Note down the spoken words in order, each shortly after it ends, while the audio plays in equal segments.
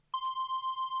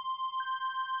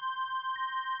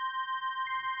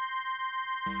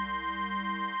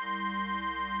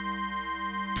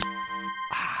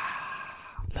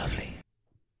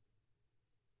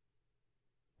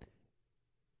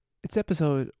It's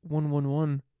episode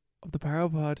 111 of the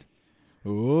Parapod.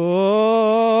 Oh,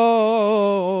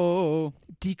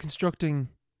 Deconstructing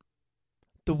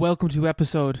the welcome to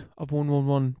episode of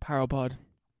 111 Parapod.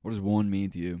 what does one mean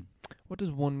to you? What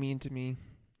does one mean to me?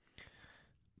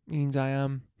 Means I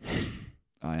am.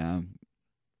 I am.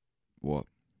 What?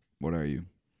 What are you?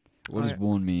 What does I-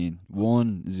 one mean?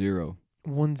 1, 0.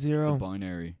 1 The 0.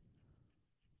 binary.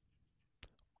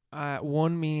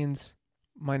 1 means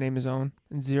my name is Owen,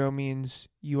 and 0 means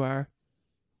you are.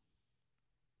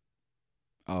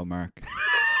 Oh, Mark.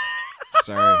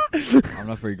 Sorry. I'm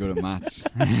not very good at maths.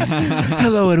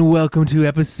 Hello and welcome to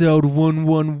episode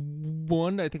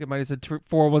 111. I think I might have said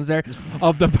 4 ones there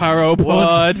of the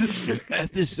Parapod.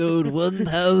 Episode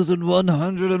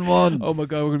 1101. Oh my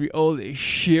god, we're gonna be old as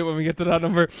shit when we get to that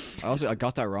number. I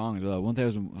got that wrong as well.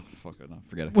 1000. Oh, fuck it. No,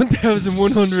 forget it.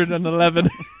 1111.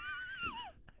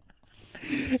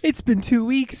 It's been 2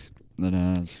 weeks. That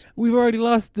has. We've already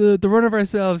lost the run of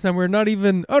ourselves, and we're not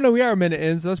even. Oh no, we are a minute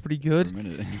in, so that's pretty For good. a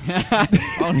minute.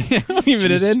 Only a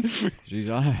minute in. Jeez,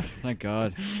 oh, thank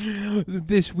God.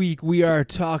 This week we are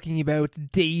talking about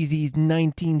Daisy's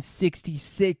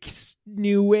 1966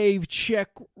 new wave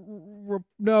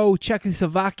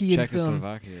Czechoslovakian film.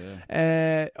 Czechoslovakia,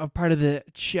 yeah. A part of the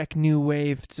Czech new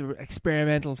wave. It's an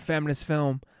experimental feminist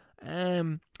film.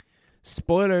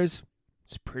 Spoilers.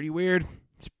 It's pretty weird.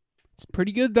 It's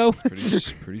pretty good though.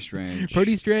 Pretty strange.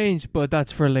 Pretty strange, but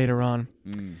that's for later on.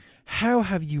 Mm. How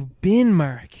have you been,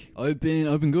 Mark? I've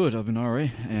been good. I've been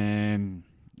alright. The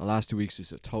last 2 weeks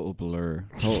is a total blur.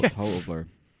 Total blur.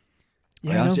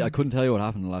 I couldn't tell you what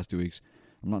happened in the last 2 weeks.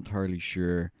 I'm not entirely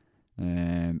sure.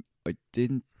 I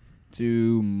didn't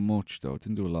do much though.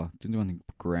 Didn't do a lot. Didn't do anything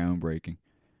groundbreaking.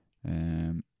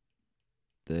 Not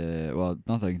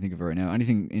that I can think of right now.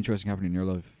 Anything interesting happening in your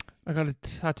life? I got a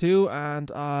tattoo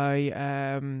and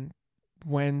I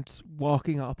went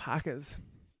walking alpacas.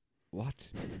 What?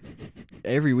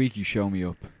 Every week you show me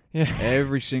up. Yeah.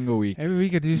 Every single week. Every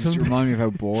week I do Just something. remind me of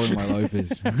how boring my life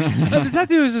is. No, the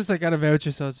tattoo is just like at a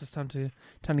voucher, so it's just time to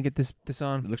get this It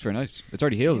on. looks very nice. It's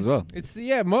already healed as well. It's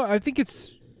I think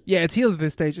it's healed at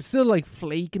this stage. It's still like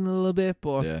flaking a little bit,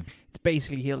 but Yeah. it's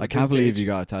basically healed. I at can't this believe stage. you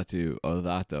got a tattoo of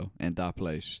that though in that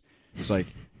place. It's like,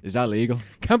 is that legal?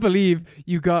 Can't believe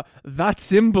you got that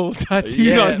symbol tattooed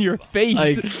Yeah, on your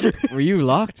face. Were you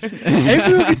locked?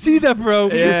 Everyone can see that, bro.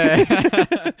 Yeah.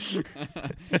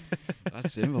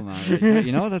 That's simple, man.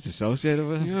 You know what that's associated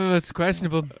with? Yeah, it's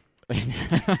questionable.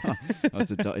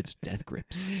 It's Death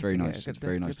Grips. It's very Yeah, nice. got It's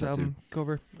very that nice good tattoo. album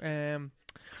cover.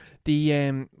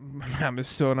 My mom is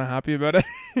so not happy about it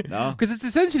No. because it's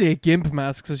essentially a gimp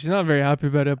mask, so she's not very happy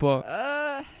about it. But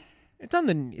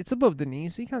it's above the knee,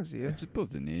 so you can't see it. It's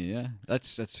above the knee. Yeah.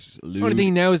 That's Only lewd.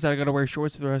 thing now is that I gotta wear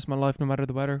shorts for the rest of my life, no matter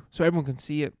the weather, so everyone can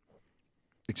see it.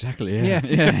 Exactly. Yeah.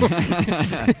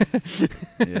 Yeah.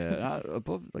 Yeah.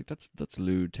 Above, like that's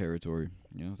lewd territory.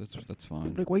 You know, that's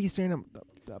fine. Like, why are you staring at? If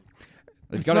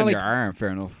it's you got it not on like- your arm, fair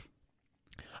enough.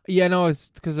 Yeah, no, it's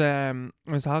because I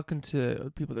was talking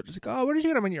to people that are just like, oh, why did you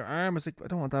get them on your arm? I was like, I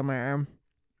don't want that on my arm.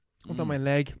 I want that on my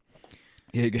leg.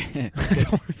 Yeah,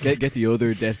 get the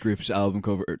other Death Grips album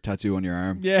cover tattoo on your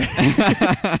arm. Yeah.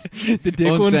 The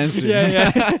dick one. Uncensored.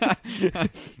 Yeah.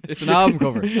 It's an album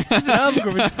cover. It's just an album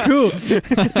cover. It's cool.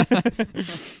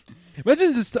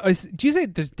 Imagine just. Do you say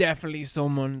there's definitely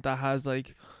someone that has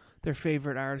like their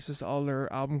favorite artists, all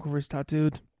their album covers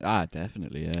tattooed? Ah,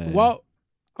 definitely. Yeah. What?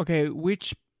 Okay,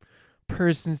 which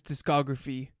person's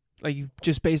discography, like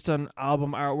just based on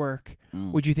album artwork,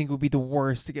 Mm. would you think would be the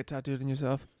worst to get tattooed on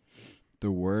yourself?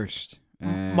 The worst.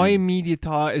 My immediate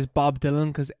thought is Bob Dylan,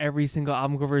 because every single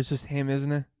album cover is just him,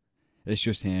 isn't it? It's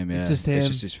just him. Yeah. It's just him. It's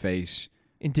just his face.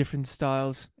 In different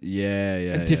styles Yeah.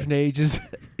 and different ages.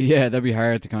 Yeah, that'd be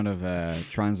hard to kind of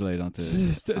translate onto.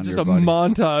 just on just your a body.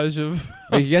 montage of.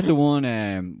 Like you get the one.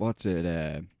 What's it?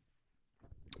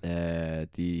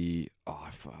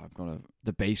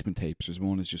 The Basement Tapes. There's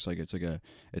one. It's just like it's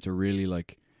a really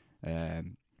like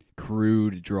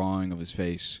crude drawing of his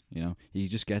face. You know, you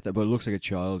just get that, but it looks like a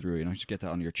child drew. You know, you just get that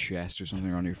on your chest or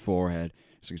something or on your forehead.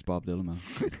 It's like it's Bob Dylan, man.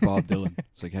 It's Bob Dylan.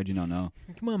 It's like, how do you not know?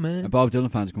 Come on, man. And Bob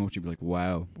Dylan fans come up to you and be like,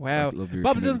 wow. Wow. I love your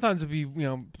Bob commitment. Dylan fans would be,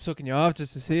 sucking you off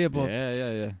just to see it, but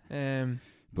Yeah. um,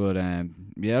 But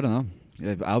yeah, I don't know.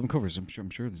 Yeah, album covers. I'm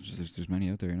sure there's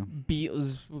many out there. You know.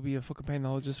 Beatles would be a fucking pain in the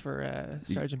hole just for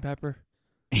Sgt. Pepper.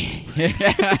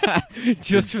 Just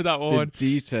Just for that the one.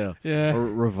 detail. Yeah. Or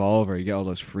Revolver, you get all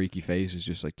those freaky faces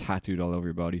just like tattooed all over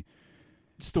your body.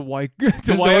 Just the white.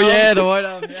 Just white arm. the white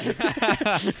arm.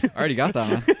 Yeah. I already got that,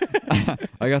 man.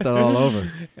 I got that all over.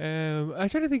 I'm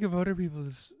trying to think of other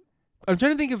people's. I'm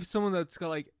trying to think of someone that's got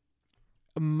like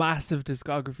a massive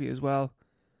discography as well.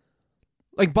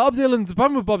 Like Bob Dylan, the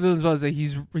problem with Bob Dylan as well is that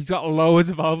he's got loads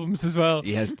of albums as well.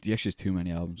 He actually has too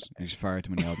many albums. He's far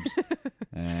too many albums.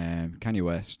 Kanye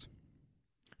West.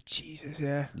 Jesus,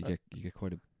 yeah. You get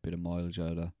quite a bit of mileage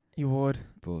out of that. You would.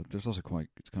 But there's also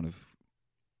it's kind of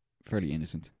fairly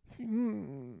innocent.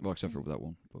 Well, except for that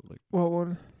one. But like, what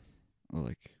one? Well,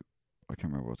 like, I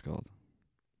can't remember what it's called.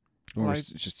 Or it's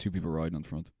just two people riding on the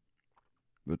front.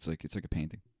 But it's like a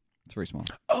painting. It's very small.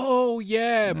 Oh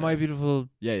yeah, My Beautiful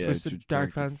Twisted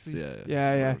Dark Fantasy.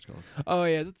 Yeah. Oh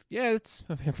yeah, that's.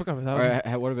 I forgot about that.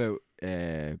 Or, what about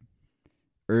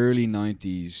early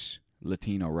 '90s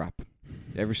Latino rap?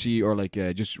 You ever see, or like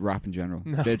just rap in general?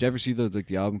 No. Did you ever see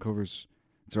the album covers?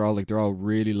 They're all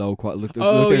really low quality.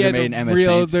 Look, yeah, made the in MS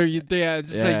real. Paint. They're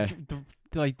just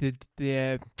like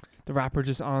the rapper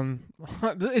just on.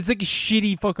 It's like a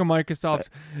shitty fucking Microsoft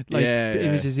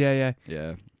images. Yeah.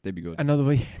 Yeah, they'd be good. Another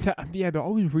way. They're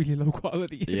always really low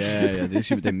quality. Yeah. They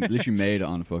literally made it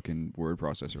on a fucking word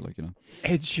processor, like, you know.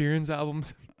 Ed Sheeran's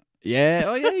albums. Yeah.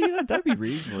 Oh yeah. That'd be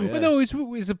reasonable. Yeah. But no, it's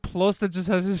a plus that just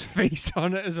has his face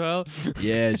on it as well.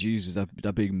 Yeah, Jesus,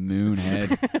 that big moon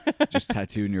head just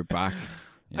tattooed in your back.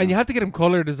 And you have to get him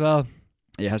coloured as well.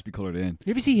 Yeah, it has to be coloured in.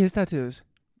 You ever see his tattoos?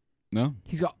 No.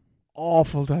 He's got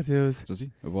awful tattoos. Does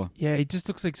he? Of what? Yeah, he just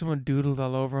looks like someone doodled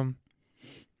all over him.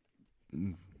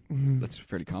 That's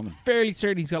fairly common. Fairly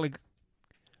certain he's got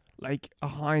like a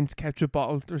Heinz ketchup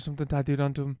bottle or something tattooed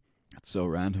onto him. That's so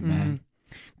random, man.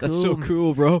 That's so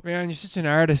cool, bro. Man, you're such an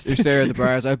artist. You're there at the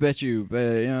bars. I bet you,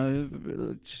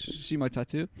 see my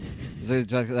tattoo? It's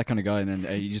like that kind of guy, and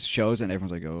then he just shows it, and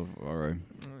everyone's like, "Oh, all right."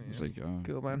 It's like, "Oh,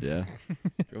 cool, man." Yeah,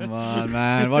 come on,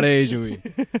 man. What age are we?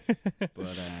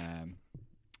 But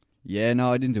yeah,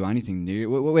 no, I didn't do anything new.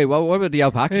 Wait, what about the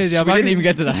alpacas? Yeah, we didn't even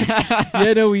get to that.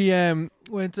 Yeah, no, we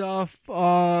went off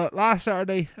last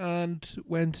Saturday and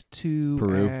went to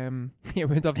Peru. We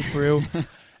went off to Peru.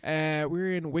 We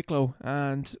were in Wicklow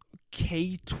and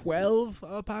K12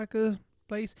 alpaca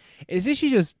place. It's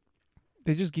actually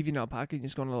they just give you an alpaca and you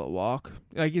just go on a little walk.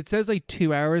 Like it says like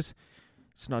 2 hours.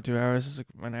 It's not 2 hours. It's like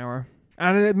 1 hour.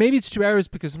 And maybe it's 2 hours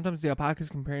because sometimes the alpacas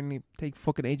can apparently take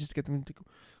fucking ages to get them to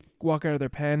walk out of their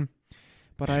pen.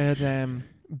 But I had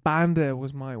Banda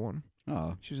was my one.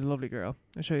 Oh, she was a lovely girl.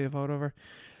 I'll show you a photo of her.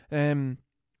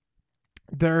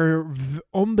 They're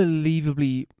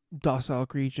unbelievably docile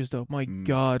creatures, though. My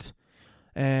God.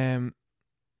 Here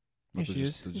she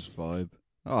is. They just vibe.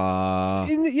 Ah.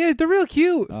 Yeah, they're real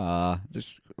cute.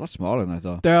 Just a lot smaller than I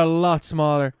thought. They're a lot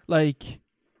smaller. Like,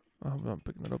 I'm not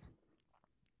picking it up.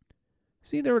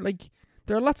 See, they're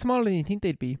a lot smaller than you think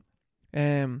they'd be.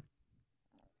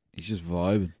 He's just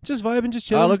vibing. Just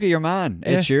chilling. Oh, look at your man.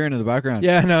 Ed Sheeran in the background.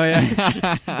 Yeah, no,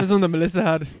 yeah. That's one that Melissa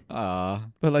had.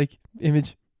 But like,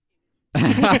 image.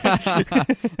 The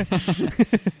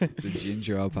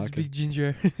ginger alpaca. Big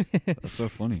ginger. That's so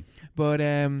funny. But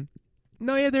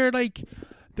no, yeah, they're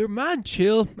mad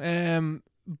chill.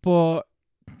 But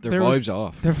their vibe's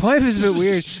off. Their vibe is a bit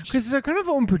weird because they're kind of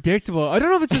unpredictable. I don't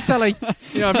know if it's just that I've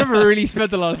never really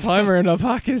spent a lot of time around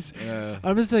alpacas. Yeah.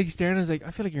 I'm just like staring. I was like,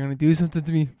 I feel like you're gonna do something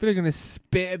to me. I feel like you're gonna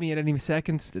spit at me at any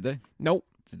second. Did they? Nope.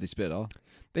 Did they spit at all?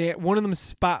 One of them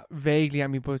spat vaguely at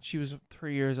me, but she was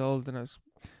 3 years old and I was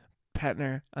petting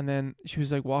her, and then she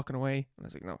was like walking away, and I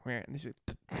was like, no, come here. And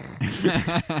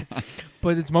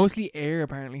but it's mostly air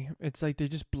apparently. It's like they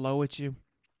just blow at you.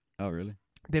 Oh really?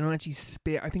 They don't actually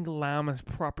spit. I think llamas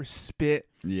proper spit.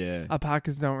 Yeah.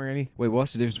 Alpacas don't really. Wait,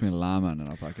 what's the difference between a llama and an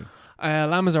alpaca?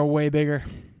 Llamas are way bigger.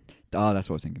 Oh, that's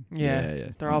what I was thinking. Yeah.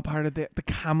 They're all part of the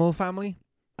camel family.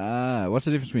 What's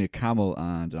the difference between a camel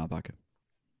and an alpaca?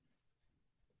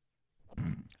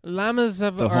 Llamas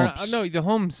have the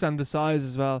humps and the size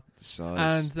as well. The size.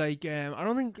 And like I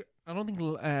don't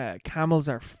think camels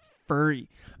are furry.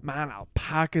 Man,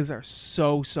 alpacas are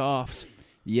so soft.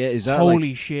 Yeah, is that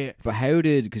holy shit? But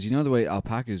because you know the way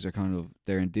alpacas are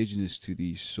they're indigenous to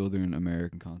the Southern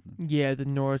American continent. Yeah, the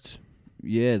north.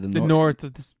 Yeah, the north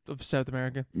of South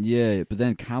America. Yeah, but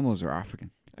then camels are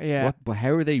African. Yeah. But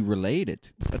how are they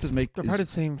related? That doesn't make. They're part of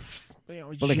the same.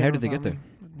 But like, how did they get there?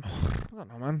 I don't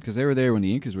know, man. Because they were there when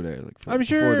the Incas were there. Like, I'm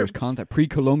sure before there was contact,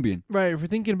 pre-Columbian. Right. If we're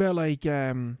thinking about like,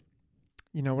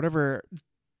 whatever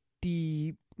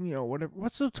whatever.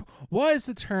 What is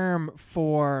the term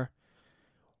for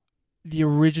the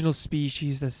original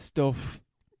species that stuff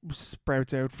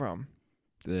sprouts out from?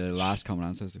 The last common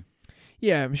ancestor.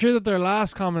 Yeah, I'm sure that their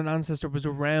last common ancestor was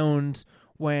around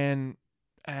when,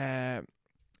 South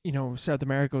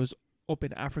America was up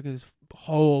in Africa's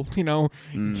hole, and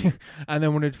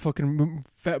then when it fucking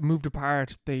moved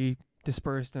apart, they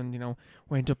dispersed and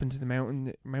went up into the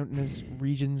mountainous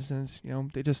regions,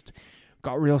 and they just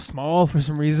got real small for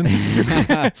some reason.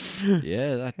 Yeah,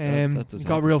 that does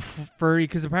got happen. real furry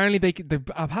because apparently the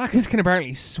alpacas can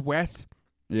apparently sweat,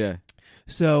 Yeah.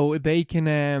 so they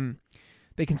can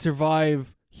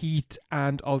survive heat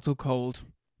and also cold.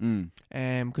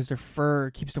 Because their fur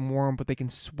keeps them warm, but they can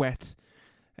sweat.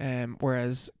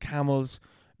 Whereas camels,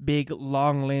 big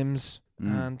long limbs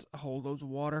and hold loads of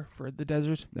water for the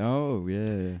desert. Oh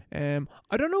yeah.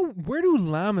 I don't know, where do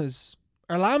llamas?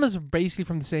 Are llamas basically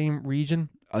from the same region?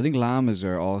 I think llamas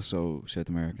are also South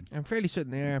American. I'm fairly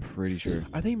certain they are. Pretty sure.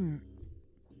 Are they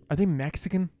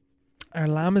Mexican? Are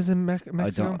llamas in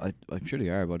Mexico? I'm sure they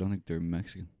are, but I don't think they're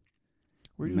Mexican.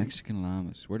 Mexican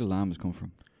llamas. Where do llamas come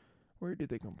from? Where did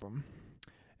they come from?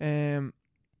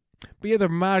 But yeah, they're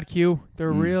mad cute.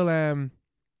 They're real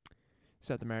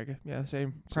South America. Yeah,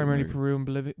 same. Primarily America. Peru and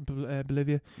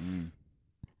Bolivia.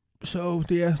 So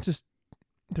yeah, just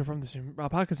they're from the same.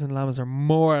 Alpacas and llamas are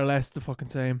more or less the fucking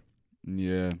same.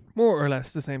 Yeah. More or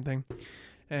less the same thing.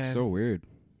 So weird.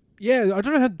 Yeah, I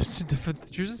don't know how.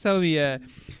 She was just telling me,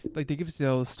 like they give us the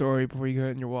whole story before you go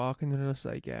out on your walk, and they're just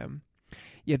like, yeah,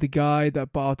 the guy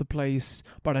that bought the place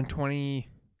bought in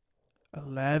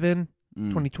 2011,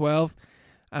 2012,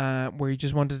 where he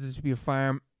just wanted it to be a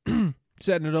farm,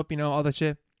 setting it up, all that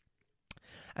shit,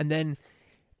 and then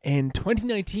in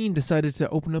 2019 decided to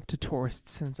open up to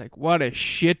tourists, and it's like, what a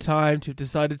shit time to have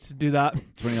decided to do that.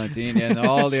 2019, yeah, and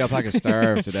all the alpacas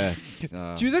starved to death.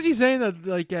 She was actually saying that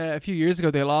like a few years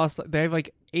ago they have like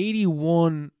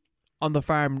 81 on the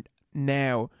farm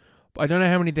now. I don't know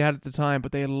how many they had at the time,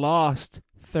 but they lost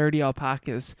 30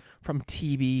 alpacas from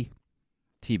TB.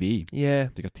 TB? Yeah.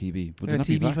 They got TB. But They got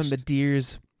TB from the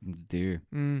deers. From the deer.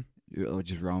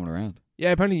 Just roaming around.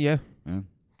 Yeah, apparently, yeah.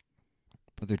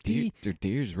 But they're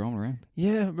deers roaming around.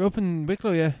 Yeah, we're up in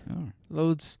Wicklow, yeah. Oh.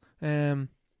 Loads.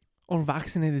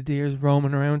 Unvaccinated deers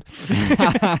roaming around.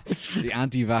 The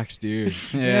anti-vax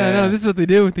deers. Yeah, no, this is what they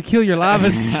do. They kill your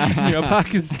llamas, your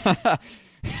alpacas.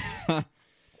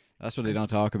 That's what they don't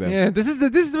talk about. Yeah, this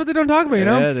is what they don't talk about,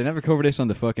 Yeah, they never cover this on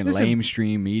the fucking Listen.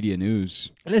 lamestream media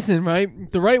news. Listen,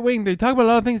 right? The right wing, they talk about a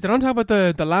lot of things. They don't talk about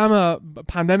the llama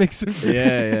pandemics.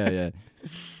 Yeah.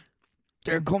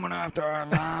 They're coming after our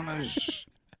llamas.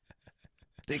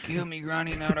 They killed me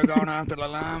granny, now they're going after the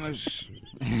llamas.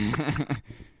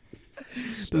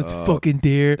 Those fucking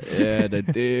deer. Yeah, the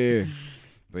deer.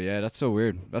 But yeah, that's so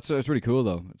weird. It's really cool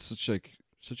though. It's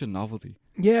such a novelty.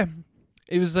 Yeah.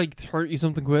 It was like 30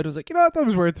 something quid. I was like, I thought it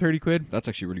was worth 30 quid. That's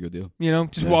actually a really good deal.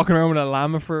 Just walking around with a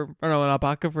llama an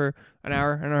alpaca for an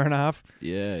hour and a half.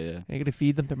 Yeah. You gotta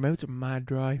feed them. Their mouths are mad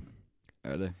dry.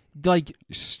 Are they? Like,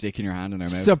 You're sticking your hand in their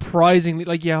mouth. surprisingly,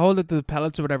 like you hold it the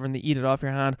pellets or whatever and they eat it off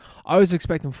your hand. I was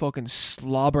expecting fucking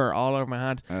slobber all over my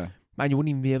hand. Man, you wouldn't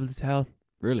even be able to tell.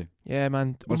 Really? Yeah,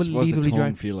 man. What's the Unbelievably dry.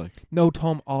 tone feel like? No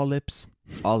tongue, all lips.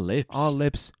 All lips? All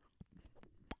lips.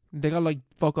 They got like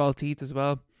fuck all teeth as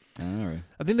well. Alright.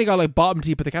 I think they got like bottom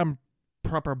teeth, but they can't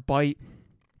proper bite.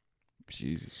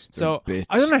 Jesus. So bits.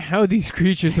 I don't know how these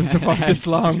creatures have survived this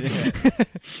long.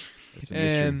 It's a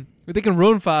mystery. But they can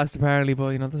run fast apparently,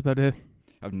 but that's about it.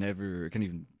 I can't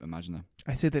even imagine that.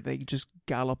 I said that they just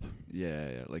gallop.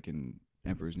 Yeah, like in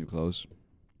Emperor's New Clothes.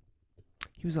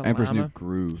 He was a Emperor's llama. New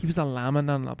Groove. He was a llama,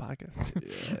 not an alpaca.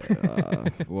 Yeah,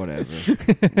 whatever.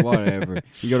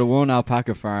 You go to one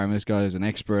alpaca farm. This guy is an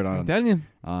expert I'm on telling you.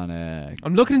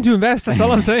 I'm looking to invest. That's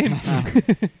all I'm saying.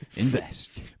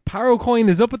 invest. Paro coin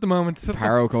is up at the moment.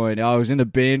 Paro coin. Oh, I was in the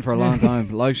bin for a long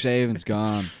time. Life savings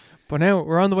gone. But now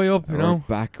we're on the way up. We're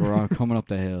back. We're on coming up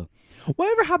the hill.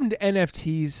 Whatever happened to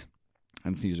NFTs?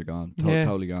 NFTs are gone. Yeah.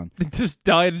 Totally gone. They just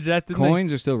died a death. Didn't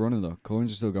Coins are still running though.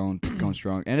 Coins are still going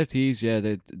strong. NFTs,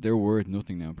 yeah, they're worth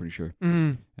nothing now. I'm pretty sure.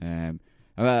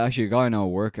 Actually, a guy I know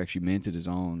at work actually minted his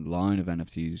own line of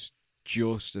NFTs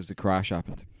just as the crash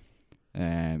happened.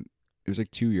 It was like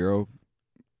 €2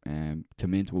 to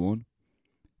mint one,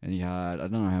 and he had, I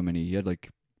don't know how many. He had like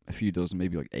a few dozen,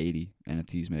 maybe like 80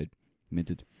 NFTs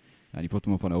minted, and he put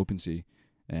them up on OpenSea.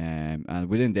 And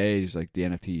within days, like the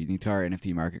entire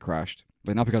NFT market crashed.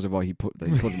 But not because of what he put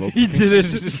them up. He did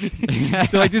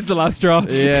it. They're like, this is the last straw.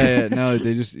 Yeah. No,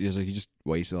 he just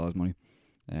wasted all his money.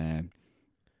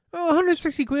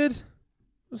 160 quid.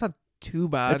 It's not too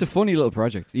bad. It's a funny little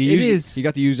project. He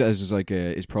got to use it as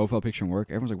his profile picture and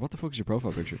work. Everyone's like, "What the fuck is your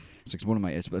profile picture?" It's like one of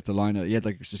my. It's a line. He had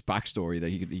like this backstory that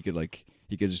he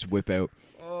could just whip out,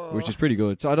 which is pretty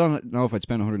good. So I don't know if I'd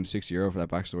spend €160 for that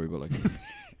backstory, but like.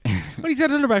 But he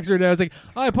said under backstory now. I was like,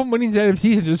 I put money into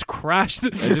NFTs and it just crashed.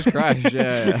 It just crashed.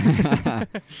 Yeah.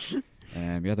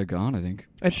 Yeah, they're gone. I think.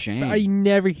 Shame. I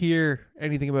never hear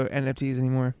anything about NFTs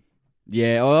anymore.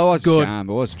 Yeah, well, it was Good. a scam.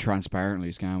 It was transparently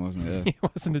a scam, wasn't it? Yeah.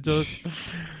 Wasn't it just?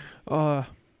 Oh, Aren't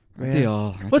man. they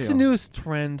all? What's the newest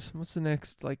trend? What's the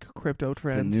next like crypto The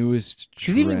trend? newest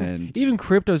 'Cause trend. even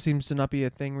crypto seems to not be a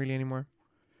thing really anymore.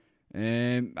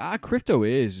 Crypto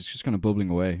is. It's just kind of bubbling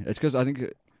away. It's because I think,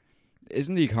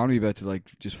 isn't the economy about to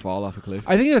like just fall off a cliff?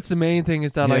 I think that's the main thing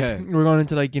is that Yeah. like we're going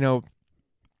into like the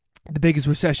biggest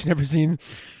recession ever seen.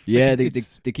 Yeah, Like,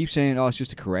 they keep saying, oh, it's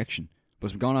just a correction, but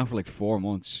it's been going on for like 4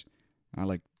 months, and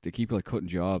like they keep like cutting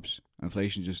jobs.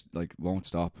 Inflation just like won't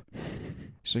stop.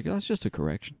 It's like, oh, it's just a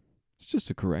correction. It's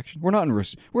just a correction. We're not in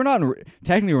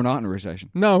technically we're not in a recession.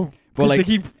 No, But because like, they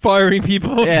keep firing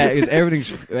people. yeah, because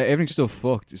everything's still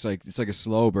fucked. It's like a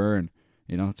slow burn.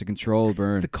 You know, it's a controlled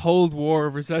burn. It's the Cold War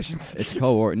of recessions. It's a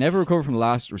Cold War. It never recovered from the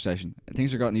last recession.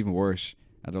 Things have gotten even worse.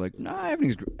 And they're like, nah,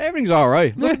 everything's all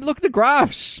right. Look at the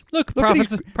graphs. Look, Look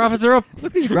at profits are up. Look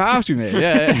at these graphs we made.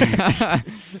 Yeah.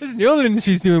 Listen, the oil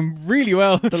industry's doing really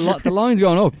well. The line's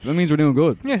going up. That means we're doing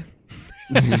good. Yeah.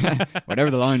 Whatever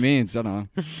the line means. I don't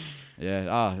know.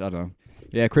 Yeah. I don't know.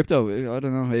 Yeah, crypto. I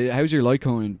don't know. How's your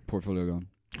Litecoin portfolio going?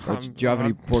 Or do you have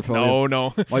any portfolio?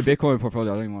 No. My Bitcoin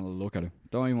portfolio, I don't even want to look at it.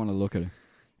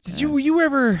 Were you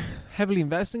ever heavily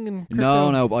investing in crypto?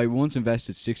 No. I once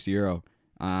invested €60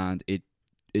 and it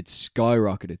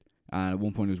skyrocketed. And at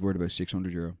one point it was worth about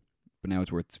 €600. But now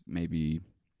it's worth maybe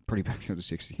pretty back down to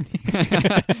 60.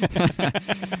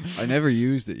 I never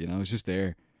used it, it's just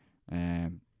there.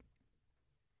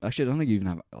 Actually, I don't think you even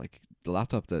have like the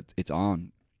laptop that it's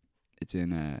on. It's in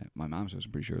my mom's house,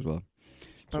 I'm pretty sure as well.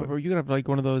 But were you gonna have like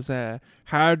one of those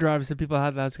hard drives that people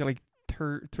had that's got like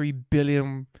 3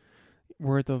 billion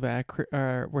worth of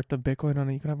Bitcoin on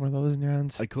it? You could have one of those in your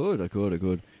hands. I could.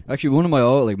 Actually, one of my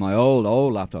old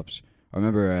laptops. I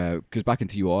remember because back in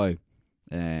TUI,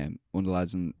 one of the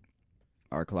lads in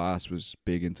our class was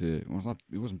big into. Well,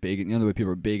 it wasn't big. The way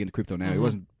people are big into crypto now. Mm-hmm. It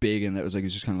wasn't big, and it was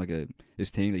just kind of like this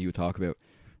thing that you would talk about.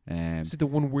 Is it the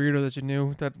one weirdo that you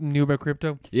knew about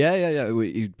crypto? Yeah.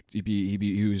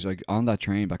 He was like on that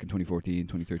train back in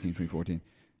 2014.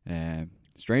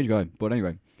 Strange guy, but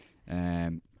anyway,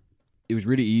 it was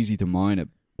really easy to mine it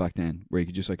back then, where you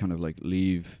could just like kind of like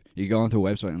leave. You could go onto a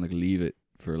website and like leave it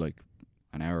for like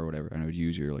an hour or whatever, and it would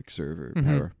use your like server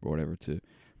power or whatever to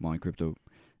mine crypto.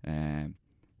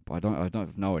 But I don't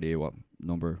have no idea what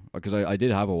number, because I did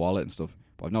have a wallet and stuff,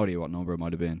 but I've no idea what number it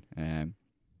might have been.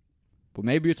 But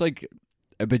maybe it's like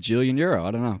a bajillion euro.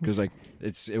 I don't know, because like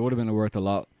it would have been worth a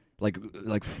lot,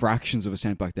 like fractions of a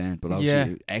cent back then. But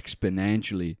obviously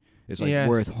exponentially, it's like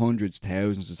worth hundreds,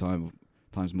 thousands of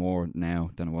times more now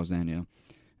than it was then.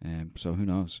 So who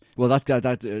knows? Well, that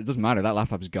it doesn't matter. That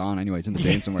laptop is gone anyway. It's in the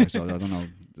bin somewhere. So I don't know.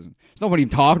 It's not even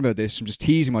talking about this. I'm just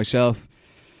teasing myself.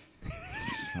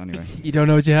 Anyway, you don't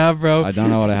know what you have, bro. I don't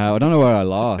know what I have. I don't know what I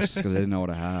lost because I didn't know what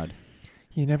I had.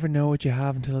 You never know what you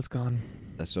have until it's gone.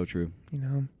 That's so true.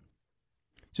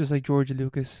 Just like George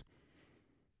Lucas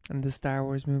and the Star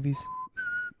Wars movies.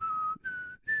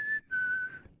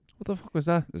 What the fuck was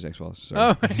that? It was X-Files. Sorry.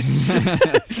 Oh, I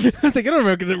was like, I don't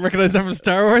recognize that from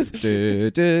Star Wars.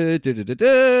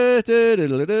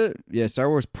 Yeah, Star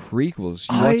Wars prequels.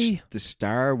 You watched the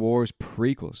Star Wars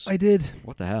prequels. I did.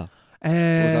 What the hell? What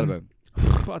was that about?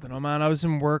 I don't know, man. I was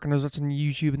in work and I was watching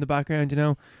YouTube in the background,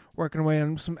 working away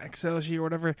on some Excel sheet or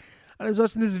whatever. And I was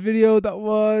watching this video that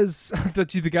was the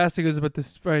gas thing was about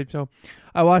this, right? So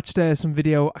I watched some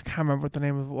video. I can't remember what the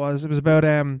name of it was. It was about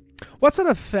what's an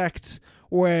effect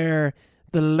where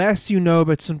the less you know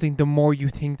about something, the more you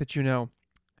think that you know,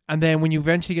 and then when you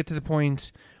eventually get to the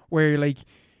point where if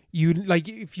you know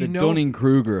the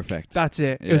Dunning-Kruger effect. That's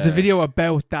it. Yeah. It was a video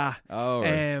about that. Oh,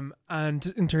 right.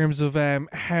 And in terms of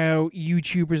how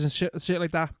YouTubers and shit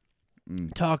like that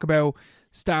talk about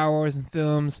Star Wars and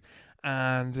films,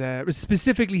 and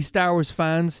specifically Star Wars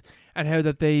fans, and how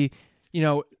that they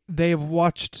have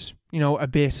watched a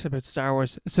bit about Star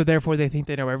Wars, so therefore they think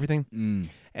they know everything.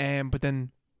 But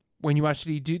then when you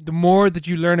actually do, the more that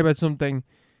you learn about something,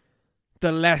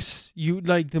 the less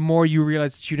the more you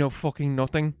realize that you know fucking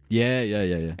nothing.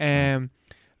 Yeah.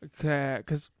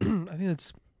 Because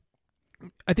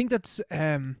I think that's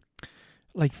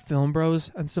like film bros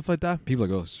and stuff like that. People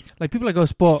like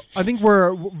us. But I think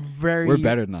we're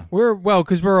better than that.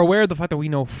 Because we're aware of the fact that we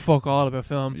know fuck all about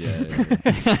film. Yeah.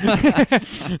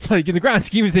 Like in the grand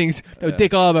scheme of things,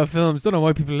 dick all about films. Don't know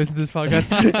why people listen to this podcast.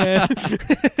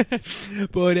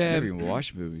 But never even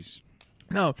watch movies.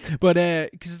 No, but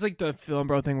because it's like the film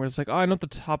bro thing where it's like, I know the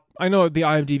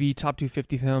IMDb top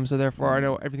 250 films, so therefore I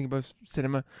know everything about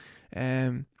cinema.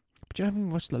 But you haven't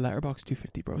even watched the Letterboxd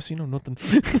 250, bro, so you know nothing.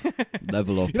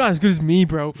 Level up. You're not as good as me,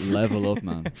 bro. Level up,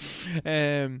 man.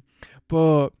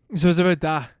 But so it's about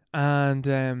that, and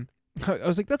I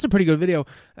was like, that's a pretty good video.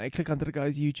 I click onto the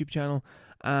guy's YouTube channel,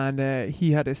 and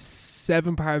he had a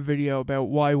 7-part video about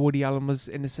why Woody Allen was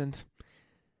innocent.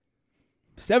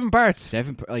 7 parts.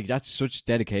 Like, that's such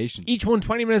dedication. Each one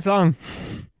 20 minutes long.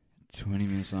 20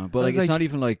 minutes long. But like, it's not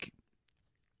even like,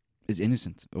 is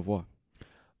innocent of what?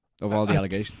 Of all the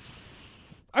allegations.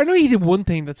 I know he did one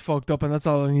thing that's fucked up, and that's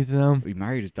all I need to know. He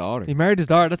married his daughter.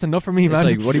 That's enough for me, it's man.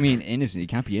 like, what do you mean innocent? You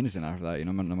can't be innocent after that,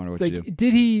 no matter what you do.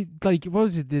 Did he, like, what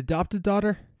was it, the adopted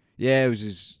daughter? Yeah, it was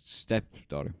his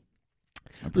stepdaughter.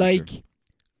 Like, sure.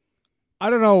 I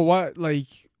don't know what, like,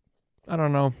 I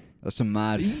don't know. That's some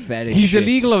mad fetish He's shit.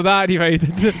 illegal of that, anyway. I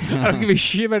don't give a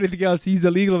shit about anything else. He's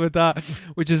illegal with that,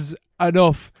 which is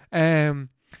enough.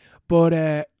 But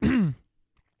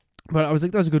I was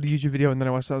like, that was a good YouTube video, and then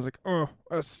I watched that. I was like, oh,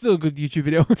 that's still a good YouTube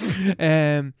video.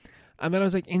 And then I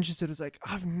was like interested. I was like,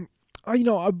 I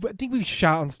think we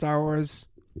shot on Star Wars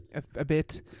a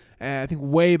bit. I think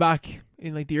way back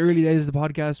in like the early days of the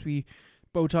podcast, we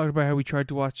both talked about how we tried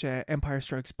to watch Empire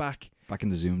Strikes Back. Back in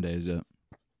the Zoom days, yeah.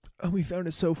 And we found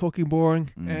it so fucking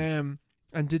boring. And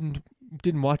didn't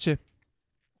watch it.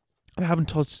 I haven't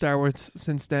touched Star Wars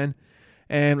since then.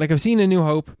 Like, I've seen A New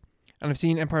Hope, and I've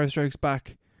seen Empire Strikes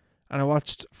Back, and I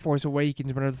watched Force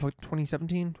Awakens when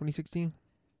 2017, 2016?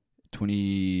 Something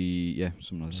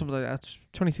like that.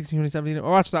 2016, 2017. I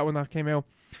watched that when that came out,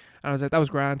 and I was like, that was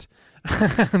grand.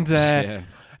 And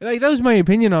like, that was my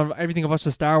opinion on everything I've watched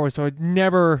of Star Wars. So I've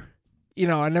never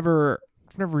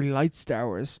really liked Star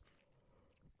Wars.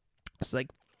 It's like,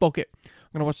 fuck it, I'm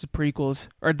gonna watch the prequels,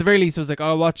 or at the very least, I was like,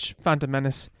 I'll watch Phantom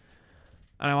Menace,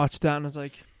 and I watched that, and I was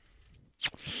like,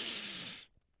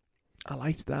 I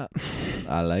liked that.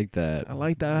 I like that.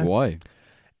 Why?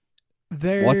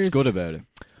 What's good about it?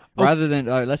 Rather than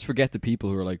let's forget the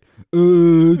people who are like, the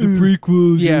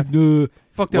prequels. Yeah,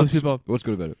 fuck those people. What's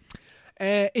good about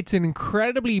it? It's an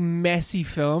incredibly messy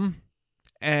film,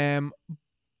 but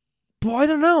I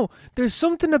don't know. There's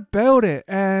something about it.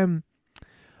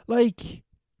 Like,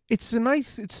 it's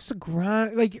just a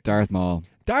grand, like, Darth Maul.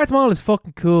 Darth Maul is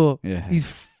fucking cool. Yeah.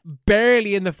 He's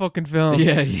barely in the fucking film.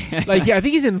 Yeah. Like, I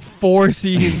think he's in 4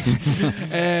 scenes.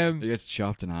 He gets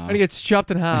chopped in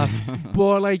half.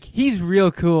 But, like, he's real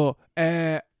cool.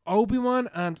 Obi-Wan,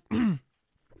 and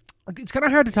it's kind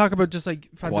of hard to talk about just, like,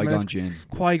 Qui-Gon Jinn.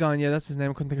 Qui-Gon, yeah, that's his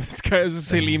name. I couldn't think of this guy. I was just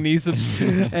saying Liam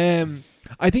Neeson.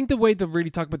 I think the way they really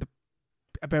talk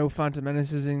about Phantom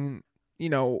Menace is in,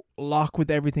 lock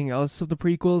with everything else of the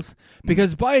prequels,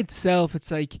 because by itself it's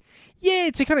like, yeah,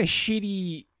 it's a kind of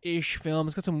shitty-ish film.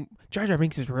 It's got some Jar Jar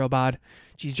Binks is real bad.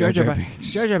 Jeez, Jar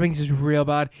Jar Binks is real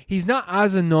bad. He's not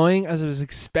as annoying as I was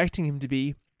expecting him to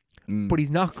be, but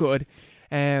he's not good.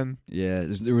 There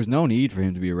was no need for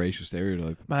him to be a racial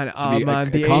stereotype.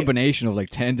 A combination of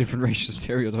like 10 different racial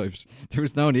stereotypes. There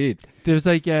was no need. There's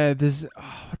like there's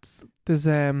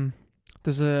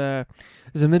a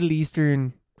Middle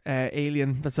Eastern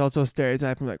alien that's also a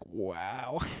stereotype. I'm like,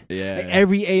 wow. Yeah. Like,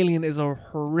 every alien is a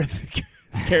horrific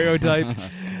stereotype.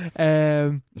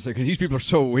 It's like, these people are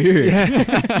so weird.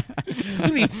 Yeah.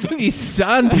 Look at these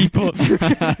sand people.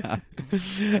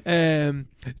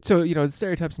 So,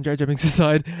 stereotypes and Jar Jar Binks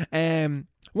aside,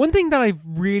 one thing that I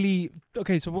really...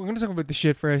 Okay, so we're going to talk about the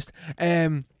shit first.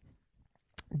 The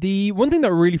one thing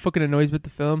that really fucking annoys with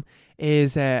the film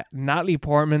is Natalie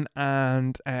Portman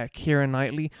and Keira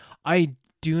Knightley. I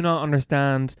do not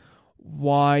understand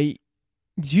why.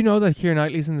 Did you know that Keira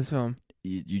Knightley's in this film?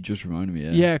 You just reminded me,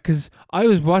 yeah. Yeah, because I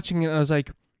was watching it and I was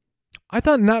like, I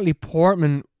thought Natalie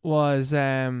Portman was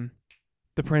the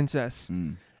princess.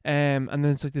 And then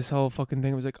it's like this whole fucking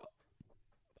thing. I was like,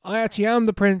 I actually am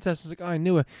the princess. I was like, I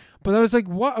knew it. But I was like,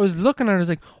 what? I was looking at it, I was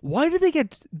like, why did they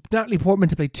get Natalie Portman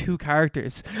to play 2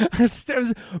 characters? I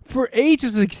was for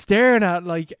ages like staring at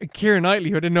like Keira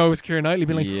Knightley, who I didn't know it was Keira Knightley,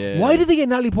 being like, why did they get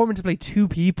Natalie Portman to play 2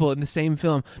 people in the same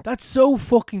film? That's so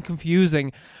fucking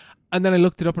confusing. And then I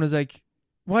looked it up and I was like,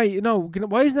 why is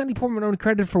Natalie Portman only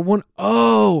credited for 1?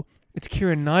 Oh, it's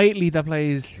Keira Knightley that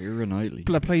plays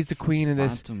the queen in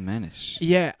this Phantom Menace.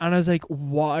 Yeah, and I was like,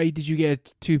 why did you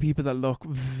get 2 people that look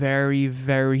very,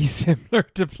 very similar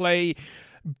to play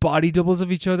body doubles of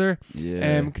each other?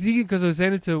 Yeah. Because I was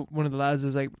saying it to one of the lads, I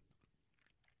was like,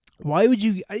 why would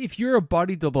you, if you're a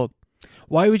body double,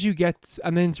 why would you get,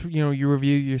 and then you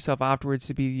review yourself afterwards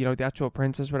to be the actual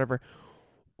princess, whatever.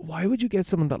 Why would you get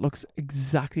someone that looks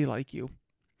exactly like you,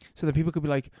 so that people could be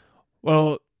like,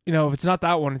 well, if it's not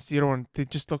that one, it's the other one. They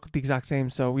just look the exact same,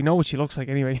 so we know what she looks like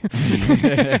anyway.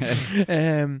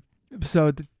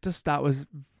 So just that was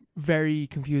very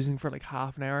confusing for like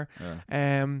half an hour.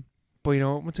 Yeah. But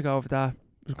once I got over that,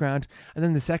 it was grand. And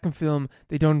then the second film,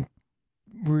 they don't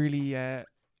really.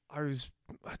 I was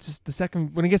just the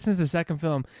second when it gets into the second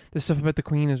film, there's stuff about the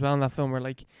Queen as well in that film where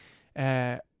like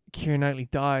Keira Knightley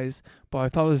dies, but I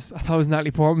thought it was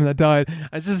Natalie Portman that died.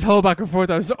 I just hold back and forth.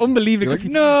 I was so unbelievably Like,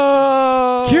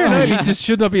 no, Keira Knightley just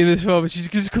should not be in this film. She's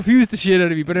just confused the shit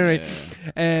out of me. But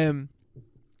anyway,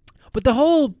 but the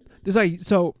whole there's like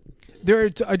so there.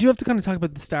 I do have to kind of talk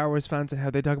about the Star Wars fans and how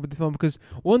they talk about the film, because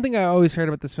one thing I always heard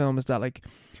about this film is that like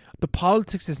the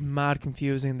politics is mad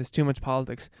confusing. There's too much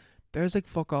politics. There's like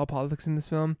fuck all politics in this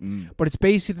film, but it's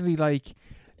basically like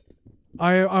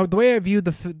I the way I view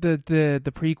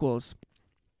the prequels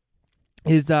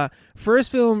is that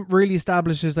first film really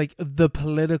establishes like the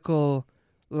political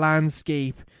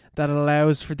landscape that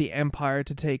allows for the Empire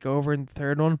to take over in the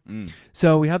third one.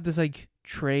 So we have this like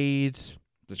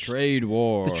the trade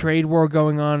war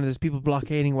going on. There's people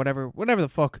blockading whatever the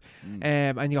fuck,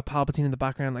 and you got Palpatine in the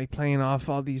background like playing off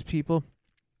all these people.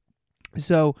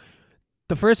 So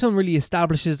the first one really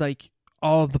establishes like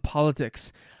all of the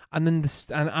politics, and then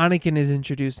and Anakin is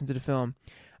introduced into the film,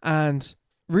 and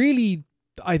really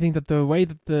I think that the way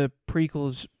that the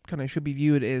prequels kind of should be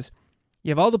viewed is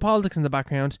you have all the politics in the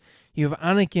background, you have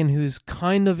Anakin who's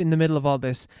kind of in the middle of all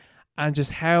this, and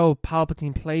just how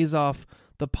Palpatine plays off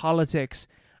the politics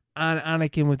and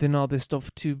Anakin within all this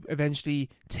stuff to eventually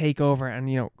take over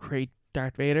and, you know, create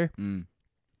Darth Vader.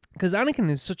 Because Anakin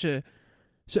is such a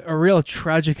real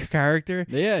tragic character.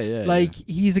 Yeah. Like,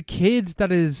 he's a kid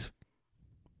that is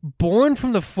born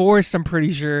from the Force, I'm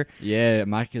pretty sure. Yeah,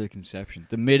 Immaculate Conception.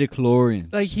 The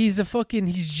midichlorians. Like, he's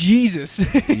Jesus.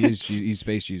 He's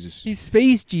Space Jesus. He's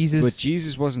Space Jesus. But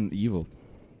Jesus wasn't evil.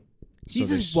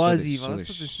 Jesus was evil.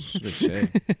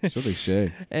 So they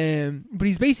say. But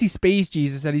he's basically Space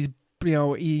Jesus, and he's, you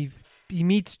know, he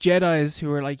meets Jedis who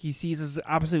are like he sees as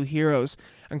absolute heroes,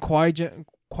 and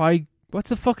what's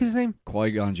the fuck is his name?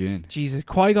 Qui-Gon Jinn. Jesus,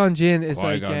 Qui-Gon Jinn is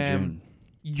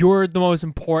you're the most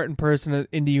important person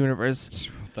in the universe.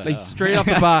 Like straight off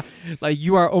the bat, like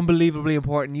you are unbelievably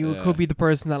important. You could be the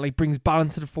person that like brings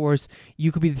balance to the Force.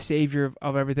 You could be the savior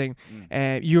of everything.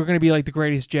 You're gonna be like the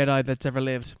greatest Jedi that's ever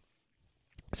lived.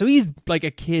 So he's like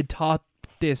a kid taught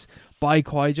this by by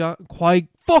Liam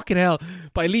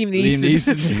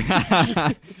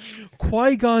Neeson.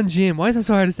 Qui-Gon Jinn. Why is that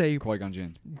so hard to say? Qui-Gon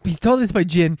Jinn. He's taught this by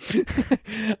Jinn.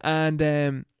 And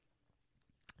then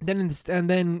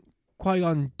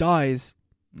Qui-Gon dies.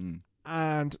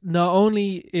 And not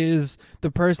only is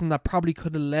the person that probably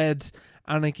could have led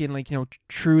Anakin, like, you know,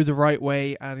 through the right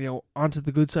way and, you know, onto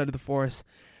the good side of the Force,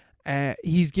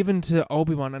 he's given to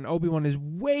Obi-Wan, and Obi-Wan is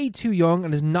way too young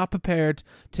and is not prepared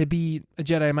to be a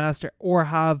Jedi Master or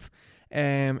have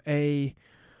an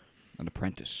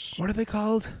apprentice. What are they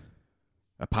called?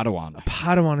 A Padawan. A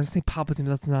Padawan. I think Palpatine.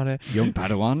 That's not it. Young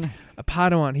Padawan. A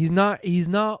Padawan. He's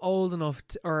not old enough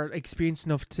or experienced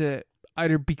enough to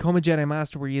either become a Jedi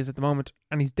Master where he is at the moment,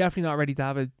 and he's definitely not ready to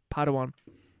have a Padawan.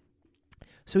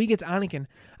 So he gets Anakin,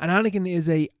 and Anakin is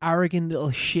a arrogant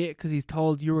little shit because he's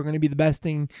told you were going to be the best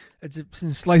thing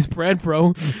since sliced bread,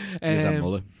 bro. He's that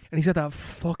mullet. And he's got that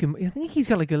fucking... I think he's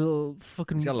got like a little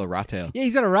fucking... He's got a little rat tail. Yeah,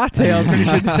 he's got a rat tail, I'm pretty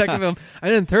sure, in the second film.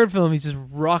 And then the third film, he's just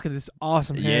rocking this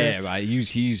awesome hair. Yeah, right.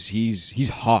 He's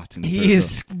hot in the third He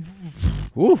is...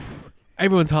 Woo.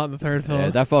 Everyone's hot in the third film. Yeah,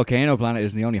 that volcano planet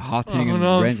isn't the only hot thing in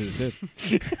the Revenge of the Sith.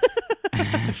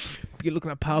 You're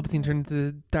looking at Palpatine turn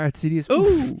into Darth Sidious.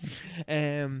 Ooh.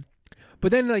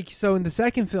 But then, like, so in the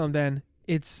second film, then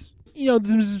it's, you know,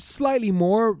 there's slightly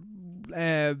more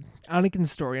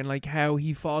Anakin's story and like how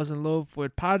he falls in love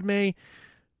with Padme.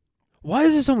 Why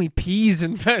is there so many P's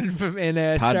in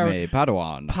Padawan?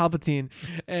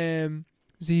 Palpatine.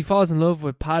 So he falls in love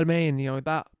with Padme, and you know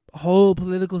that whole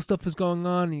political stuff is going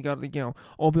on. You got, like, you know,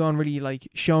 Obi-Wan really like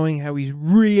showing how he's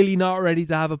really not ready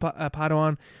to have a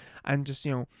Padawan, and just,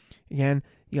 you know, again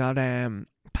you got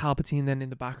Palpatine then in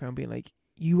the background being like,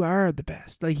 you are the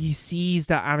best. Like, he sees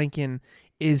that Anakin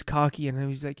is cocky, and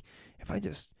he's like, if I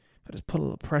just put a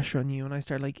little pressure on you and I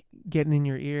start like getting in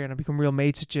your ear and I become real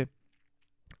mates with you,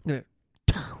 I'm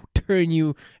gonna turn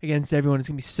you against everyone. It's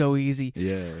gonna be so easy.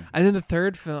 Yeah. And then the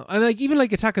third film, and like even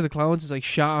like Attack of the Clones is like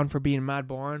shot on for being mad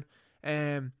boring.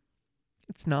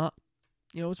 It's not.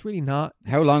 You know, it's really not.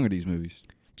 How long are these movies?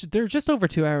 They're just over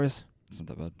 2 hours. It's not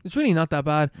that bad. It's really not that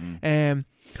bad.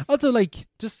 Also, like,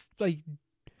 just like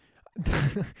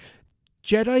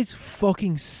Jedis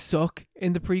fucking suck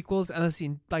in the prequels, and I've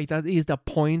seen, like, that is the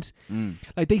point.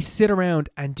 Like, they sit around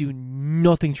and do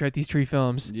nothing throughout these 3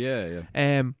 films. Yeah.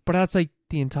 But that's like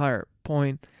the entire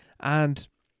point. And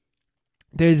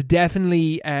there's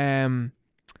definitely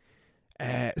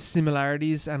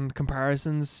similarities and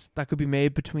comparisons that could be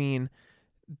made between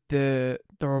the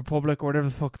Republic, or whatever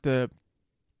the fuck the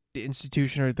the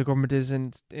institution or the government is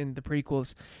in the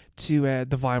prequels to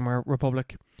the Weimar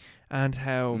Republic, and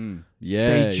how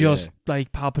they just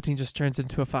like Palpatine just turns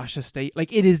into a fascist state.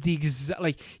 Like it is the exact,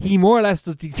 like he more or less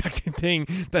does the exact same thing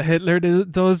that Hitler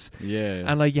does. Yeah.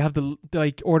 And like you have the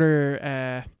like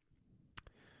Order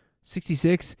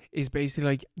 66 is basically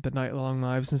like the Night of the Long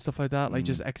Knives and stuff like that, like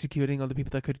just executing all the people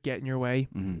that could get in your way.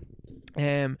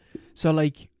 So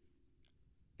like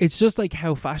it's just like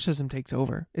how fascism takes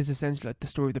over is essentially like the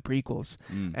story of the prequels.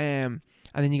 And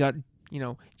then you got, you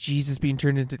know, Jesus being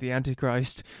turned into the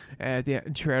Antichrist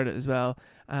throughout it as well.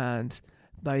 And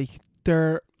like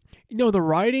they're, you know, the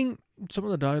writing, some of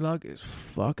the dialogue is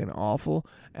fucking awful.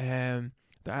 I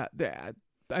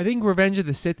think Revenge of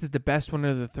the Sith is the best one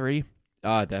of the three.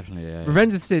 Ah, definitely, yeah.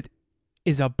 Revenge of the Sith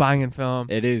is a banging film.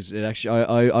 It is. It actually.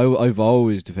 I've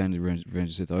always defended Revenge of the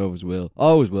Sith. I always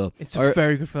will. It's a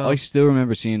very good film. I still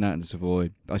remember seeing that in the Savoy.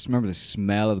 I just remember the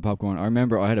smell of the popcorn. I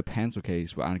remember I had a pencil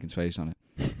case with Anakin's face on it.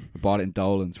 I bought it in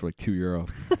Dolan's for like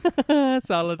 €2.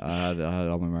 Solid. I had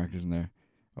all my markers in there.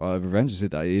 Revenge of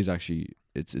the Sith is actually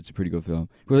it's a pretty good film.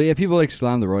 Well, yeah, people like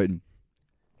slam the writing,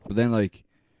 but then like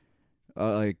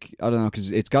I don't know,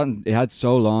 because it had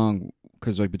so long.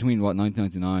 Because like between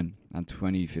 1999 and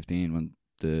 2015, when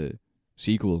the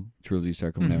sequel trilogy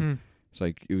started coming out, it's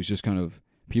like it was just kind of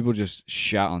people just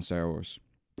shat on Star Wars,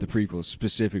 the prequels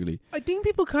specifically. I think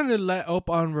people kind of let up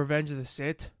on Revenge of the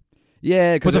Sith.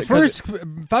 Yeah, but the first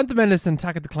Phantom Menace and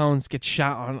Attack of the Clones get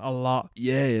shat on a lot.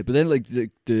 Yeah, but then like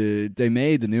they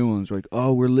made the new ones like,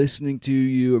 oh, we're listening to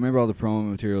you. I remember all the promo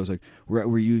materials like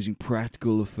we're using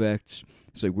practical effects.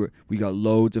 It's like we got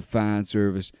loads of fan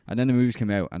service, and then the movies came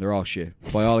out and they're all shit.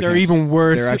 By all they're accounts, even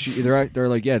worse. They're actually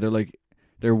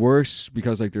they're worse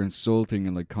because like they're insulting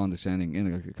and like condescending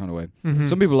in a kind of way.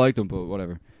 Some people like them, but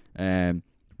whatever. But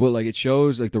like it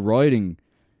shows like the writing,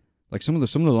 like some of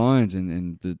the lines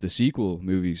in the sequel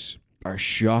movies are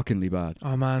shockingly bad.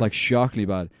 Oh man, like shockingly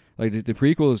bad. Like the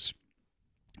prequels,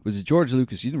 was it George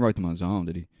Lucas? He didn't write them on his own,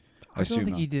 did he? I don't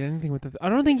think he did anything with the. I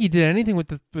don't think he did anything with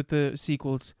the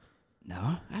sequels.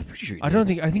 No, I'm pretty sure he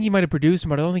did. I think he might have produced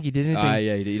them, but I don't think he did anything.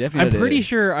 Yeah, he definitely. I'm pretty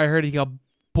sure I heard he got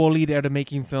bullied out of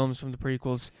making films from the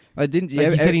prequels. I didn't.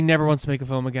 Like he said he never wants to make a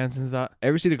film again since that.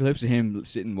 Ever see the clips of him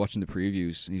sitting watching the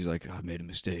previews and he's like, oh, I made a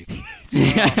mistake.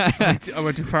 I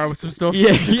went too far with some stuff.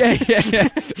 Yeah.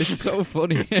 It's so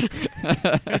funny.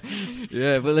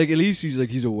 Yeah, but like at least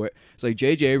he's aware. It's like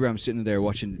J.J. Abrams sitting there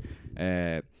watching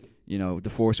The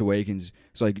Force Awakens.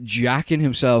 It's like jacking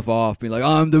himself off, being like,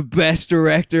 I'm the best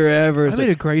director ever. It's I made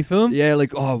a great film. Yeah,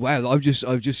 like, oh wow,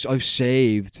 I've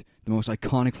saved the most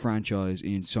iconic franchise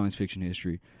in science fiction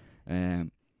history. But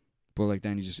like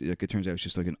then it turns out it's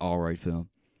just like an alright film.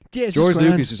 Yeah, it's George just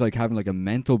grand. Lucas is like having like a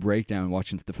mental breakdown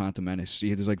watching The Phantom Menace.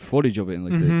 There's like footage of it in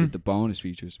like the bonus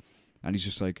features, and he's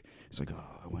just like, it's like,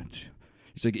 oh, I went.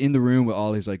 He's like in the room with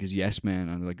all his like his yes men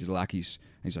and like his lackeys.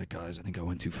 And he's like, guys, I think I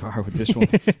went too far with this one.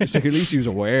 It's like at least he was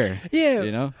aware. Yeah,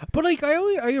 you know. But like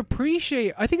I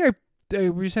appreciate. I think we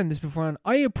were saying this before.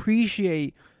 I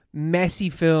appreciate messy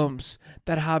films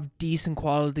that have decent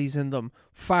qualities in them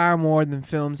far more than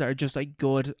films that are just like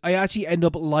good. I actually end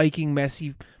up liking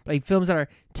messy like films that are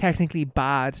technically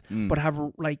bad but have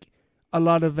like a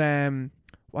lot of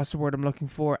what's the word I'm looking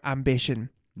for?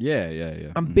 Ambition.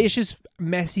 Yeah. Ambitious,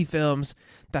 messy films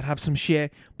that have some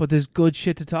shit, but there's good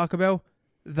shit to talk about.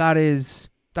 That's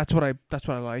what I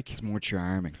like. It's more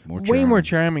charming. Way more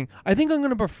charming. I think I'm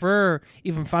gonna prefer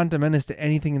even Phantom Menace to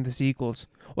anything in the sequels.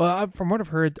 Well, from what I've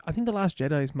heard, I think The Last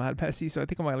Jedi is mad messy, so I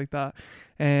think I might like that.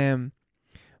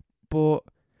 But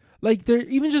like they're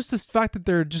even just the fact that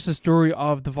they're just a story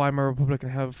of the Weimar Republic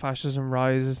and how fascism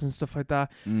rises and stuff like that.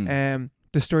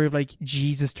 The story of like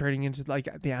Jesus turning into like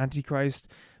the Antichrist,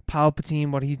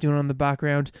 Palpatine, what he's doing on the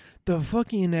background, the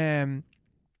fucking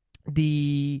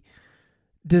the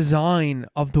design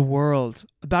of the world.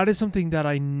 That is something that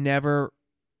I don't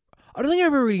think I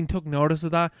ever really took notice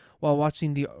of that while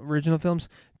watching the original films.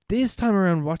 This time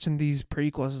around watching these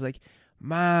prequels is like,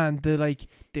 man,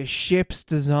 the ship's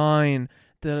design,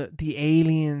 the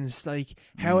aliens, like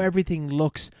how everything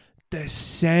looks, the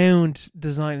sound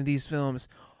design of these films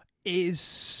is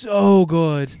so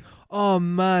good. Oh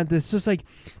man, there's just like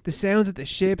the sounds of the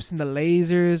ships and the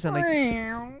lasers and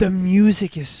like the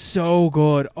music is so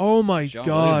good. Oh my John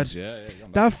god, Williams,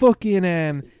 that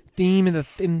fucking theme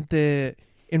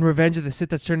in Revenge of the Sith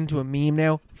that's turned into a meme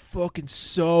now, fucking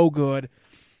so good.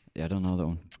 Yeah, I don't know that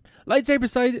one.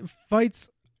 Lightsaber fights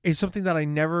is something that I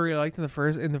never really liked in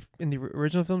the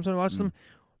original films when I watched them.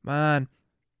 Man,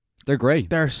 they're great.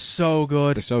 They're so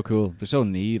good. They're so cool. They're so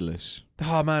needless.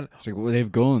 Oh man, it's like, well, they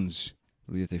have guns.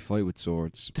 Yet they fight with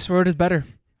swords. The sword is better.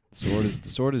 The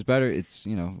sword is better. It's,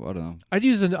 you know, I don't know. I'd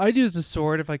use a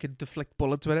sword if I could deflect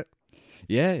bullets with it.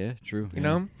 Yeah, true. You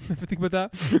know, if I think about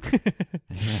that.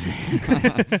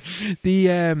 Do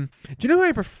you know who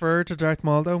I prefer to Darth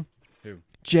Maul though? Who?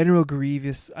 General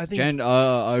Grievous. I think.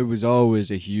 I was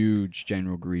always a huge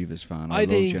General Grievous fan. I love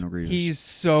think General Grievous. he's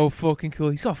so fucking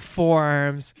cool. He's got 4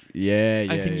 arms. Yeah.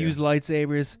 And can use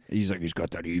lightsabers. He's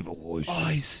got that evil voice. Oh,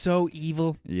 he's so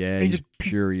evil. Yeah, and he's just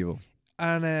pure evil.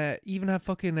 And even have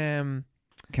fucking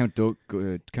Count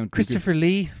Christopher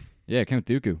Lee. Yeah, Count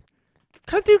Dooku.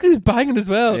 Count Dooku's banging as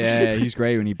well. Yeah, he's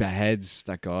great when he beheads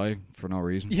that guy for no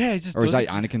reason. Yeah, he just or is that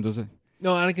Anakin does it?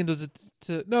 No, Anakin does it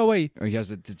to... No, wait. Or he has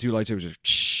the 2 lightsabers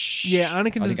just... Yeah,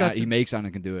 Anakin does that. He makes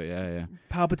Anakin do it, yeah.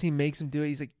 Palpatine makes him do it.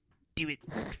 He's like, do it.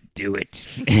 Do it.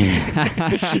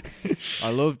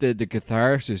 I love the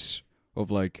catharsis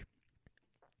of like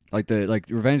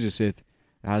Revenge of the Sith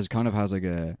has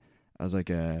a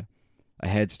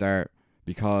head start,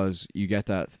 because you get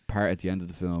that part at the end of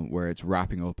the film where it's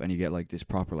wrapping up and you get like this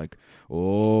proper like,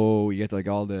 you get like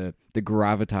all the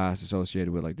gravitas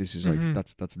associated with like, this is like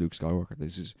that's Luke Skywalker,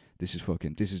 this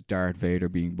is Darth Vader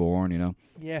being born, you know.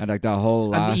 Yeah. And like that whole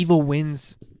last, and evil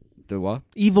wins. The what?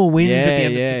 Evil wins at the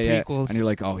end of the prequels. And you're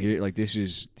like, oh, here, like this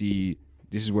is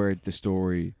where the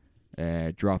story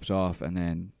drops off, and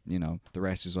then, you know, the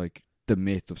rest is like the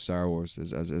myth of Star Wars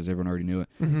as everyone already knew it.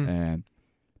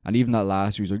 And even that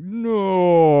last, he was like,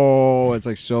 no, it's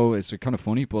like, so it's like kind of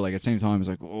funny, but like at the same time, it's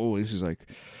like, oh, this is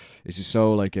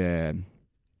so like epic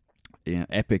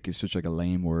is such like a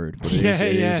lame word, but it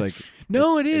is like,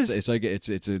 no, it is. It's like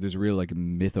there's a real like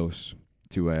mythos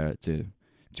to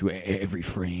every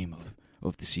frame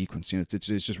of the sequence. You know, it's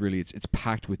just really it's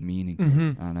packed with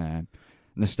meaning and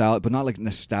nostalgia, but not like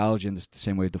nostalgia in the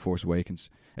same way The Force Awakens.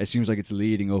 It seems like it's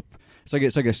leading up. It's like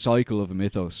a cycle of a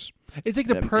mythos. It's like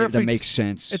the perfect that makes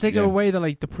sense. It's like a way that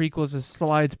like the prequels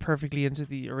slides perfectly into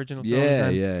the original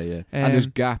films. Yeah. And there's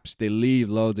gaps. They leave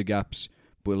loads of gaps,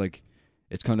 but like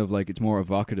it's kind of like it's more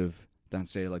evocative than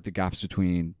say like the gaps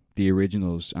between the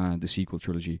originals and the sequel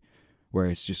trilogy, where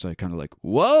it's just like kind of like,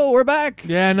 whoa, we're back.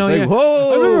 Yeah, no, it's like,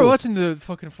 whoa. I remember watching the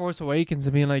fucking Force Awakens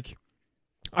and being like,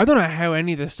 I don't know how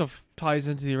any of this stuff ties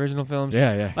into the original films.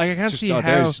 Yeah. Like I can't see how.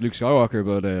 There's Luke Skywalker,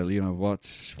 but you know what?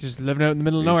 Just living out in the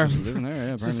middle of nowhere. Just living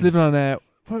there, yeah. Just living on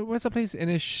what's that place?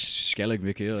 Skellig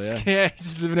Mikhail, yeah.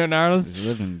 Just living out in Ireland. Just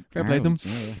living. Fair play them.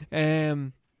 Yeah.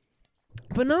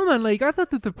 But no, man. Like I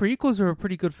thought that the prequels were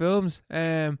pretty good films.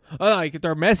 Like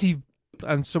they're messy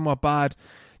and somewhat bad.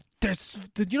 You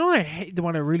know what I hate? The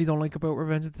one I really don't like about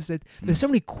Revenge of the Sith. There's so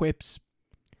many quips.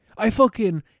 I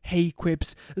fucking hate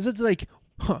quips. It's like,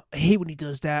 I hate when he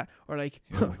does that, or like,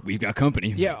 we've got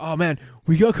company. Yeah, oh man,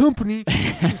 we got company.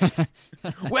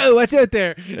 Whoa, what's out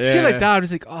there? Shit like that.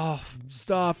 It's like, oh,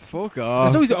 stop, fuck off.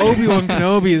 It's always Obi-Wan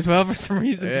Kenobi as well for some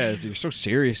reason. Yeah, so you're so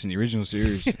serious in the original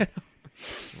series. So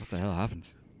what the hell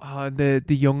happened?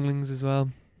 The younglings as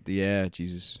well.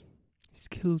 Jesus. He's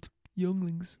killed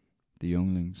younglings. The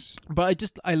younglings. But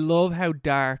I love how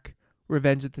dark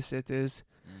Revenge of the Sith is.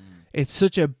 It's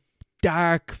such a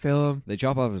dark film. They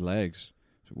chop off his legs.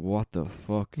 What the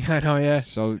fuck? Yeah, I know, yeah.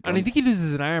 So, and I think he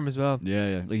loses an arm as well.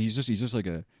 Yeah. Like he's just like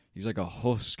a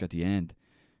husk at the end.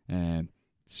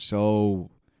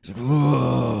 So it's like,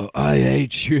 I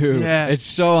hate you. Yeah. It's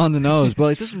so on the nose, but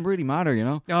it doesn't really matter, you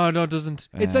know? Oh, no, it doesn't.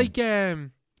 It's like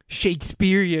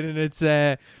Shakespearean, and it's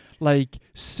like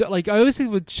I always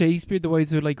think with Shakespeare, the way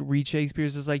to like read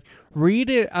Shakespeare's is like read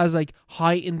it as like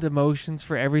heightened emotions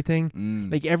for everything,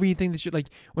 like everything that should, like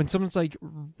when someone's like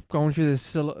going through this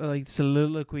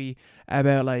soliloquy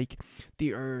about like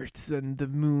the earth and the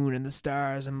moon and the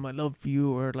stars and my love for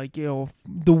you, or like, you know,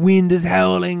 the wind is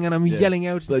howling and I'm yelling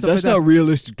out and like, stuff that's like not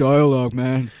realistic dialogue,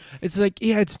 man. It's like,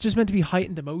 yeah, it's just meant to be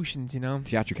heightened emotions, you know.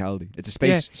 Theatricality. It's a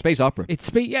space opera. It's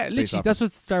space. Yeah, space literally, opera. that's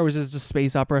what Star Wars is, just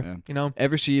space opera. You know.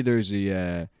 Ever see there's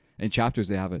the in chapters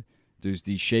they have it. There's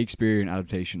the Shakespearean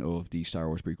adaptation of the Star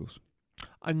Wars prequels.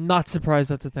 I'm not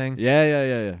surprised that's a thing.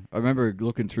 Yeah. I remember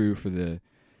looking through for the.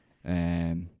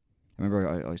 I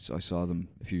remember I saw them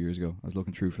a few years ago. I was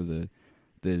looking through for the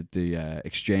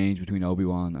exchange between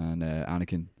Obi-Wan and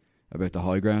Anakin about the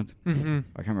high ground. Mm-hmm.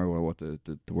 I can't remember what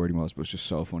the wording was, but it's just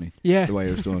so funny. Yeah, the way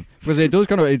it was done, because it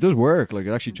does work. Like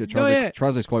it actually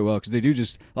translates quite well, because they do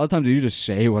just a lot of times they do just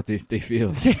say what they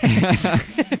feel.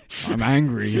 I'm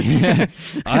angry.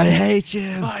 I hate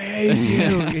you. I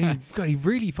hate you. God, he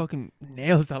really fucking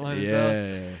nails that line as well.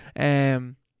 Yeah.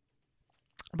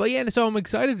 But yeah, so I'm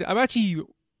excited. I'm actually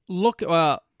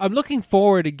I'm looking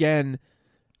forward again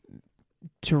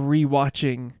to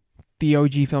rewatching the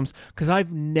OG films, because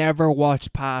I've never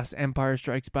watched past Empire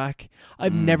Strikes Back.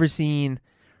 I've never seen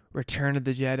Return of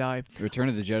the Jedi. Return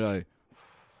of the Jedi.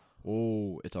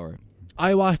 Oh, it's alright.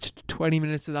 I watched 20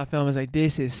 minutes of that film. I was like,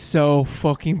 this is so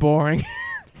fucking boring.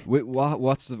 Wait,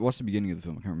 what's the beginning of the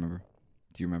film? I can't remember.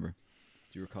 Do you remember?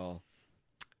 Do you recall?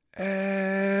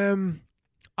 I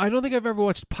don't think I've ever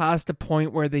watched past the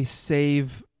point where they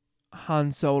save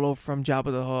Han Solo from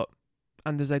Jabba the Hutt,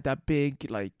 and there's like that big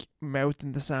like mouth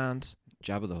in the sand.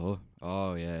 Jabba the Hutt.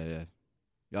 Oh yeah.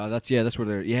 That's where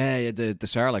they're the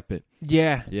Sarlacc bit.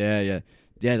 Yeah.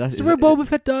 That's where Boba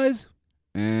Fett dies.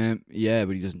 Yeah,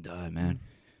 but he doesn't die, man.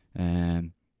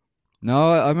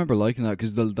 No, I remember liking that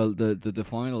because the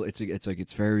final it's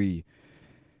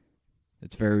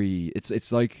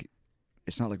like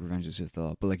it's not like Revenge of the Sith at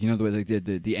all, but like you know the way like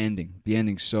the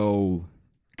ending's so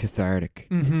cathartic.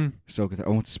 Mm-hmm. So I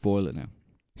won't spoil it now.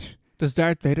 Does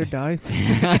Darth Vader die?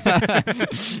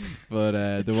 But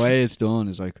the way it's done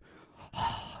is like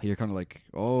you're kind of like,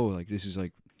 oh, like this is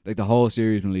like the whole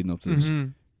series been leading up to this.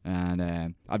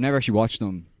 And I've never actually watched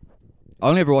them. I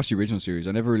only ever watched the original series.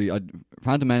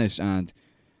 Phantom Menace and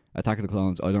Attack of the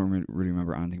Clones, I don't really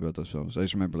remember anything about those films. I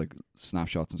just remember like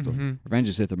snapshots and stuff. Revenge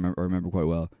of the Sith I remember quite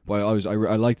well. But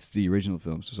I liked the original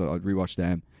films, so I'd rewatch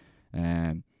them.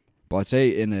 But I'd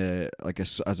say in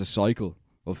as a cycle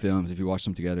of films, if you watch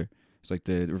them together, it's like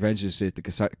the Revenge of the Sith, the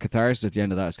catharsis at the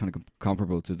end of that is kind of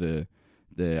comparable to the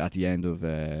at the end of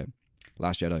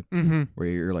Last Jedi, where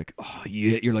you're like, oh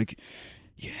yeah, you're like,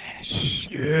 yes.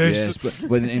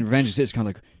 But in Revenge of the Sith, it's kind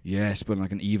of like yes, but in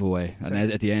like an evil way.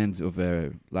 And at the end of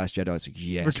Last Jedi, it's like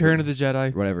yes, Return of the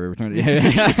Jedi, whatever. Return.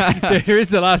 Here's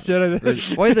the Last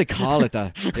Jedi. Why do they call it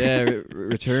that? Yeah,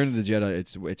 Return of the Jedi.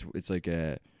 It's like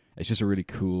it's just a really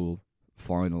cool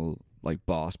final like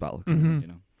boss battle. You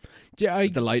know. Yeah,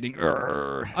 the lightning.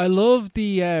 I love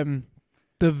the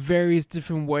various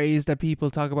different ways that people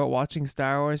talk about watching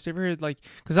Star Wars. Have you ever heard, like,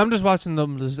 because I'm just watching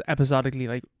them just episodically,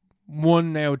 like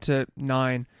 1 now to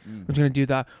 9. I'm just gonna do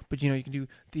that, but you know, you can do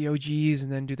the OGs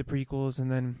and then do the prequels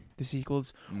and then the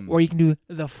sequels, or you can do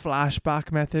the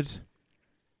flashback method.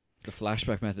 The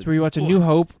flashback method. So where you watch A New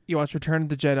Hope, you watch Return of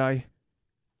the Jedi,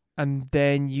 and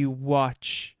then you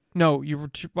watch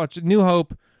watch A New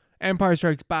Hope, Empire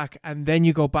Strikes Back, and then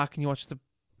you go back and you watch the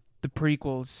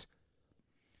prequels,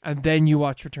 and then you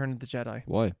watch Return of the Jedi.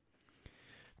 Why?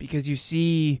 Because you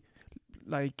see,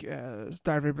 like,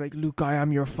 Darth Vader, like, Luke, I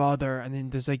am your father, and then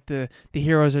there's like the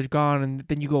heroes are gone, and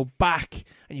then you go back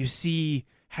and you see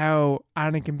how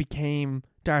Anakin became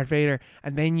Darth Vader,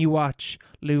 and then you watch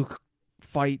Luke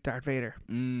fight Darth Vader.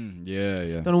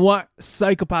 Yeah. Don't know what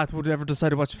psychopath would ever decide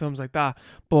to watch films like that,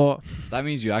 but that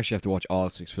means you actually have to watch all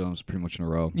 6 films pretty much in a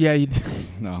row. Yeah, you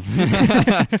no.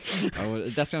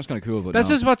 That sounds kind of cool, but that's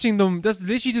just watching them. That's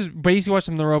literally just basically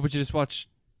watching them in a row, but you just watch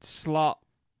slot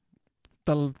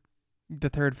the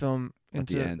 3rd film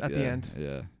into at the end.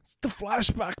 Yeah, it's the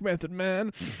flashback method, man.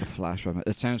 The flashback method.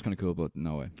 It sounds kind of cool, but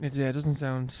no way. It doesn't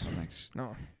sound. Thanks.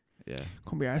 No. Yeah.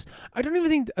 Can't be arsed. I don't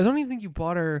even think you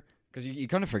bother. Because you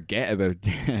kind of forget about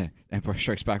Empire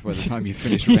Strikes Back by the time you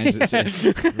finish Revenge of the Sith.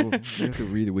 You have to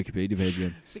read the Wikipedia page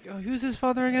again. It's like, oh, who's his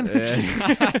father again?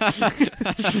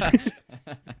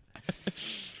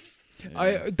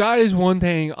 That is one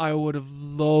thing I would have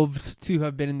loved to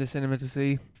have been in the cinema to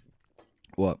see.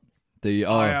 What?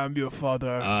 I am your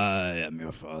father. I am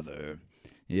your father.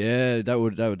 Yeah,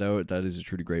 that is a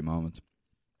truly great moment.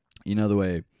 You know the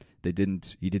way he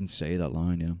didn't say that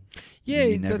line, you know. Yeah,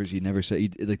 he never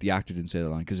said like the actor didn't say that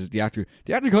line because the actor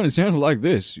kind of sounded like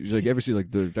this. He's like, ever see like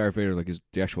the Darth Vader like is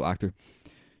the actual actor?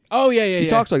 Oh yeah. He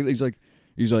talks like he's like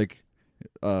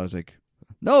it's like,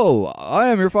 no, I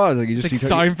am your father. Like he just like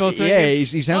Seinfeld. Yeah,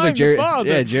 he sounds like Jerry.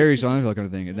 Yeah, Jerry Seinfeld kind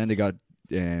of thing. And then they got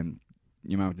your man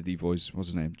with the deep voice. What's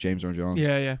his name? James Earl Jones.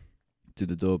 Yeah. To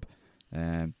the dub.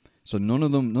 So none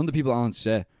of the people on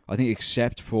set, I think,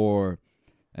 except for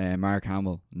Mark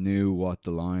Hamill, knew what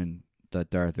the line that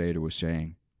Darth Vader was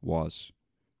saying was,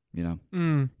 you know,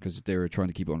 because they were trying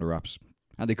to keep it under wraps,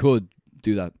 and they could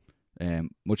do that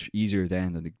much easier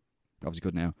then than they obviously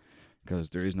could now, because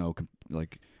there is no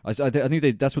like. I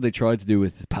think that's what they tried to do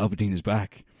with Palpatine is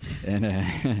back,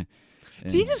 and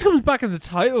he just comes back in the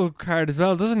title card as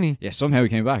well, doesn't he? Yeah, somehow he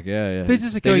came back. Yeah. They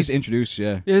just introduced.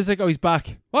 Yeah, it's like, oh, he's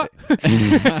back. What?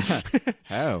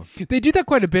 How? They do that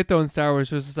quite a bit though in Star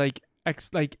Wars. It's like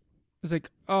it's like,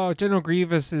 oh, General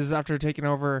Grievous is after taking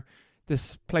over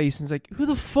this place, and it's like, who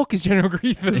the fuck is General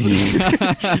Grievous?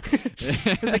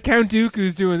 It's like Count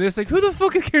Dooku's doing this. Like, who the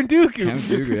fuck is Count Dooku? Count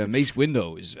Dooku. Yeah, Mace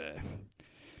Windu is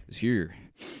here.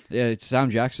 Yeah, it's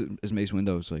Sam Jackson as Mace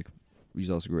Windu. It's like, he's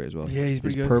also great as well. Yeah, he's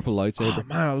pretty His good. purple lightsaber. Oh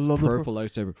man, I love Purple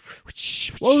lightsaber.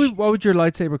 What would your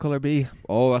lightsaber color be?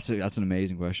 Oh, that's an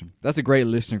amazing question. That's a great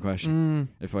listener question.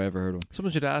 If I ever heard one.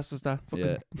 Someone should ask us that.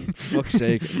 Yeah, fuck's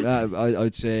sake.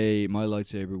 I'd say my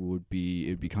lightsaber would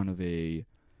be kind of a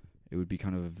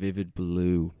vivid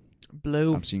blue.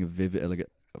 Blue. I'm seeing a vivid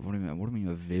what do I mean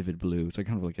a vivid blue? It's like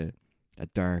kind of like a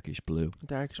darkish blue.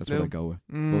 Darkish That's blue. what I go with.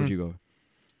 What would you go with?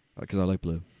 Because I like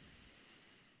blue.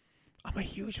 I'm a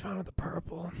huge fan of the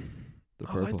purple. The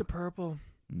I purple. like the purple.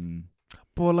 Mm.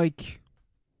 But like,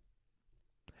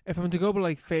 if I'm to go with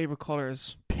like favorite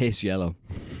colors, Piss yellow.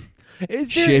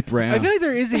 is there? Shit brown. I feel like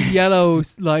there is a yellow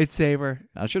lightsaber.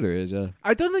 I'm sure there is, yeah.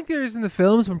 I don't think there is in the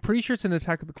films, but I'm pretty sure it's in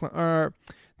Attack of the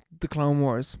Clone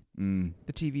Wars,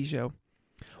 the TV show.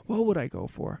 What would I go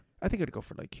for? I think I'd go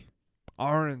for like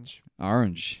orange.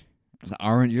 Orange. It's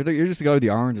orange. You're just the guy with the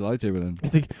orange lightsaber then.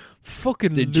 It's like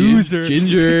fucking The loser.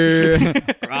 ginger.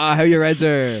 How your reds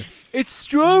are. It's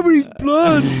strawberry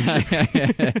blonde.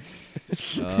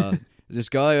 This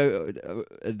guy,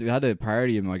 we had a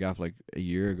party in my gaff like a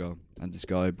year ago, and this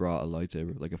guy brought a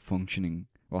lightsaber, like a functioning,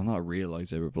 well, not a real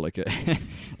lightsaber, but like a,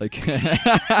 like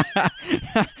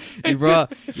he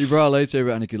brought a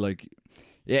lightsaber, and it could like,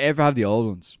 ever have the old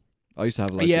ones? I used to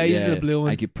have a lightsaber. Yeah, I used to have the blue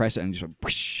one. And you could press it and just like,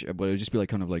 whoosh, but it would just be like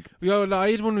kind of like. No,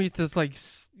 I had one where you had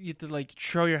to like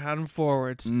throw your hand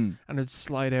forwards Mm. and it'd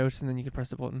slide out, and then you could press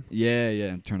the button. Yeah,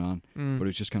 and turn on. Mm. But it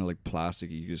was just kind of like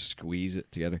plastic. You could just squeeze it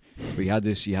together. But he had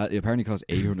this. It apparently cost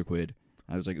 £800.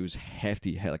 I was like, it was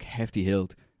hefty, like hefty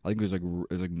hilt. I think it was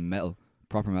like metal,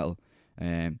 proper metal.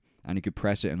 And you could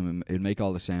press it and it'd make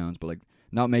all the sounds, but like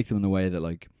not make them in the way that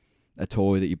like a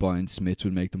toy that you buy in Smiths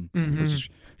would make them. Mm-hmm.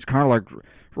 It's kind of like,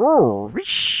 oh,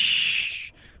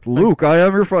 Luke, I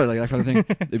am your father, like that kind of thing.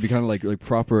 It'd be kind of like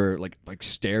proper like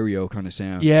stereo kind of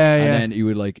sound. Yeah, and yeah. then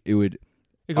it would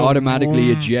It goes automatically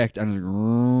vroom. eject, and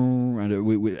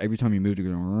every time you moved, it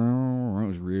goes. It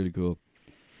was really cool.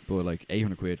 But like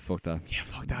 £800, fuck that. Yeah,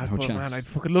 fuck that. No But chance. man, I'd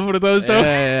fucking love one of those though.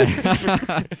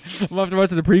 Yeah. I'm after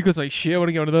watching the prequels, like shit, I want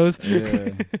to get one of those. Yeah.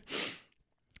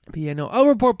 But yeah, no, I'll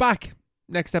report back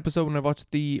next episode when I watch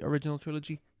the original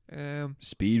trilogy.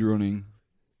 Speed running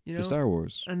You know, the Star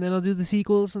Wars and then I'll do the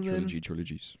sequels, and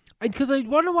trilogies. because I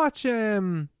want to watch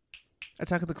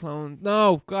Attack of the Clones.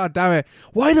 No, god damn it!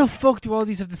 Why the fuck do all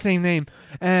these have the same name?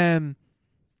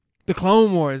 The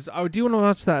Clone Wars. I do want to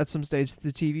watch that at some stage,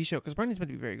 the TV show, because apparently it's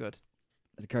meant to be very good.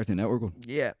 The Cartoon Network one.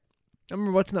 Yeah, I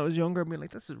remember watching that when I was younger and being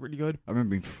like, "This is really good." I remember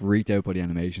being freaked out by the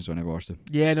animation, so I never watched it.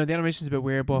 Yeah, no, the animation's a bit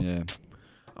weird, but Yeah.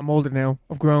 I'm older now.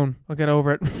 I've grown. I'll get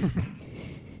over it.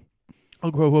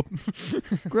 I'll grow up.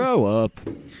 Grow up.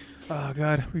 Oh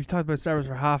god, we've talked about Star Wars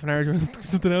for half an hour. Do you want to do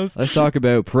something else? Let's talk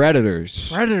about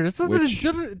Predators. Predator. It's Which-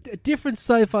 a different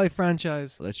sci-fi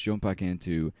franchise. Let's jump back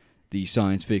into the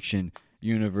science fiction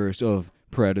universe of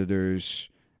Predators.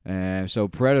 So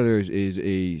Predators is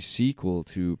a sequel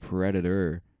to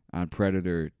Predator and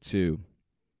Predator 2.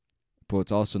 But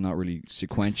it's also not really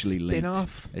sequentially linked.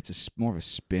 Spin-off. It's more of a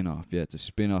spin-off. Yeah, it's a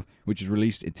spin-off, which was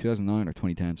released in 2009 or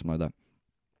 2010, something like that.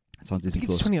 It's on I Disney think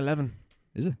it's Plus. 2011.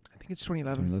 Is it? I think it's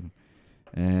 2011.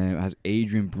 2011. It has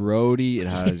Adrian Brody. It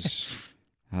has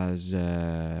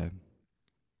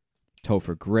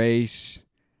Topher Grace.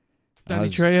 Danny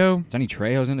Has- Trejo. Danny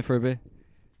Trejo's in it for a bit.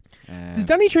 Does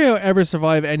Danny Trejo ever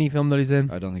survive any film that he's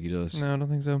in? I don't think he does. No, I don't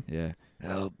think so. Yeah.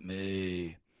 Help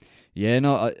me. Yeah,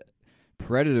 no.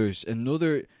 Predators.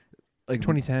 Another like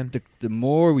 2010. The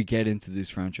more we get into this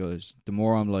franchise, the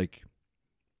more I'm like,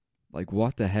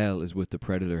 what the hell is with the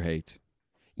Predator hate?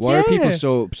 Why are people Yeah.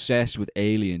 so obsessed with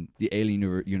Alien, the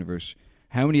Alien universe?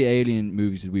 How many Alien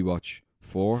movies did we watch?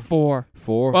 4? 4.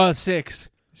 4? Well, 6.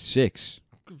 6.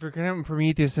 If we're counting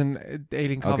Prometheus and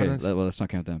Alien Okay, Covenant. well, let's not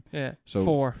count them. Yeah. So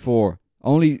 4. 4.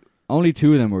 Only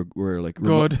 2 of them were like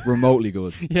Good. remotely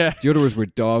good. Yeah. The others were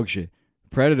dog shit.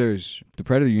 Predators, the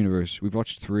Predator universe, we've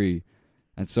watched 3,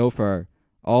 and so far,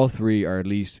 all 3 are at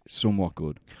least somewhat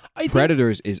good.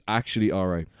 Predators is actually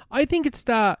alright. I think it's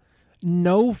that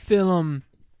no film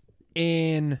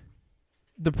in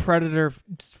the Predator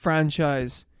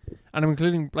franchise, and I'm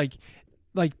including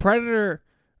like Predator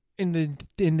in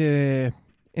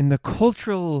the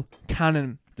cultural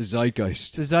canon, The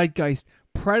Zeitgeist. the zeitgeist.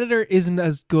 Predator isn't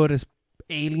as good as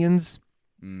Aliens.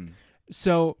 Mm.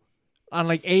 So, and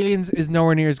like Aliens is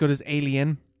nowhere near as good as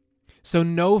Alien. So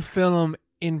no film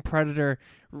in Predator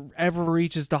ever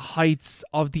reaches the heights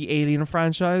of the Alien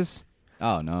franchise.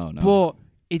 Oh, no. But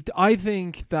I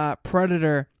think that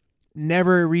Predator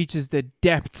never reaches the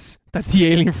depths that the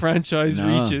Alien franchise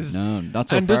reaches. No, not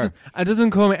so and far.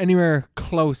 doesn't come anywhere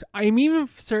close. I'm even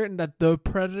certain that the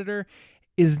Predator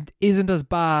isn't as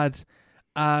bad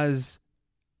as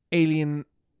Alien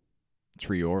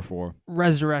 3 or 4.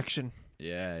 Resurrection.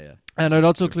 Yeah. And So I'd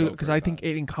also they're include, both because very I think bad.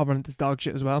 Alien Covenant is dog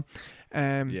shit as well.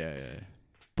 Yeah.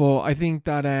 But I think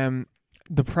that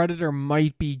the Predator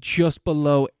might be just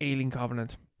below Alien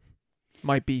Covenant.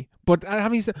 Might be. But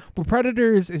having said, but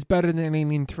Predators is better than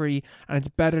Alien 3, and it's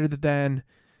better than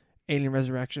Alien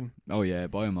Resurrection Oh yeah,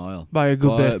 by a mile. by a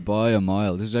good bit. By a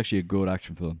mile. This is actually a good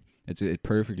action film. It's a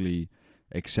perfectly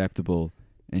acceptable,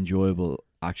 enjoyable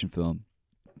action film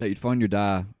that you'd find your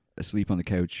dad asleep on the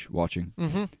couch watching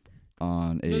Mm-hmm.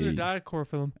 on Another dadcore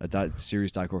film.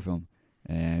 serious dadcore film.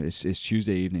 It's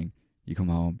Tuesday evening. You come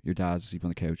home, your dad's asleep on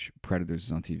the couch. Predators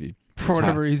is on TV. For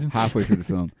whatever reason. Halfway through the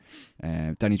film,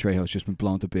 Danny Trejo's just been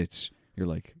blown to bits. You're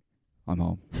like, I'm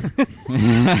home.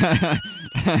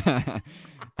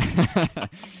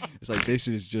 It's like, this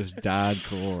is just dad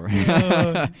core.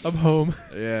 I'm home.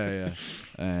 Yeah.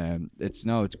 It's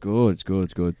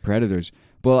good. Predators,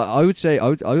 but I would say I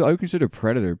would consider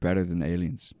Predator better than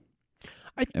Aliens.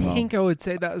 I think I would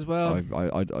say that as well.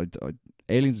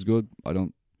 Aliens is good. I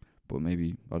don't, but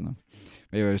maybe I don't know.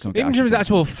 Maybe I just don't. Maybe in terms of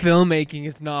actual filmmaking,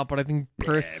 it's not. But I think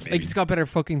like maybe. it's got better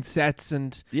fucking sets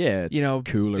and Yeah,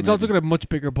 it's cooler. It's also got a much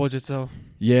bigger budget. So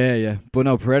yeah. But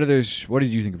no, Predators. What did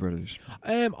you think of Predators?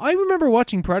 I remember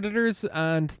watching Predators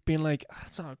and being like,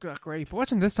 it's not that great. But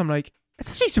watching this time, like, it's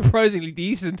actually surprisingly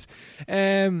decent.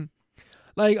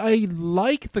 Like I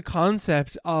like the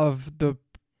concept of the.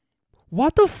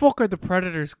 What the fuck are the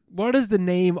Predators? What is the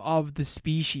name of the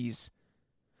species?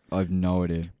 I've no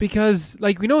idea. Because,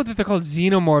 like, we know that they're called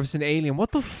xenomorphs in Alien.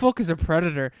 What the fuck is a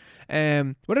predator?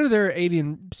 Whatever their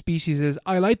alien species is,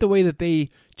 I like the way that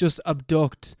they just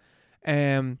abduct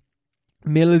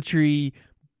military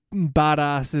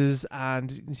badasses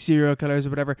and serial killers or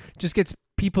whatever. Just gets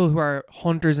people who are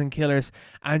hunters and killers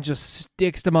and just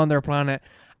sticks them on their planet,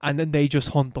 and then they just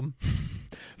hunt them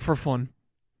for fun.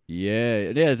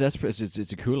 Yeah.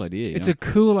 It's a cool idea. It's a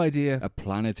cool idea. A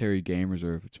planetary game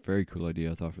reserve. It's a very cool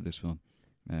idea, I thought, for this film.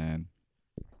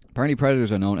 Apparently,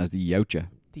 predators are known as the Yautja.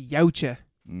 The Yautja.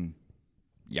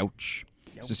 Youch.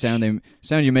 It's the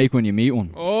sound you make when you meet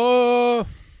one. Oh,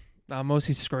 I'm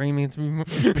mostly screaming. It's me.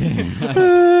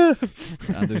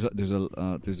 And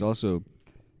there's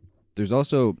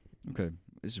also okay.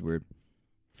 This is weird.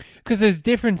 Because there's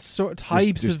different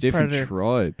types there's of different predator.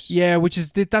 tribes. Yeah,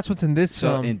 that's what's in this So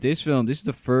film. in this film, this is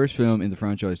the first film in the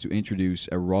franchise to introduce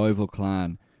a rival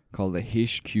clan called the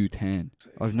Hish Q10.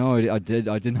 I've no idea. I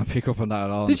did not pick up on that at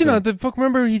all. Did you not? The fuck?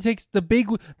 Remember, he takes the big.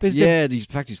 He's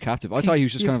practically captive. I thought he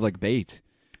was just kind of like bait.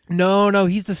 No,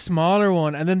 he's the smaller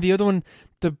one, and then the other one,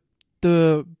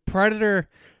 the predator,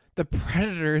 the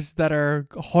predators that are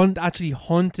actually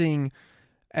hunting,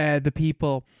 the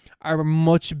people are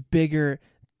much bigger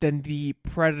than the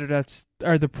predator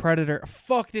the predator.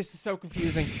 Fuck, this is so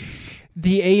confusing.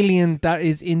 The alien that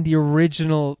is in the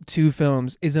original two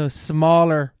films is a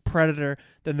smaller predator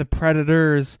than the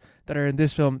predators that are in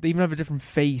this film. They even have a different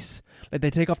face. Like, they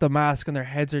take off the mask and their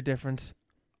heads are different.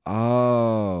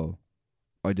 Oh,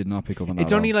 I did not pick up on that.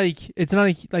 It's only like, it's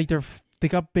not like they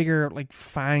got bigger like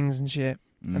fangs and shit,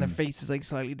 and their face is like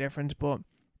slightly different, but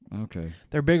okay,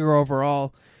 they're bigger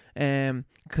overall.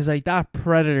 Because like that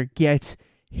predator gets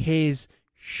his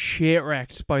shit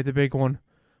wrecked by the big one.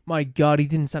 My God, he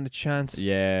didn't stand a chance.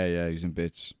 Yeah, he's in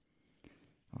bits.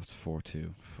 Oh, it's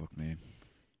 4-2. Fuck me.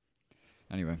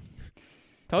 Anyway,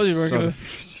 told you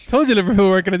Liverpool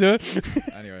weren't gonna do it.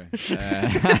 Anyway,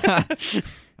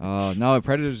 no,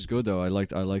 Predators is good though. I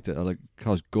liked it. I like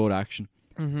cause good action.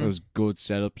 It was good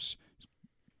setups,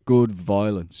 good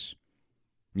violence.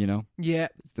 You know, yeah.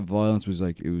 The violence was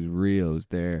like, it was real. It was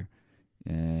there,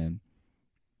 and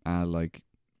like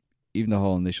even the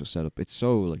whole initial setup. It's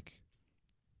so like,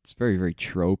 it's very very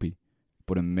tropey,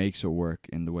 but it makes it work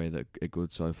in the way that a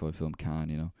good sci-fi film can.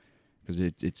 You know, because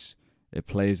it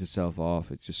plays itself off.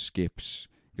 It just skips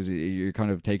because you're kind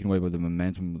of taken away by the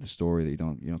momentum of the story that you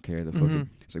don't care. The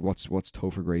fucking it's like what's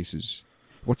Topher Grace's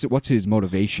what's his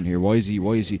motivation here? Why is he?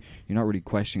 You're not really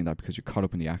questioning that because you're caught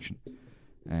up in the action.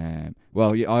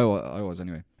 Well, yeah, I was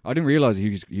anyway. I didn't realize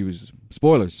he was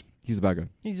spoilers. He's the bad guy.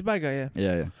 He's a bad guy, yeah.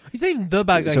 Yeah. He's not even the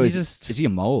bad guy. So he's is he a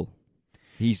mole?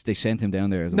 They sent him down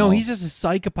there as a no. mole. He's just a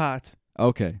psychopath.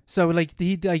 Okay. So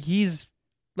he's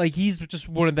just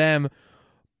one of them,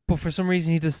 but for some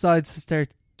reason he decides to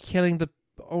start killing the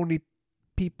only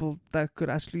people that could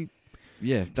actually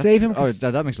save him. Oh,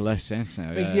 that makes less sense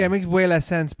now. It makes way less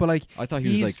sense. But like, I thought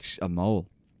he was like a mole.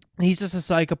 He's just a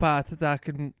psychopath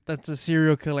that's a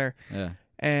serial killer. Yeah.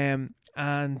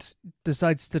 And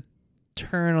decides to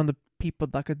turn on the people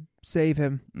that could save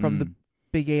him from the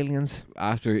big aliens.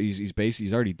 After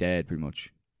he's already dead pretty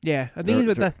much. Yeah, I think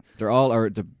about that. They're all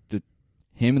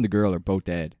him and the girl are both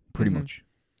dead, pretty Mhm. much.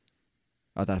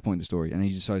 At that point in the story, and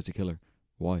he decides to kill her.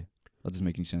 Why? That doesn't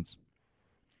make any sense.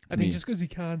 I think just because he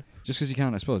can. Just because he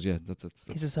can, I suppose. Yeah, that's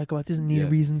He's a psychopath. Doesn't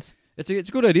need reasons. it's a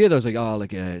good idea though. It's like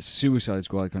like a Suicide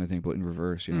Squad kind of thing, but in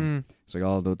reverse. You know, Mm. it's like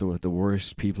all the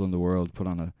worst people in the world put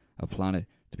on a planet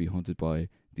to be hunted by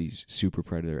these super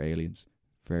predator aliens.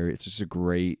 It's just a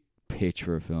great pitch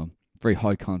for a film. Very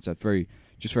high concept. It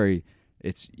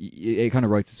kind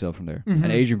of writes itself from there. Mhm.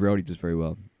 And Adrian Brody does very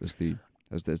well as the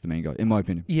main guy, in my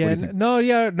opinion. Yeah, What do you think?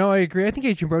 I agree. I think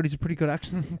Adrian Brody's a pretty good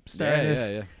action star in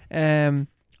this. yeah.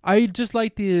 I just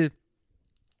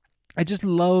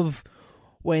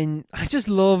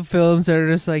love films that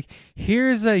are just like,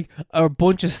 here's like a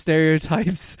bunch of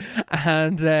stereotypes,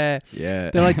 and they're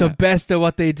like the best at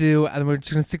what they do, and we're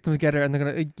just gonna stick them together, and they're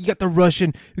gonna. You got the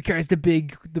Russian who carries the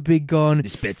big gun. The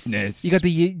Spetsnaz. You got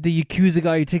the Yakuza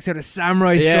guy who takes out a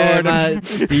samurai sword. Man.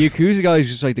 The Yakuza guy is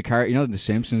just like the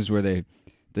Simpsons where the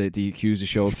Yakuza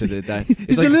show up to that.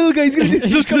 He's like, the little guy. He's gonna do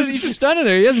he's just standing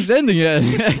there. He hasn't said anything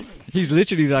yet. He's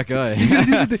literally that guy.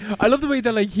 I love the way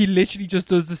that like he literally just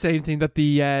does the same thing that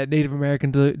the Native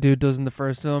American dude does in the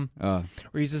first film, Oh.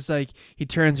 where he's just like, he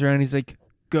turns around, he's like,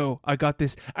 "Go, I got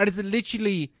this," and it's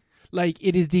literally like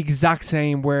it is the exact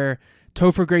same where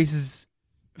Topher Grace's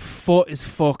foot is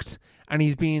fucked and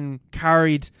he's being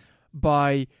carried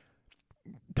by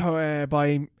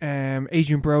Adrian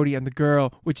Brody and the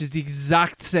girl, which is the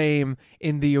exact same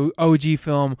in the OG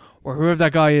film, where whoever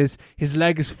that guy is, his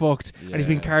leg is fucked and he's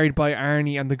being carried by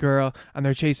Arnie and the girl, and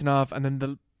they're chasing off, and then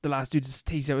the last dude just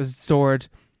takes out his sword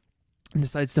and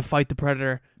decides to fight the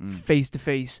predator face to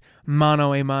face,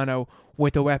 mano a mano,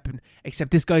 with a weapon.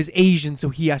 Except this guy's Asian, so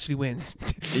he actually wins.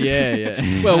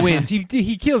 Yeah. Well, wins. He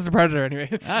kills the predator anyway.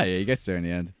 He gets there in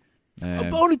the end.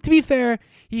 Only to be fair,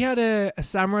 he had a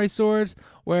samurai sword,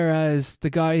 whereas the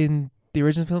guy in the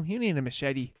original film, he only had a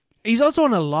machete. He's also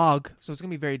on a log, so it's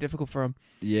gonna be very difficult for him.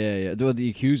 Yeah. The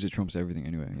Yakuza trumps everything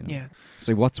anyway. You know? Yeah. It's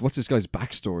like what's this guy's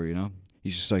backstory? You know,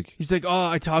 he's just like oh,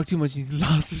 I talk too much. He's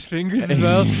lost his fingers as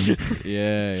well.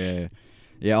 Yeah.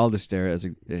 All the stereotypes,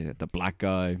 like, the black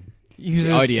guy, He was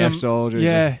the IDF soldiers.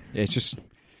 Yeah. It's just.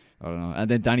 I don't know. And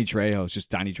then Danny Trejo. It's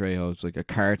just Danny Trejo. It's like a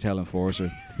cartel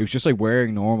enforcer. He was just like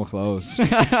wearing normal clothes.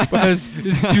 But his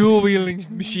dual wielding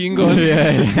machine guns.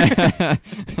 Yeah.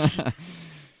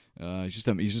 He's just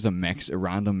a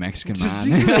random Mexican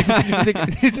man. He's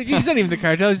not even the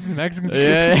cartel. He's just a Mexican.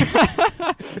 Yeah.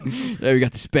 We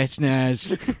got the Spetsnaz.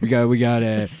 We got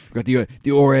the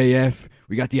RAF.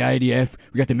 We got the IDF.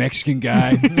 We got the Mexican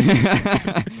guy.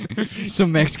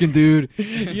 Some Mexican dude.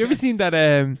 You ever seen that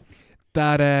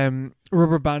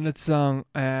Rubber Bandit song?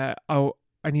 I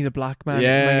need a black man.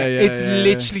 Yeah. It's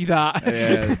literally that.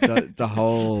 Yeah, the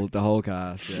whole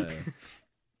cast. Yeah.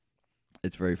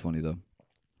 It's very funny though.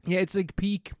 Yeah, it's like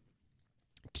peak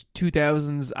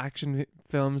 2000s action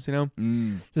films, you know?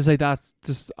 Mm. Just like that,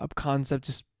 just a concept,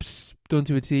 just done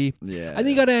to a T. Yeah. And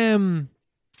you got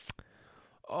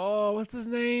what's his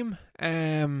name?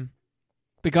 The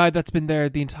guy that's been there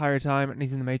the entire time and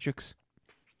he's in the Matrix.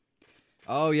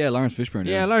 Oh yeah, Lawrence Fishburne.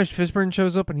 Yeah, Lawrence Fishburne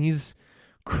shows up and he's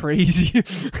crazy.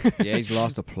 Yeah, he's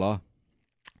lost a plot.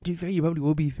 Dude, you probably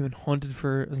will be if you've been haunted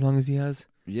for as long as he has.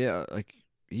 Yeah, like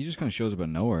he just kind of shows up out of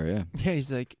nowhere. Yeah. Yeah,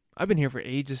 he's like, I've been here for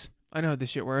ages. I know how this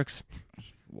shit works.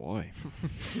 Why?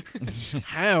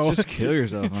 How? Just kill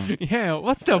yourself, man. Yeah,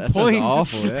 what's the That's point?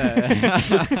 awful.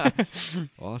 Yeah.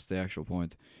 What's the actual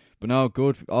point? But no,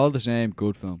 good. All the same,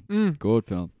 good film. Good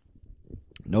film.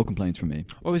 No complaints from me.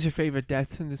 What was your favorite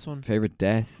death in this one? Favorite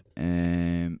death?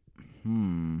 There's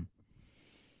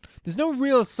no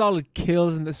real solid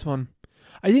kills in this one.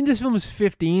 I think this film was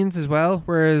 15s as well,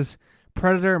 whereas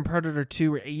Predator and Predator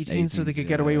 2 were 18s, so they could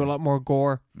get away with a lot more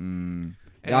gore.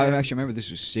 Yeah, I actually remember this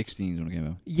was 16s when it came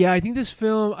out. Yeah, I think this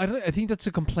film, I think that's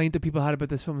a complaint that people had about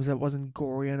this film, is that it wasn't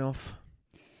gory enough.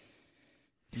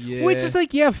 Yeah. Which is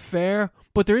like, yeah, fair,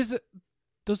 but there is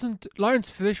Lawrence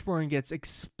Fishburne gets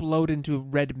exploded into a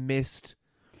red mist.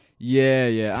 Yeah,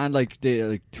 and like they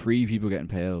like 3 people getting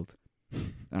impaled,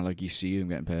 and like you see them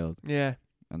getting impaled. Yeah,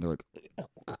 and they're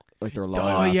like they're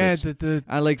alive. Oh yeah,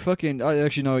 and like fucking. I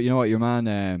actually know. You know what? Your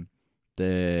man,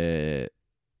 the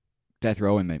death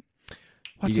row inmate.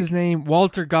 What's his name?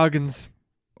 Walter Goggins.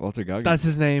 Walter Goggins. That's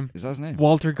his name. Is that his name?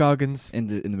 Walter Goggins. In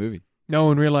the movie.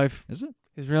 No, in real life. Is it?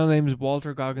 His real name is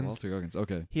Walter Goggins. Walter Goggins.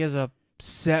 Okay. He has a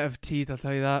set of teeth. I'll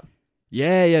tell you that.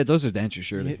 Yeah. Those are dentures,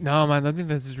 surely. No, man. I think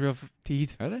that's his real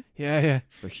teeth. Are they? Yeah.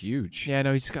 They're huge. Yeah,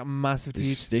 no, he's got massive They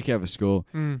teeth. stick out of his skull,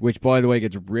 which, by the way,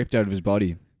 gets ripped out of his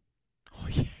body. Oh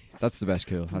yeah. That's the best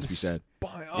kill, has to be said.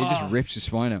 He just rips his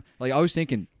spine out. Like I was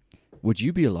thinking, Would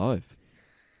you be alive?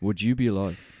 Would you be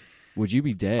alive? Would you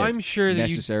be dead? I'm sure that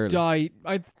necessarily? you die.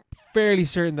 I'm fairly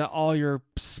certain that all your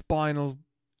spinal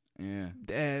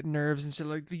Yeah. nerves and shit,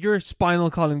 like your spinal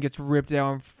column gets ripped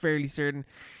out. I'm fairly certain.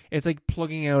 It's like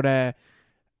plugging out a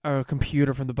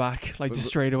computer from the back, like just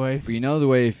straight away. But you know the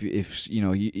way if you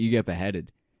know you get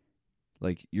beheaded,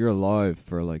 like you're alive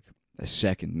for like a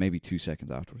second, maybe 2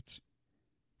 seconds afterwards.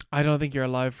 I don't think you're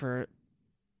alive for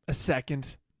a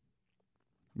second.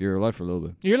 You're alive for a little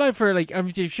bit. You're alive for like,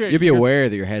 I'm sure. You'll be aware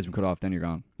that your head's been cut off, then you're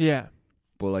gone. Yeah.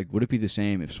 But like, would it be the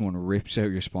same if someone rips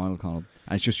out your spinal column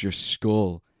and it's just your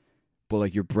skull, but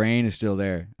like your brain is still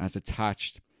there and it's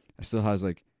attached? It still has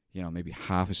like, you know, maybe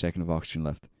half a second of oxygen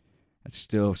left. It's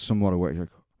still somewhat aware. You're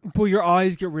like, but your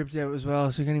eyes get ripped out as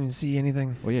well, so you can't even see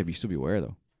anything. well, yeah, but you still be aware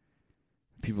though.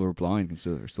 People who are blind are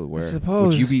still aware. I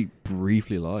suppose. Would you be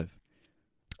briefly alive?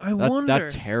 I wonder.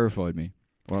 That terrified me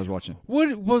when I was watching.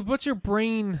 What's your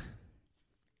brain?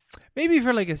 Maybe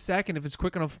for like a second, if it's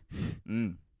quick enough.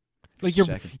 Like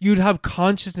you'd have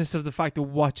consciousness of the fact that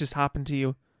what just happened to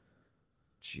you.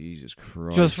 Jesus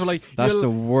Christ! Just for like that's the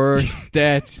worst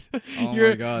death. Oh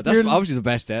my god, that's obviously the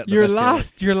best death. Your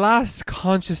last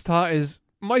conscious thought is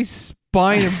my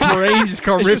spine and brain just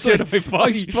got ripped out of my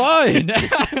body. My spine.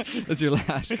 That's your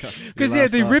last.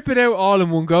 Because they rip it out all in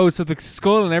one go, so the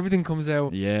skull and everything comes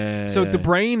out. Yeah. So the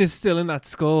brain is still in that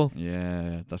skull.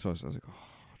 Yeah, that's what I was like. Oh,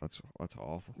 that's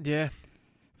awful. Yeah.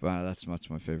 Wow, that's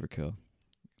my favorite kill.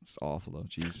 It's awful though.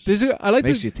 Jesus.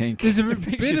 Makes you think. There's a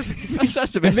bit of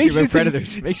that's the best thing about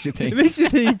Predators. It makes you think. It makes you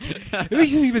think. It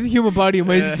makes you think about the human body in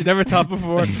ways that you never thought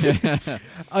before. Yeah.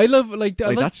 I love like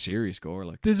that's serious gore.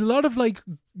 Like there's a lot of like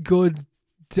good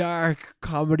dark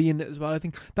comedy in it as well. I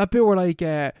think that bit where like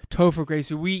Topher Grace,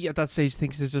 who we at that stage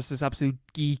thinks is just this absolute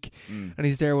geek, and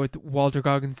he's there with Walter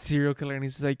Goggins, serial killer, and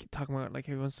he's like talking about like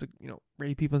how he wants to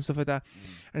rape people and stuff like that,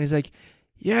 and he's like,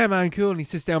 yeah, man, cool. And he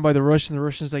sits down by the Russian. The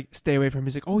Russian's like, stay away from him.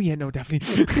 He's like, oh, yeah, no,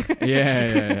 definitely.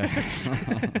 yeah.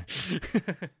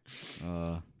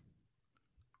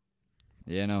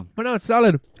 Yeah, no. But no, it's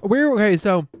solid. Okay,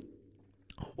 so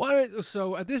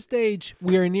at this stage,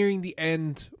 we are nearing the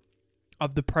end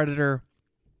of the Predator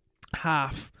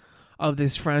half of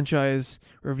this franchise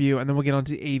review, and then we'll get on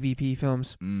to AVP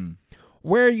films.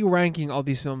 Where are you ranking all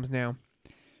these films now?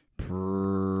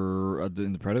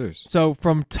 In the Predators. So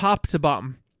from top to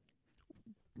bottom.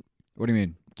 What do you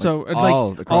mean? So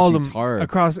all of them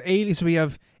across Alien. So we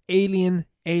have Alien,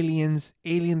 Aliens,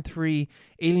 Alien 3,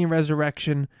 Alien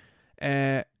Resurrection,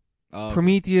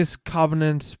 Prometheus,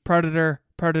 Covenant, Predator,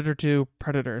 Predator 2,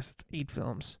 Predators. It's 8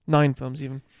 films, 9 films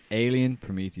even. Alien,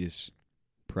 Prometheus,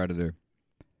 Predator,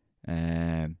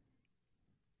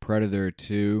 Predator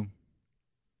 2,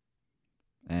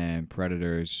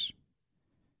 Predators.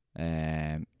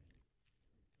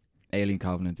 Alien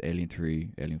Covenant, Alien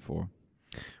 3, Alien 4.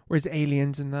 Where's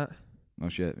Aliens in that? Oh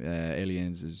shit!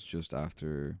 Aliens is just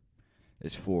after.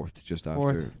 It's fourth, just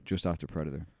after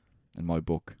Predator. In my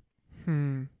book.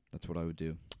 That's what I would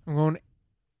do. I'm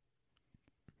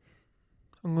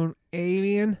going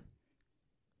Alien,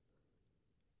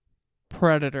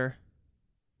 Predator,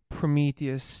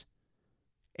 Prometheus,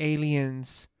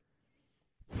 Aliens,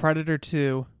 Predator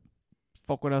 2.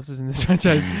 Fuck, what else is in this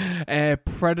franchise?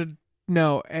 Predators,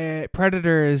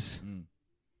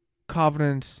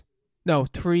 Covenant. No,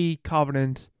 3,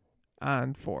 Covenant,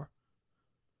 and 4.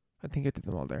 I think I did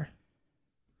them all there.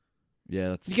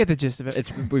 Yeah, you get the gist of it.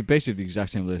 It's basically the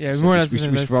exact same list. Yeah, more or less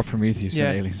we swapped Prometheus and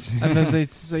Aliens. And then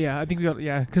I think we got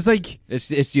because like it's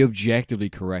the objectively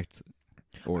correct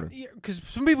order. Because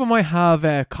some people might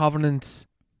have Covenant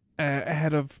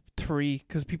ahead of 3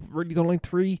 because people really don't like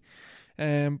 3.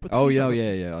 But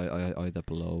yeah. I had that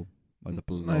below. I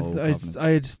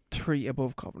had 3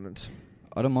 above Covenant.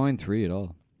 I don't mind 3 at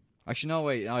all. Actually, no,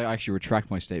 wait. I actually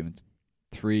retract my statement.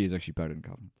 3 is actually better than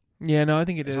Covenant. Yeah, no, I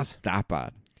think it's not that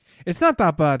bad. It's not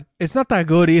that bad. It's not that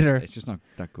good either. It's just not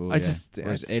that good.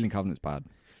 Whereas Alien Covenant's bad.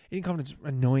 Alien Covenant's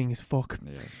annoying as fuck.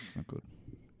 Yeah, it's not good.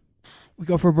 We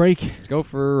go for a break. Let's go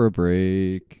for a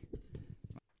break.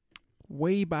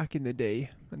 Way back in the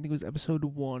day, I think it was episode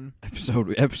 1. Episode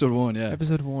 1, yeah.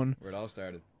 Episode 1. Where it all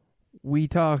started. We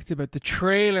talked about the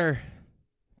trailer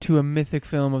to a mythic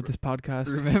film of this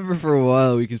podcast. Remember, for a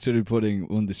while we considered putting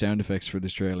one of the sound effects for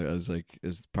this trailer as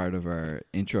part of our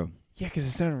intro. Yeah, because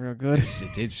it sounded real good.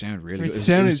 It did sound really good.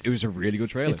 It was a really good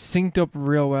trailer. It synced up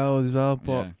real well as well.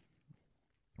 But yeah.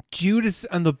 Judas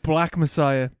and the Black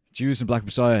Messiah. Judas and Black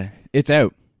Messiah. It's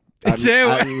out. It's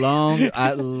out.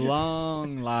 At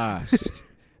long last.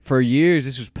 For years,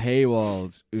 this was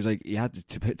paywalled. It was like you had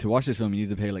to watch this film. You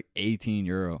needed to pay like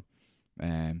 €18.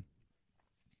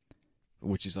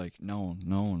 which is like no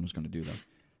one was going to do that.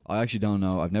 I actually don't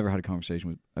know. I've never had a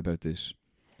conversation about this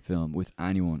film with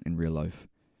anyone in real life,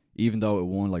 even though it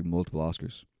won like multiple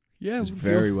Oscars. Yeah, it was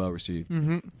very well received.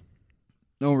 Mm-hmm.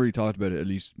 No one really talked about it, at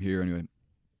least here anyway,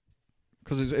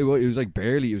 because it was like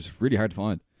barely. It was really hard to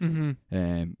find.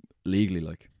 Mm-hmm. Legally,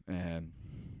 like.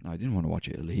 I didn't want to watch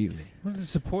it illegally. I wanted to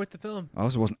support the film. I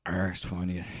also wasn't arsed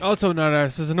finding it. Also not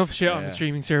arsed. There's enough shit on the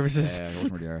streaming services. Yeah, I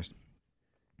wasn't really arsed.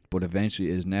 But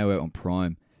eventually it is now out on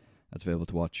Prime. That's available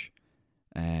to watch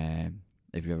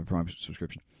if you have a Prime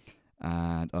subscription.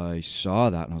 And I saw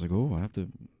that and I was like, oh,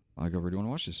 I really want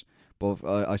to watch this. But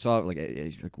I saw it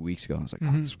like weeks ago. I was like,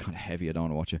 oh, it's kind of heavy. I don't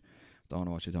want to watch it. Don't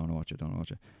want to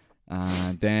watch it.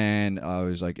 And then I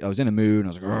was in a mood and I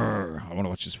was like, I want to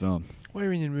watch this film. Why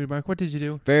are you in the mood, Mark? What did you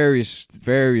do?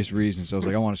 Various reasons. So I was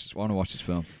like, I want to watch this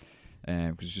film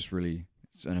because it's just really,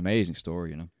 it's an amazing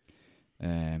story, you know.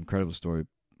 Incredible story.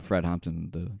 Fred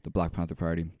Hampton, the Black Panther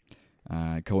Party,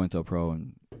 COINTELPRO,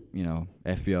 and you know,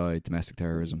 FBI domestic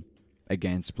terrorism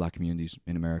against black communities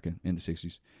in America in the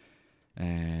 60s.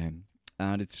 And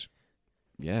it's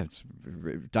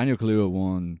Daniel Kaluuya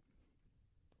won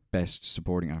Best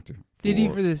Supporting Actor. Did he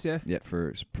for this? Yeah. Yeah,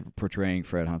 for portraying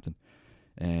Fred Hampton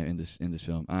in this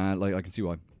film, and like I can see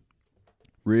why.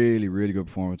 Really, really good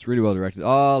performance. Really well directed.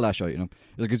 All that shot, you know.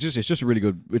 Like it's just a really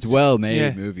good. It's well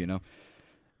made movie, you know.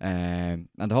 And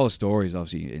the whole story is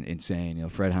obviously insane. You know,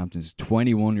 Fred Hampton's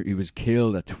 21. He was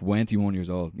killed at 21 years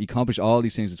old. He accomplished all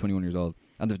these things at 21 years old.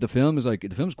 And the film is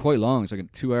quite long. It's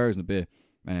like 2 hours and a bit.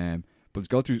 But it's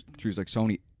goes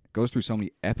through so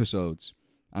many episodes.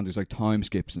 And there's like time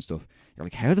skips and stuff. You're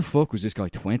like, how the fuck was this guy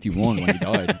 21 when he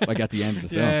died? Like at the end of the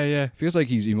film. Yeah. Feels like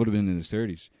he would have been in his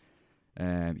 30s.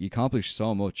 He accomplished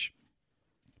so much.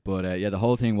 But the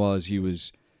whole thing was he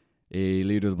was a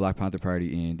leader of the Black Panther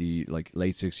Party in the like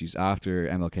late 60s after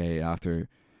MLK, after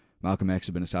Malcolm X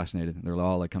had been assassinated. They're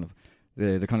all like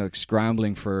they're kind of like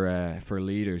scrambling for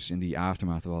leaders in the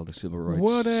aftermath of all the civil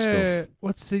rights stuff.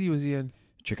 What city was he in?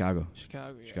 Chicago,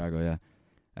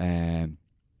 yeah.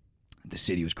 The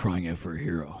city was crying out for a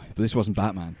hero. But this wasn't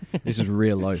Batman. This is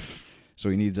real life.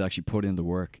 So he needed to actually put in the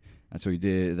work. And so he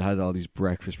did. They had all these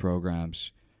breakfast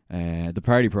programs. The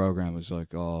party program was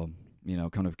like all, you know,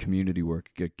 kind of community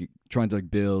work, trying to like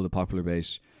build a popular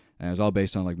base. It was all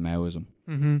based on like Maoism,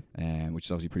 which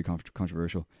is obviously pretty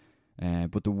controversial.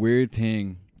 But the weird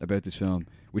thing about this film,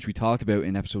 which we talked about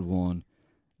in episode 1,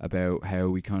 about how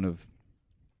we kind of,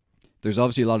 there's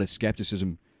obviously a lot of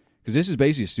skepticism because this is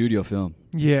basically a studio film.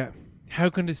 Yeah. How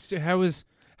could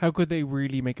they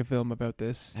really make a film about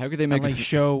this? How could they make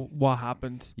show what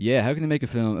happened? Yeah, how can they make a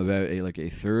film about a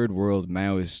third world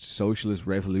Maoist socialist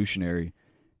revolutionary,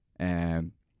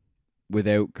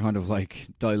 without kind of like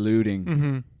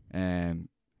diluting,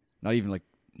 not even like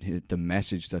the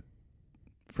message that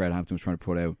Fred Hampton was trying to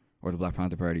put out, or the Black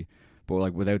Panther Party, but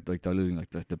like without like diluting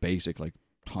like the basic like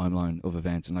timeline of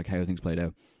events and like how things played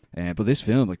out. But this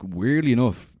film, like weirdly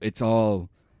enough, it's all.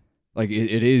 Like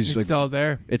it is. It's like, all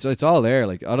there. It's all there.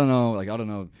 Like I don't know.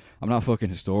 I'm not a fucking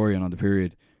historian on the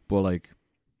period, but like,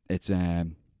 it's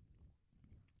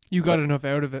You got enough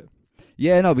out of it.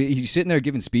 Yeah, no, but he's sitting there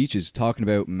giving speeches talking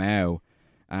about Mao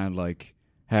and like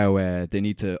how they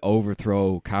need to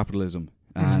overthrow capitalism,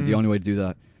 and the only way to do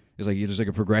that is like there's like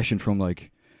a progression from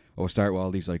like start with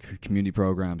all these like community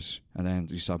programs, and then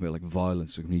you talk about like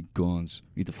violence. Like we need guns.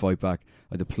 We need to fight back.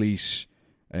 Like the police.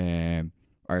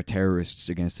 Are terrorists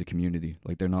against the community.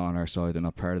 Like they're not on our side, they're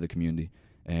not part of the community,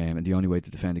 and the only way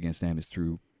to defend against them is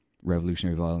through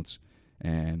revolutionary violence.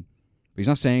 But he's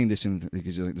not saying this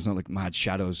because there's not like mad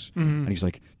shadows and he's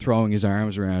like throwing his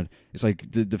arms around. It's like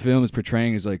the film is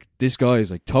portraying as like this guy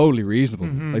is like totally reasonable.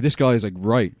 Like this guy is like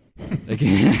right. Like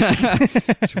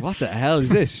so what the hell is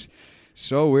this?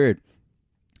 So weird.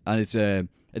 And it's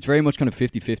very much kind of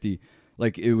 50-50.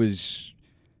 Like it was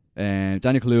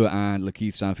Daniel Kaluuya and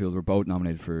Lakeith Stanfield were both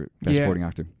nominated for Best Supporting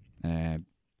Actor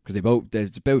because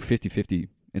it's about 50-50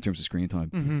 in terms of screen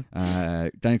time.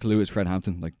 Daniel Kaluuya is Fred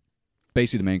Hampton, like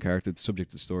basically the main character, the subject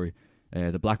of the story,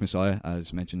 the Black Messiah,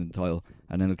 as mentioned in the title,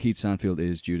 and then Lakeith Stanfield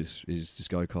is Judas, is this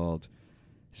guy called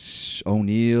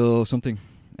O'Neill something,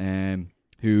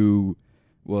 who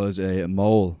was a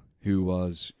mole who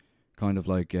was kind of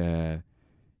like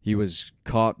he was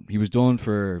done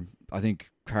for I think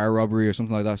car robbery or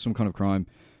something like that, some kind of crime,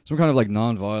 some kind of like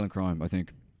non-violent crime, I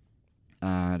think.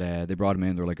 And they brought him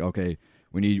in. They're like, okay,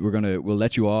 we'll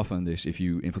let you off on this if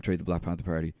you infiltrate the Black Panther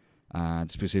Party and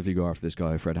specifically go after this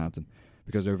guy, Fred Hampton,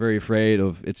 because they're very afraid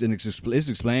of it's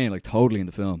explained like totally in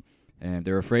the film. And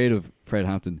they're afraid of Fred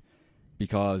Hampton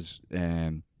because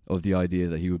of the idea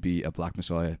that he would be a Black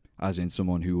Messiah, as in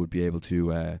someone who would be able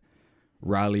to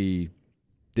rally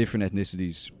different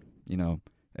ethnicities, you know,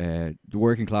 the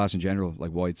working class in general,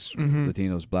 like whites,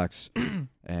 Latinos, blacks,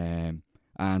 and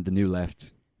the New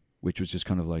Left, which was just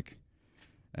kind of like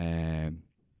a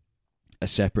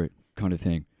separate kind of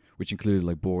thing, which included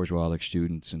like bourgeois, like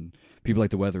students and people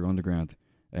like the Weather Underground,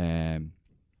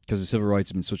 because the civil rights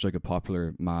have been such like a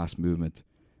popular mass movement,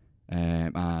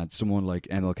 and someone like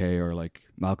MLK or like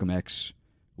Malcolm X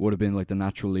would have been like the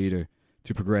natural leader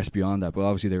to progress beyond that, but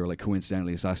obviously they were like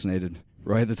coincidentally assassinated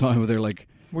right at the time of their like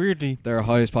weirdly their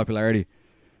highest popularity,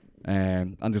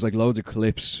 and there's like loads of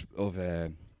clips of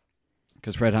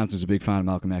because Fred Hampton's a big fan of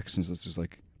Malcolm X, and so it's just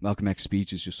like Malcolm X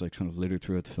speech is just like kind of littered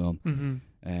throughout the film.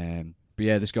 But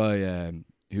yeah, this guy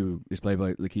who is played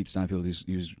by Lakeith Stanfield,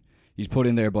 he's put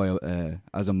in there by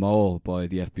as a mole by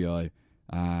the FBI.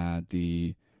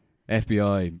 The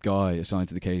FBI guy assigned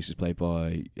to the case is played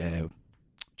by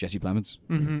Jesse Plemons,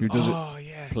 who does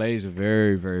plays it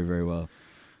very, very, very well.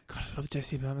 God, I love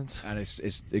Jesse Plemons. And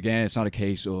it's not a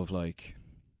case of like,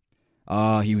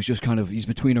 he was just he's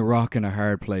between a rock and a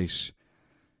hard place.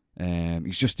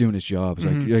 He's just doing his job. It's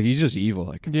like he's just evil,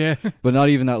 like, yeah. But not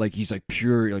even that, like he's like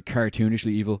pure, like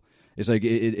cartoonishly evil. It's like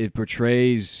it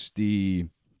portrays the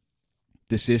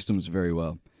systems very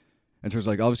well. And there's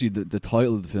like obviously the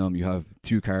title of the film, you have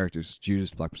two characters,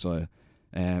 Judas the Black Messiah,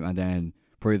 and then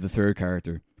probably the third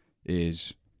character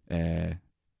is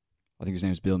I think his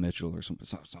name is Bill Mitchell or something.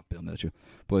 It's not Bill Mitchell,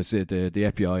 but it's the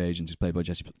FBI agent who's played by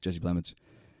Jesse Plemons.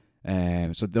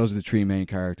 So those are the three main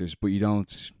characters, but you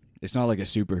don't. It's not like a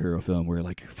superhero film where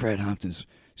like Fred Hampton's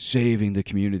saving the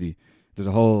community. He has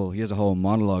a whole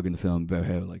monologue in the film about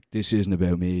how like this isn't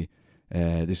about me.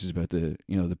 This is about the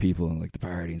people and like the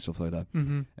party and stuff like that.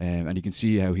 And you can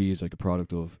see how he is like a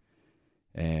product of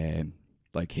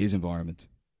like his environment,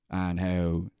 and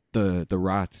how the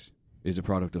rat is a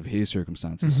product of his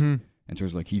circumstances. In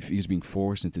terms of like he's being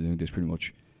forced into doing this pretty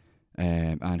much,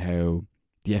 and how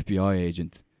the FBI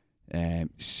agent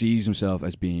sees himself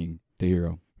as being the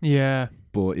hero. Yeah.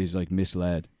 But is like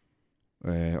misled.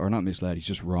 Or not misled, he's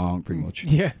just wrong pretty much.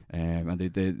 Yeah. And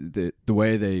the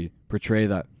way they portray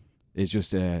that is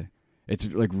just it's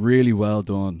like really well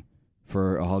done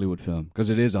for a Hollywood film, because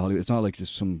it is a Hollywood. It's not like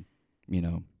just some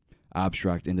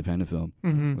abstract independent film.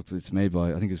 It's made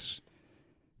by, I think it's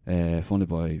funded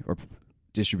by or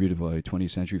distributed by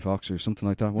 20th Century Fox or something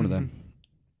like that, one of them.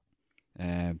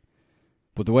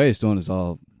 But the way it's done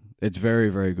it's very,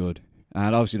 very good.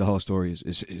 And obviously the whole story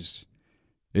is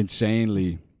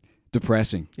insanely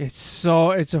depressing. It's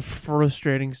a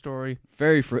frustrating story.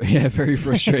 Very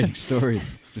frustrating story,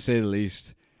 to say the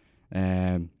least.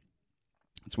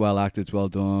 It's well acted, it's well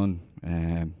done.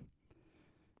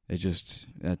 It's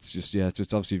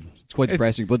obviously it's quite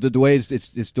depressing, but the way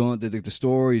it's done, the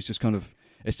story is just kind of,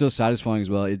 it's still satisfying as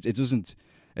well.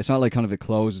 It's not like kind of it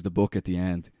closes the book at the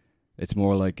end. It's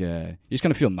more like you just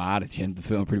kind of feel mad at the end of the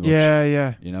film, pretty much.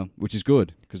 Yeah. Which is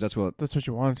good, because that's what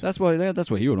you want. That's what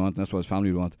he would want, and that's what his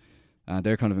family would want, and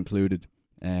they're kind of included.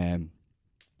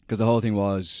 Because the whole thing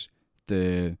was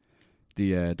the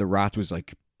rat was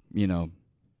like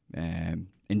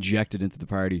injected into the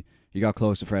party. He got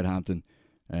close to Fred Hampton,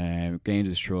 gained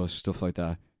his trust, stuff like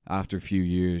that. After a few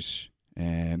years,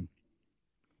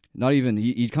 not even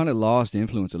he kind of lost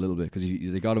influence a little bit, because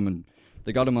they got him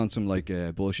on some like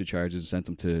bullshit charges and sent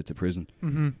him to prison.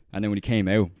 And then when he came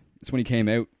out,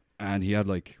 and he had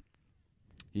like,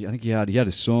 I think he had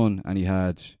his son, and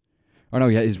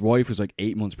his wife was like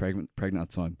 8 months pregnant at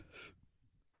the time,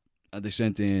 and they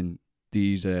sent in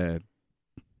these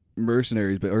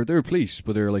mercenaries, or they were police,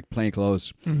 but they were like plain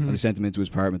clothes, and they sent him into his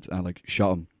apartment and like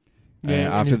shot him.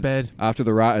 In his bed. After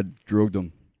the rat had drugged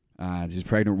him, and his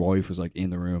pregnant wife was like in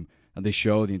the room, and they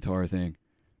show the entire thing.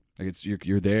 Like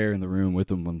you're there in the room with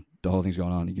them when the whole thing's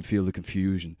going on. You can feel the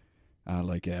confusion and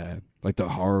like the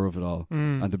horror of it all,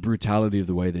 and the brutality of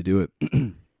the way they do it.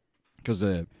 Because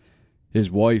his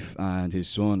wife and his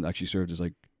son actually served as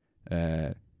like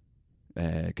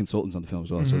consultants on the film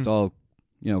as well. So it's all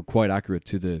quite accurate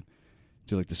to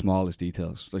like the smallest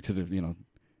details, like to the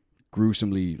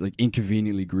gruesomely, like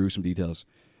inconveniently gruesome details.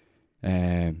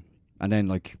 And then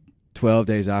like 12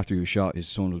 days after he was shot, his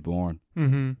son was born.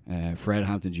 Fred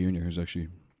Hampton Jr., who's actually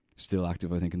still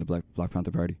active, I think, in the Black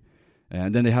Panther Party.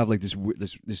 And then they have like this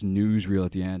newsreel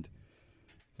at the end,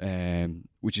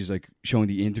 which is like showing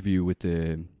the interview with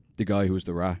the guy who was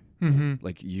the rat,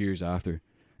 like years after.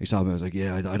 He's talking about, I was like,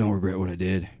 yeah, I don't regret what I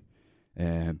did.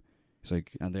 It's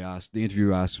like, and the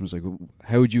interviewer asked him, was like,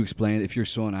 how would you explain it? If your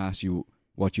son asked you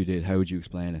what you did, how would you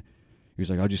explain it? He was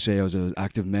like, I'll just say I was an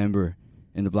active member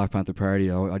in the Black Panther Party.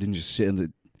 I didn't just sit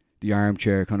in the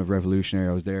armchair kind of revolutionary.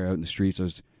 I was there out in the streets. I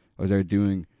was there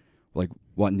doing like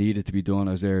what needed to be done.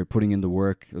 I was there putting in the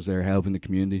work. I was there helping the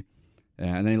community,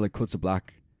 and then he like cuts to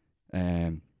black.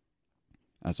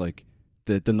 It's like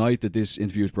the night that this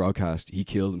interview was broadcast, he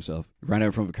killed himself. He ran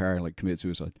out from a car and like committed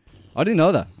suicide. I didn't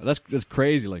know that. That's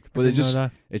crazy. Like, but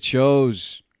it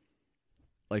shows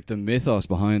like the mythos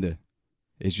behind it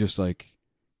is just like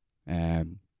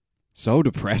so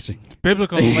depressing. It's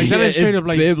biblical. Like that is straight up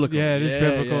like biblical. Yeah, it is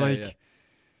biblical.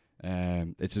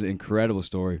 It's an incredible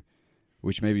story,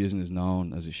 which maybe isn't as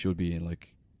known as it should be in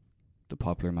like the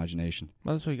popular imagination.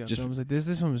 Well, that's what you got. Films like this.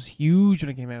 This one was huge when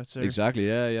it came out. So exactly.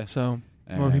 Yeah. So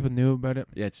more people knew about it.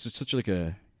 Yeah, it's just such like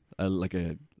a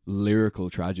lyrical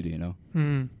tragedy, you know.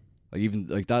 Like even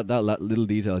like that little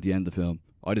detail at the end of the film,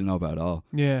 I didn't know about at all.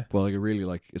 Yeah. Well, like it really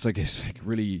like it's like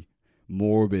really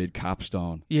morbid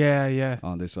capstone. Yeah.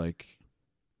 On this like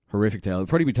horrific tale, it'll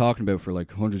probably be talking about for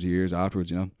like hundreds of years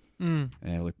afterwards, you know.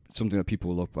 Like something that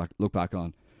people will look back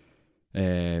on,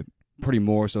 pretty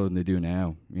more so than they do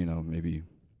now. You know, maybe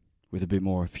with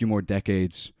a few more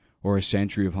decades or a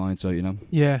century of hindsight. You know.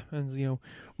 Yeah, and you know,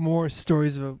 more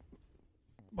stories about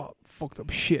what fucked up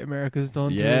shit America's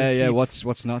done. Yeah.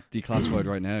 What's not declassified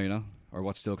right now, you know, or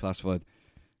what's still classified.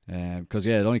 Because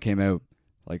it only came out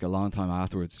like a long time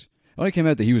afterwards. It only came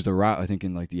out that he was the rat, I think,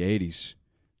 in like the 80s,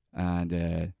 and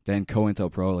then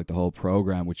COINTELPRO, like the whole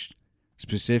program, which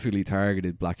specifically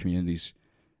targeted black communities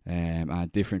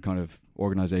and different kind of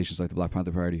organizations like the Black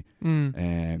Panther Party,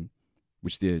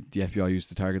 which the FBI used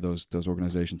to target those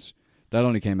organizations. That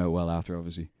only came out well after,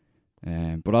 obviously.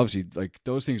 But obviously, like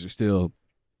those things are still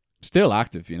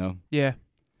active, you know. Yeah.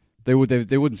 They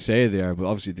wouldn't say they are, but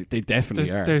obviously they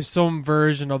definitely are. There's some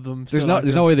version of them. There's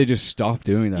no way they just stop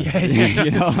doing that. Yeah.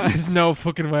 You know, there's no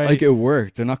fucking way. Like it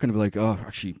worked. They're not going to be like, oh,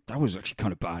 actually, that was actually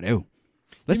kind of bad out.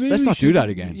 Let's not do that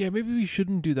again. Yeah, maybe we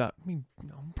shouldn't do that. No.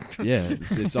 Yeah,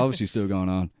 it's obviously still going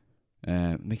on.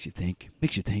 Makes you think,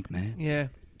 man. Yeah,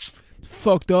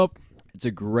 fucked up. It's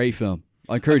a great film.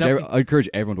 I encourage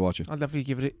everyone to watch it. I'll definitely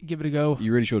give it a go.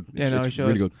 You really should. I should.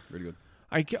 Really good.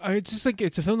 I just like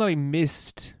it's a film that I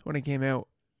missed when it came out.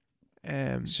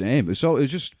 Same. It was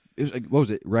like, what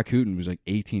was it? Rakuten was like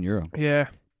 €18. Yeah.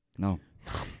 No.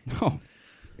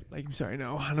 Like, I'm sorry,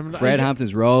 no. Fred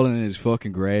Hampton's rolling in his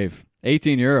fucking grave.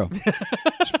 €18.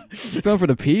 It's a film for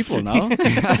the people, no?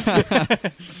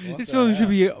 This film should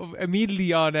be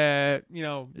immediately on, it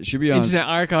should be on Internet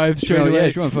Archive straight away. Yeah,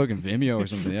 it should be on fucking Vimeo or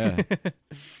something, yeah.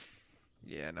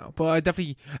 Yeah, no. But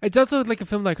it's also like a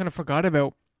film that I kind of forgot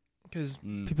about because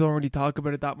people don't really talk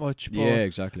about it that much. But yeah,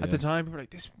 exactly. At the time, people were like,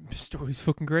 this story's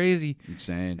fucking crazy.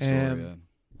 Insane story, yeah.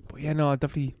 But yeah, no, I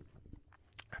definitely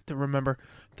have to remember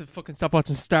to fucking stop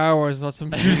watching Star Wars, not some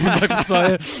Jews in the back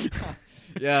beside it.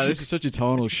 Yeah, this is such a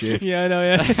tonal shift. Yeah, I know,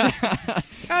 yeah.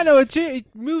 I know, it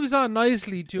moves on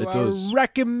nicely to our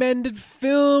recommended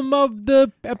film of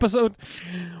the episode.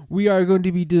 We are going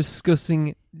to be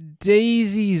discussing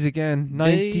Daisies again,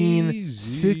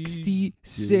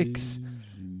 1966.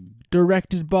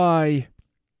 Directed by...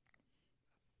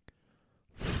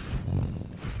 Do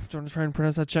you want to try and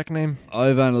pronounce that Czech name?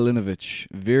 Ivan Ilinovich,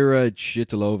 Vera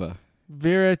Chytilova.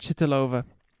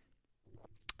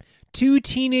 Two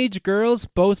teenage girls,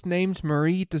 both named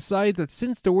Marie, decide that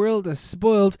since the world is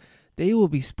spoiled, they will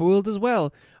be spoiled as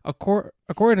well.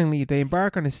 Accordingly, they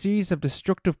embark on a series of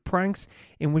destructive pranks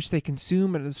in which they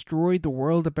consume and destroy the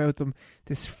world about them.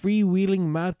 This freewheeling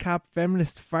madcap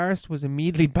feminist farce was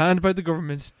immediately banned by the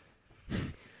government. I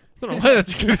don't know why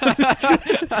that's good.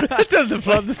 That's not the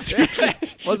plot of the series.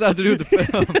 What's that to do with the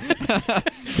film?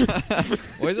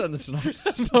 Why is that in the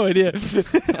synopsis? No idea.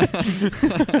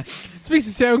 This makes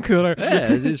it sound cooler.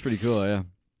 Yeah, it is pretty cool, yeah.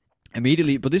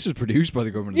 Immediately, but this was produced by the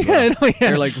government as well. I know, yeah.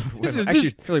 They're like, wait a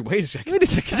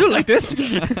second. You don't like this?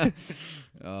 Yeah,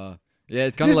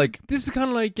 it's kind of like... This is kind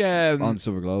of like... on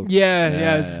Silver Globe.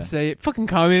 Yeah, I was going to say, fucking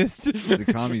communists.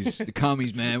 The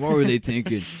commies, man. What were they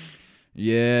thinking?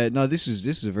 Yeah, no, this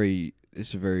is a very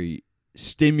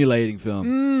stimulating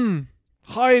film.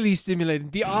 Highly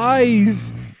stimulating. The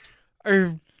eyes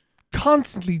are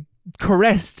constantly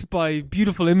caressed by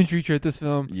beautiful imagery throughout this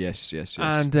film. Yes.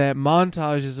 And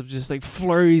montages of just like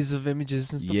flurries of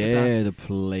images and stuff like that. Yeah, the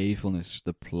playfulness.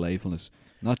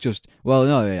 Not just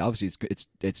obviously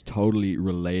it's totally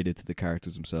related to the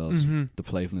characters themselves. The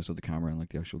playfulness of the camera and like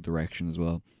the actual direction as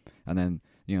well. And then,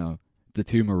 the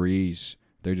two Maries,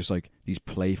 they're just like these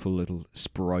playful little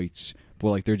sprites, but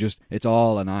like it's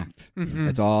all an act.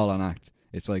 It's all an act.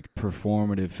 It's like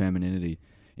performative femininity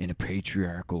in a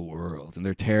patriarchal world, and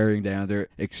they're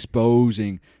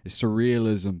exposing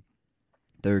surrealism.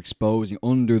 They're exposing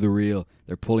under the real.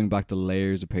 They're pulling back the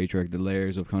layers of patriarchy, the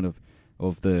layers of kind of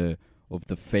the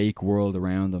fake world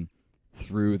around them,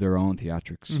 through their own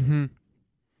theatrics.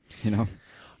 You know?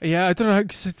 Yeah, I don't know.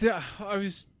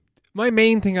 'Cause my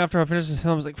main thing after I finished this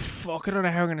film was like, fuck, I don't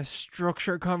know how I'm going to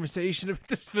structure a conversation about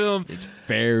this film. It's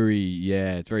very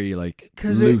like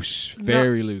loose,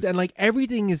 very loose. And like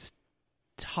everything is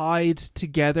tied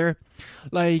together.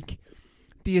 Like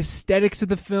the aesthetics of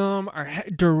the film are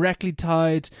directly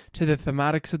tied to the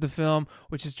thematics of the film,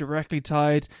 which is directly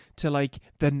tied to like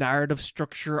the narrative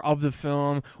structure of the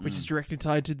film, which is directly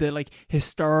tied to the like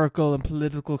historical and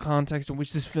political context in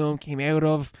which this film came out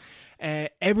of.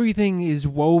 Everything is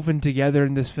woven together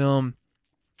in this film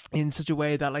in such a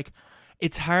way that like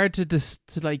it's hard to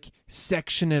like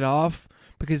section it off,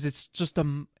 because it's just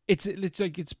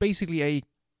it's basically a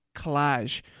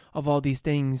collage of all these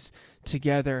things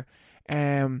together,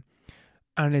 and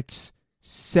it's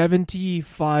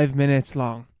 75 minutes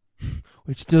long,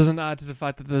 which doesn't add to the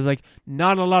fact that there's like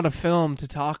not a lot of film to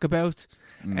talk about.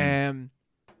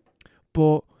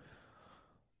 But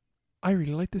I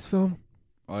really like this film.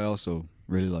 I also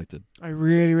really liked it. I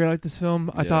really, really like this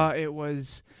film. I thought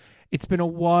it's been a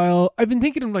while. I've been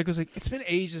thinking of it's been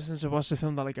ages since I watched a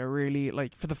film that like I really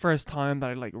like for the first time, that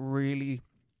I like really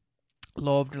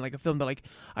loved, and like a film that like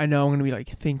I know I'm gonna be like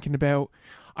thinking about.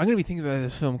 I'm gonna be thinking about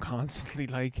this film constantly.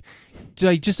 I'm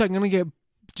gonna get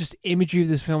just imagery of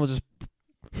this film.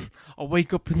 I'll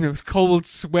wake up in this cold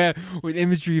sweat with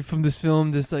imagery from this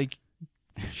film, just like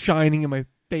shining in my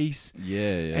face.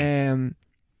 Yeah.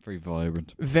 Very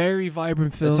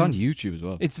vibrant film. It's on YouTube as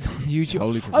well. It's on YouTube.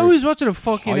 Totally I was watching a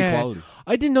fucking high quality.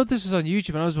 I didn't know this was on YouTube,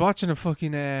 and I was watching a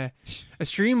fucking a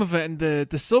stream of it, and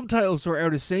the subtitles were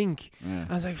out of sync. Yeah.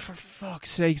 I was like, for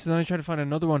fuck's sake! So then I tried to find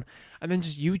another one, and then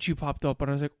just YouTube popped up, and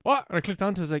I was like, what? And I clicked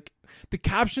onto it. I was like, the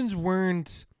captions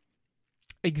weren't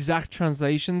exact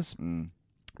translations,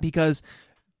 because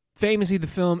famously the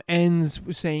film ends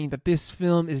with saying that this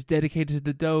film is dedicated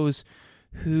to those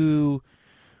who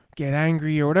get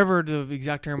angry, or whatever the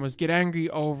exact term was, get angry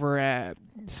over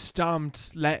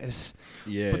stomped lettuce.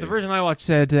 Yeah. But the version I watched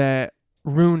said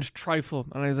ruined trifle,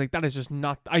 and I was like, that is just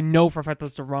not. I know for a fact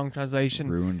that's the wrong translation.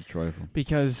 Ruined trifle.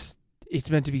 Because it's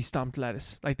meant to be stomped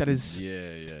lettuce. Like that is.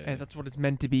 Yeah. That's what it's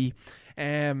meant to be.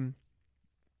 What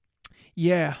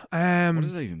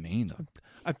does that even mean, though?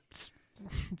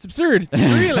 It's absurd. It's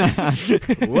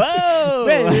surrealist. Whoa!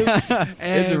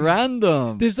 It's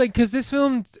random. There's because this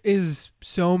film is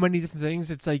so many different things.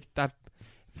 It's like that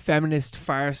feminist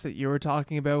farce that you were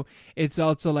talking about. It's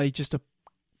also like just a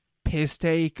piss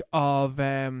take of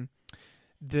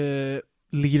the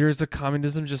leaders of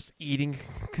communism just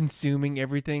consuming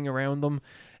everything around them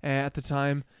at the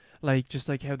time. Like just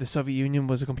like how the Soviet Union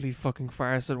was a complete fucking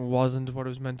farce and wasn't what it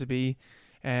was meant to be.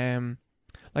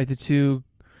 Like the two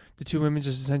women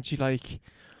just essentially like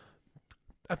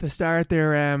at the start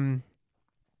they're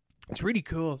it's really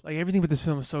cool. Like everything with this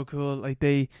film is so cool. Like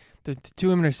the two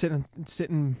women are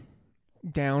sitting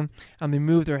down and they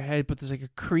move their head, but there's like a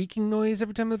creaking noise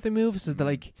every time that they move. So they're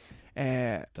like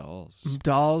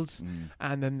dolls.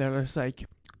 And then they're just like,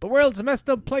 the world's a messed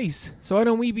up place, so why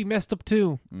don't we be messed up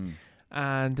too?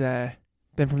 And then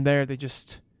from there they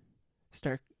just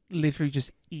start literally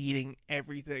just eating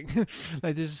everything.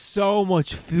 Like there's so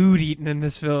much food eaten in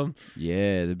this film.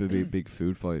 Yeah, the big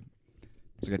food fight.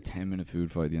 It's like a 10-minute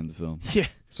food fight at the end of the film. Yeah,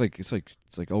 it's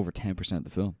like over 10% of the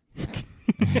film.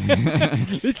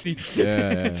 Literally.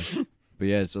 Yeah. But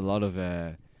yeah, it's a lot of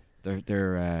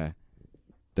they're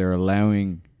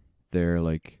allowing their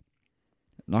like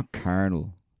not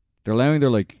carnal. They're allowing their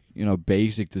like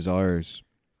basic desires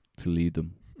to lead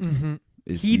them. Mm-hmm.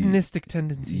 Hedonistic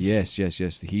tendencies. Yes.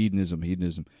 The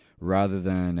hedonism, rather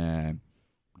than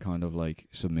kind of like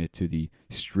submit to the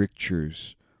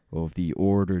strictures of the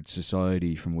ordered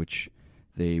society from which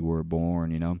they were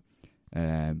born.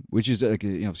 Which is like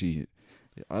obviously,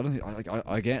 I don't think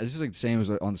I get this is like the same as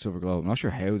on the Silver Globe. I'm not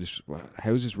sure how does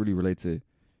this really relate to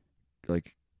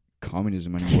like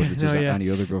communism anymore than just any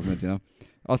other government.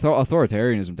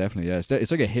 Authoritarianism definitely. Yeah,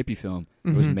 it's like a hippie film.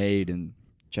 It was made in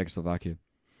Czechoslovakia,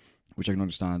 which I can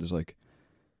understand is like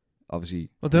obviously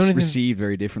received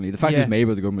very differently. The fact it's made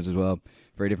by the government as well,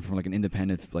 very different from like an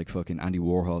independent like fucking Andy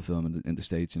Warhol film in the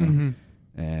States, But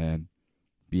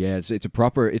yeah, it's a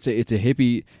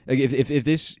hippie. Like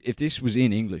if this was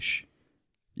in English,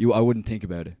 I wouldn't think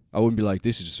about it. I wouldn't be like,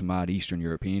 this is just a mad Eastern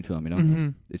European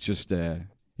film, It's just it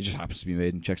just happens to be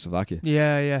made in Czechoslovakia.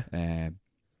 Yeah.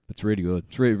 It's really good.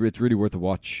 It's really worth a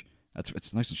watch.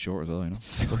 It's nice and short as well, It's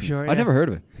so short. I'd never heard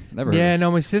of it. No,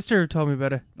 my sister told me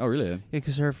about it. Oh, really? Yeah,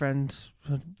 because her friend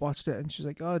had watched it and she's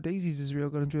like, "Oh, Daisies is real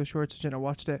good and real short." So then I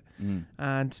watched it,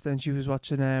 and then she was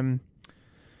watching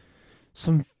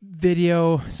some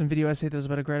video essay that was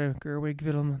about a Greta Gerwig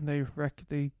film. They're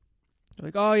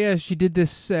like, oh yeah, she did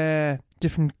this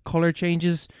different color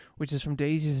changes, which is from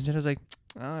Daisies, and I was like,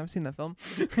 oh, I've seen that film.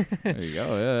 There you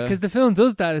go. Yeah. Because the film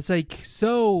does that. It's like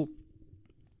so.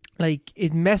 Like,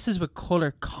 it messes with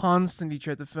color constantly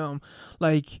throughout the film.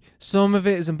 Like, some of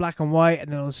it is in black and white,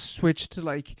 and then it'll switch to,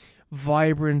 like,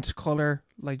 vibrant color.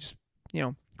 Like, just,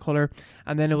 color.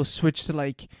 And then it will switch to,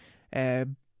 like,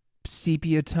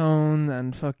 sepia tone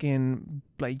and fucking,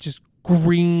 like, just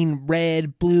green,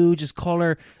 red, blue, just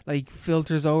color, like,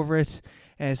 filters over it.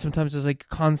 Sometimes it's, like,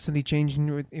 constantly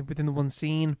changing within the one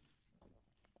scene.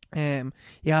 You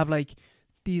have, like,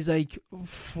 these, like,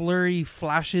 flurry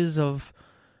flashes of,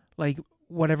 like,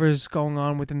 whatever's going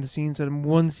on within the scene. So in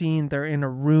one scene, they're in a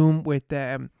room with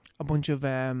a bunch of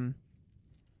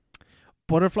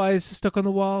butterflies stuck on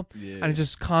the wall, and it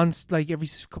just like every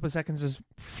couple of seconds there's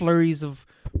flurries of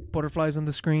butterflies on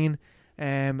the screen,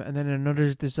 and then in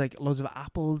another there's like loads of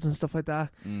apples and stuff like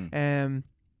that.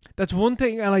 That's one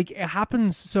thing, and like it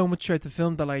happens so much throughout the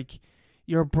film that like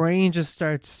your brain just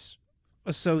starts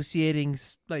associating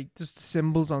like just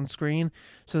symbols on screen.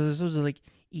 So there's those like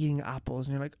eating apples,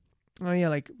 and you're like, oh yeah,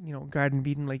 like, Garden of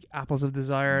Eden, like apples of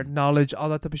desire, knowledge, all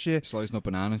that type of shit. Slicing up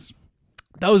bananas.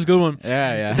 That was a good one.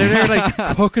 Yeah. They're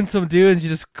like cooking some dude, and she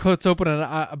just cuts open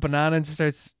a banana and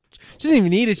starts. She doesn't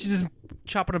even eat it. She's just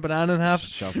chopping a banana in half.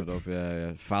 Just chopping it up.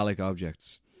 Yeah. Phallic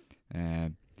objects.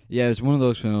 It's one of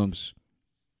those films.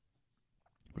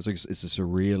 It's like it's a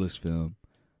surrealist film,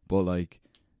 but like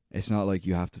it's not like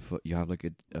you have like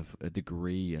a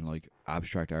degree in like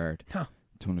abstract art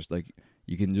to understand. Like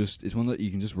you can just it's one that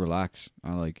you can just relax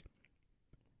and like.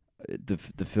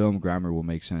 The film grammar will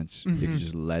make sense if you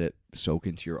just let it soak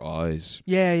into your eyes.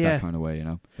 That kind of way,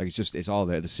 Like it's all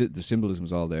there. The symbolism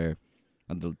is all there,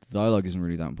 and the dialogue isn't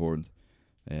really that important.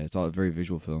 It's all a very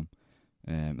visual film,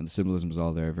 and the symbolism is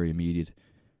all there, very immediate,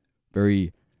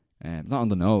 very not on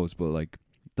the nose, but like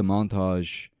the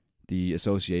montage, the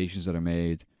associations that are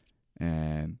made,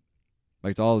 like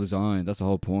it's all designed. That's the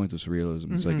whole point of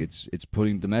surrealism. It's like it's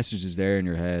putting the messages there in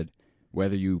your head,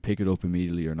 whether you pick it up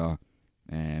immediately or not.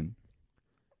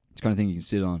 It's the kind of thing you can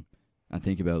sit on and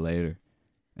think about later,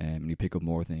 and you pick up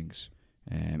more things,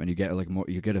 and you get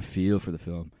you get a feel for the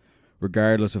film,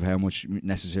 regardless of how much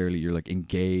necessarily you're like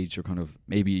engaged or kind of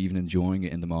maybe even enjoying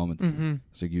it in the moment.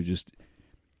 It's like it's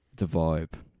a vibe.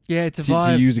 Yeah, it's a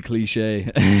vibe. To use a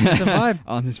cliche, it's a vibe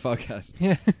on this podcast.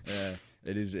 Yeah,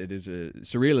 it is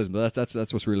surrealism, but that's what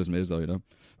surrealism is, though.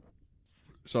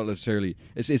 It's not necessarily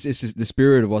it's the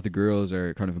spirit of what the girls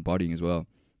are kind of embodying as well.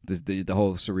 There's the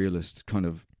whole surrealist kind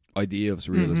of idea of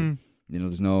surrealism.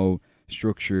 There's no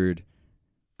structured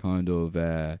kind of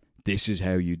this is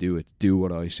how you do it. Do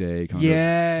what I say. Kind of.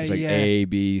 It's like A,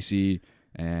 B, C.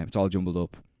 It's all jumbled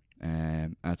up,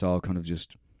 and it's all kind of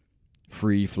just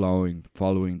free flowing,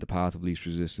 following the path of least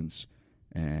resistance,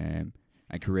 and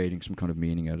creating some kind of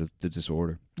meaning out of the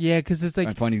disorder. Yeah, because it's like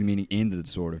and finding the meaning in the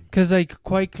disorder. Because like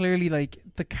quite clearly, like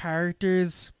the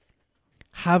characters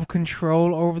have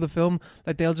control over the film.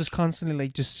 Like they'll just constantly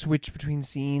like just switch between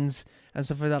scenes and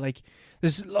stuff like that. Like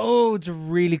there's loads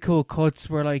of really cool cuts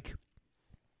where like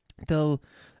I think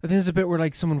there's a bit where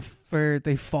like where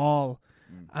they fall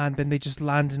and then they just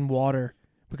land in water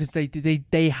because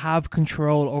they have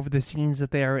control over the scenes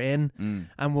that they are in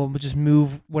and will just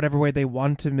move whatever way they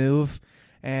want to move.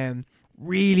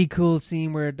 Really cool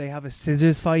scene where they have a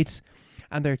scissors fight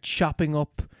and they're chopping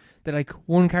up. That like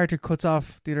one character cuts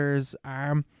off the other's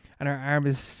arm, and her arm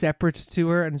is separate to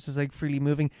her, and it's just like freely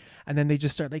moving. And then they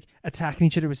just start like attacking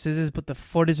each other with scissors, but the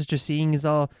footage that you're seeing is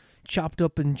all chopped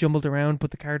up and jumbled around,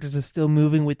 but the characters are still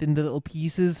moving within the little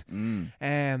pieces.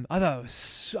 I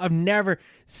thought I've never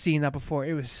seen that before.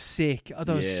 It was sick. I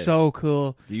thought it was so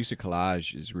cool. The use of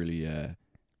collage is really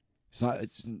It's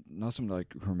not something I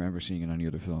remember seeing in any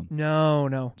other film.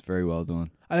 No. It's very well done.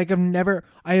 I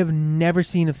have never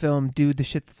seen a film do the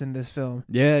shit that's in this film.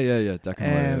 Yeah. That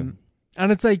kind of way.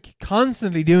 And it's like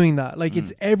constantly doing that. Like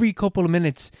it's every couple of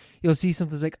minutes you'll see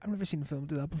something that's like, I've never seen a film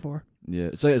do that before. Yeah,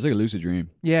 it's like a lucid dream.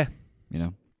 Yeah.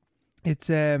 It's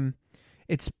kind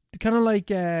of like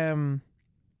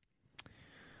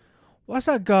what's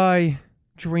that guy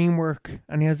DreamWorks,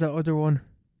 and he has that other one.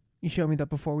 You showed me that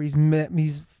before. Where he's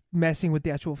messing with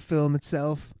the actual film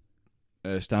itself.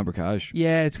 Stan Brakhage.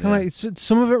 Yeah, it's kind of like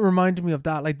some of it reminded me of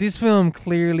that. Like this film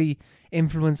clearly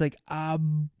influenced like a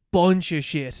bunch of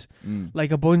shit.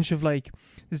 Like a bunch of like,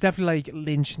 there's definitely like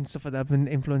Lynch and stuff like that have been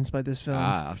influenced by this film.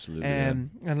 Absolutely.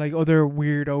 And like other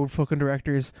weird old fucking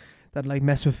directors that like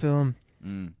mess with film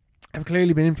have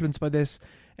clearly been influenced by this.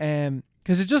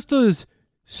 Because it just does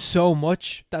so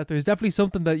much that there's definitely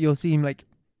something that you'll see like,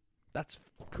 that's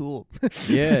cool.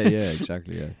 yeah,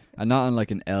 exactly, yeah. And not in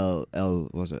like an Lamora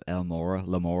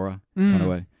kind of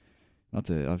way. Not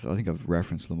to, I think I've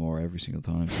referenced Lamora every single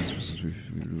time since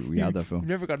we had that film. You've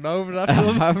never gotten over that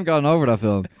film? I haven't gotten over that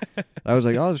film. I was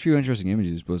like, oh, there's a few interesting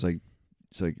images, but it's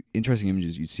like interesting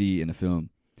images you see in a film,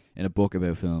 in a book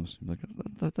about films. I'm like,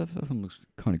 that film looks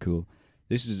kind of cool.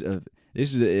 This is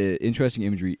interesting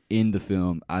imagery in the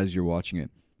film as you're watching it.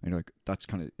 And you're like, that's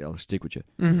kind of, it'll stick with you.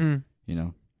 Mm-hmm. You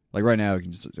know? Like right now, I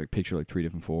can just like picture like three,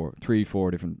 four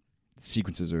different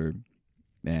sequences or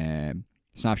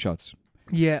snapshots.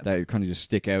 Yeah. That kind of just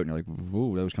stick out and you're like,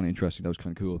 whoa, that was kind of interesting. That was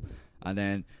kind of cool. And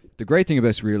then the great thing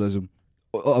about surrealism,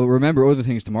 I'll remember other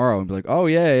things tomorrow and be like, oh,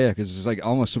 yeah, because it's like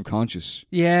almost subconscious.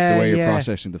 Yeah, the way you're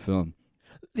processing the film.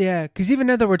 Yeah, because even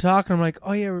now that we're talking, I'm like,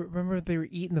 oh, yeah, remember they were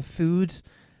eating the foods,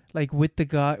 like, with the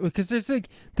guy? Because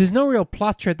there's no real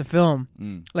plot throughout the film.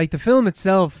 Mm. Like, the film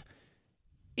itself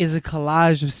is a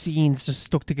collage of scenes just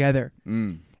stuck together.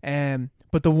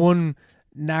 But the one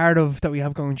narrative that we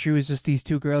have going through is just these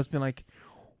two girls being like,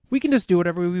 we can just do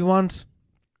whatever we want.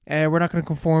 We're not going to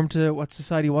conform to what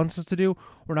society wants us to do.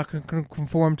 We're not going to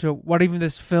conform to what even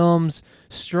this film's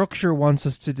structure wants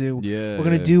us to do. Yeah, we're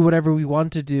going to do whatever we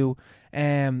want to do.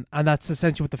 And that's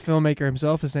essentially what the filmmaker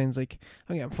himself is saying. It's like,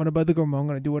 I'm getting fun about the government. I'm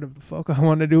going to do whatever the fuck I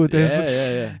want to do with this.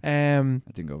 Yeah.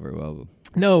 That didn't go very well. But.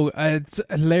 No, it's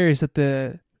hilarious that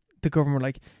the government,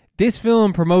 like, this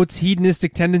film promotes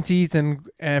hedonistic tendencies and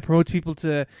promotes people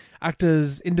to act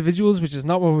as individuals, which is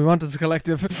not what we want as a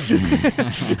collective.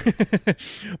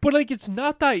 But, like, it's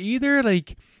not that either.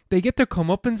 Like, they get their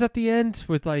comeuppance at the end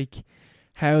with, like,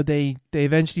 how they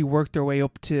eventually work their way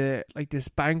up to, like, this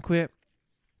banquet.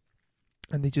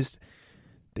 And they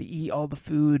eat all the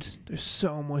food. There's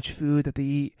so much food that they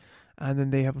eat. And then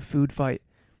they have a food fight.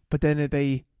 But then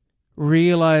they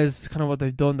realize kind of what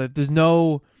they've done. That there's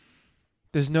nowhere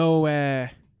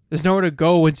to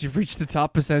go once you've reached the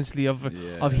top, essentially, of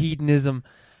hedonism.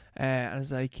 And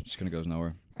it's like, just gonna go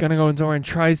nowhere. And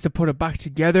tries to put it back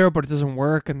together, but it doesn't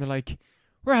work. And they're like,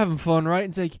 we're having fun, right?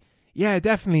 And it's like, yeah,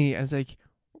 definitely. And it's like,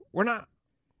 we're not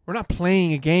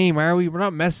playing a game, are we? We're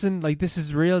not messing. Like, this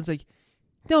is real. It's like,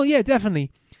 no, yeah,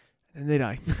 definitely. And they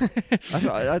die. That's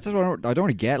what I don't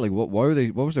really get. Like, what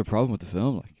was their problem with the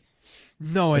film? Like,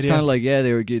 no it's idea. kind of like, yeah,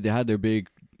 they had their big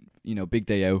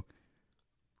day out.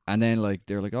 And then, like,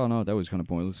 they're like, oh, no, that was kind of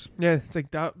pointless. Yeah, it's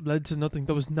like, that led to nothing.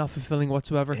 That was not fulfilling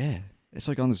whatsoever. Yeah. It's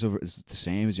like it's the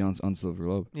same as on Silver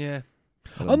Globe. Yeah.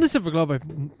 On the Silver Globe,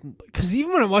 because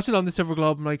even when I'm watching On the Silver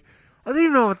Globe, I'm like, I don't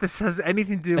even know what this has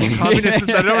anything to do with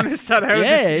communism. I don't understand how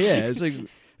It's like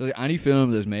any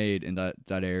film that's made in that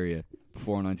area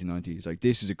before 1990, it's like,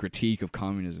 this is a critique of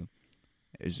communism.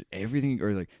 Is everything,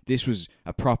 or like, this was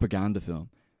a propaganda film.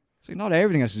 It's like, not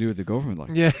everything has to do with the government.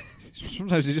 Like, yeah.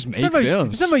 Sometimes they just make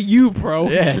films. It's not about you, bro.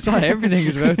 Yeah, it's not everything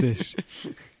is about this.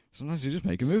 Sometimes they just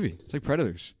make a movie. It's like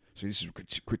Predators. So this is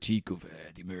a critique of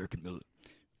the American military.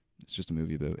 It's just a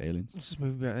movie about aliens. It's just a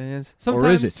movie about aliens. Or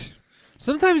is it?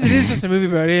 Sometimes it is just a movie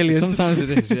about aliens. Sometimes it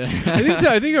is, yeah.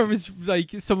 I think it was like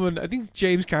someone, I think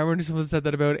James Cameron or someone said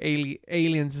that about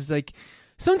aliens. It's like,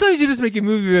 sometimes you just make a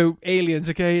movie about aliens,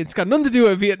 okay? It's got nothing to do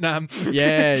with Vietnam.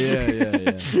 Yeah.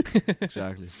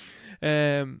 Exactly.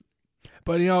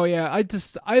 But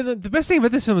the best thing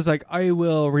about this film is, like, I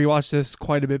will rewatch this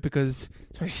quite a bit because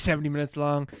it's only 70 minutes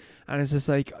long, and it's just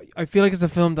like, I feel like it's a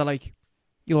film that, like,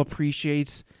 you'll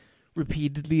appreciate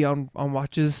repeatedly on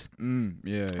watches.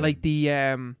 Yeah. Like the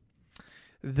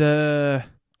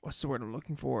what's the word I'm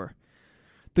looking for?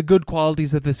 The good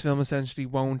qualities of this film essentially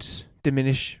won't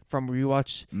diminish from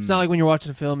rewatch. It's not like when you're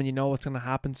watching a film and you know what's going to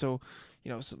happen, so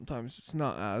sometimes it's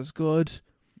not as good.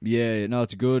 Yeah, no,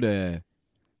 it's a good.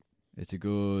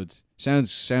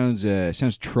 Sounds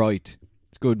trite.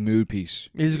 It's a good mood piece.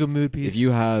 It is a good mood piece. If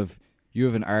you have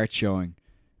an art showing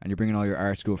and you're bringing all your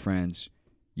art school friends,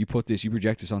 you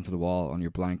project this onto the wall, on your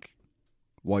blank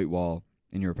white wall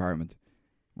in your apartment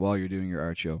while you're doing your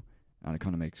art show, and it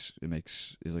kind of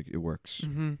it works.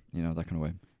 Mm-hmm. That kind of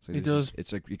way. So it does.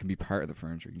 It's like you can be part of the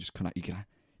furniture. You just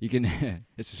you can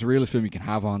it's a surrealist film you can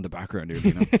have on the background.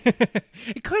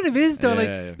 It kind of is though.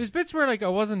 Yeah. There's bits where, like, I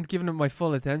wasn't giving it my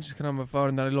full attention, kind of on my phone,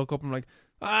 and then I look up and I'm like,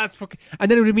 that's fucking,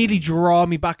 and then it would immediately draw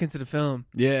me back into the film.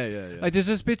 Yeah. Like, there's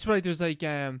just bits where, like, there's like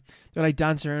they're like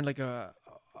dancing around like a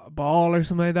ball or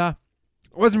something like that.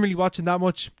 I wasn't really watching that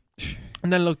much,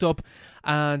 and then I looked up,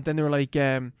 and then they were like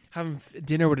having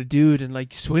dinner with a dude and,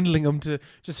 like, swindling him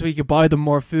just so he could buy them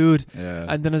more food. Yeah.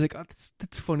 And then I was like, oh,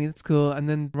 that's funny, that's cool. And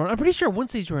then I'm pretty sure at one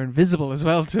stage they were invisible as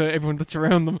well to everyone that's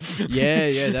around them.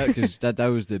 Yeah, because that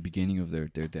was the beginning of their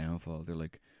downfall. They're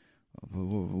like,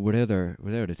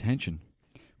 without attention.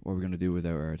 What are we gonna do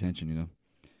without our attention? You know.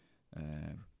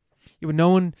 Yeah, but no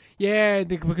one. Yeah,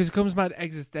 because it comes mad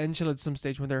existential at some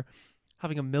stage when they're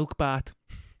having a milk bath.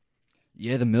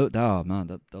 Yeah, the milk. Oh man,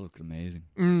 that looks amazing.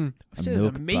 Which is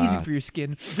milk amazing bath. for your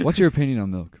skin. What's your opinion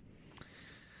on milk?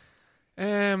 I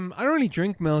don't really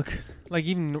drink milk, like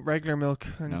even regular milk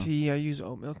and No? tea. I use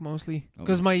oat milk mostly Oat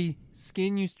because my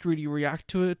skin used to really react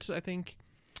to it. I think.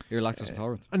 You're lactose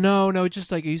intolerant. No,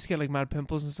 just like I used to get like mad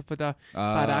pimples and stuff like that.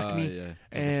 Bad acne. Yeah,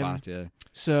 just the fat. Yeah.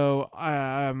 So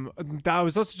that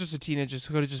was also just a teenager,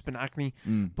 so it could have just been acne.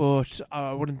 But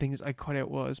one of the things I cut out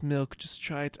was milk, just to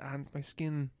try it, and my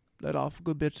skin let off a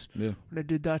good bit Yeah. when I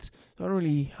did that. So I don't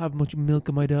really have much milk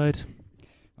in my diet.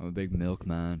 I'm a big milk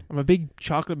man. I'm a big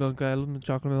chocolate milk guy. I love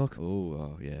chocolate milk.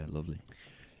 Oh, yeah, lovely.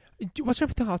 What's your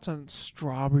thoughts on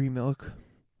strawberry milk?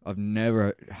 I've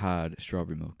never had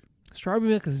strawberry milk.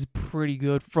 Strawberry milk is pretty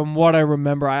good. From what I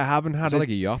remember, I haven't had Is it. it like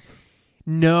a yop?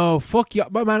 No, fuck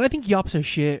yop. But man, I think yops are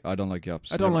shit. I don't like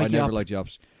yops. I don't like I never yop. liked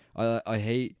yops. I'd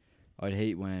hate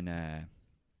when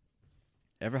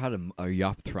ever had a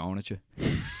yop thrown at you.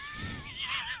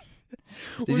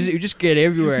 You just get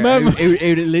everywhere.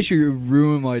 It would literally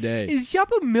ruin my day. Is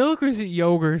yop a milk or is it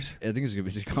yogurt? I think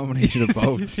it's a combination of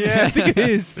both. Yeah, I think it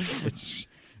is.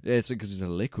 It's because it's a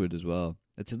liquid as well.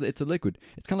 It's a liquid.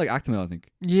 It's kind of like Actimel, I think.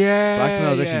 Yeah, But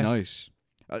Actimel is yeah. actually nice.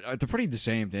 They're pretty the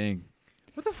same thing.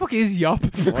 What the fuck is yop?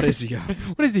 What is a yop?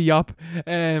 What is a yop?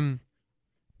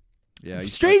 Yeah.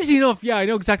 Strangely enough, yeah, I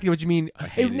know exactly what you mean. I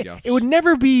hated yops. It would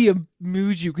never be a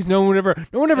Muju because no one ever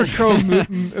throw a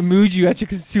Muju at you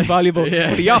because it's too valuable.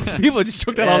 Yeah. But a yop, people just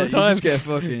chuck that all the time. You just get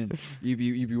fucking.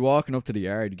 You'd be walking up to the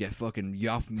yard. You get fucking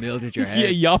yop milled at your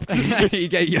head. Yeah, yopped. You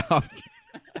get yopped.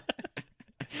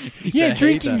 Yeah,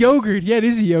 drinking yogurt. Yeah, it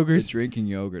is a yogurt. It's drinking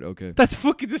yogurt. Okay. That's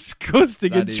fucking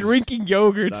disgusting. That is- Drinking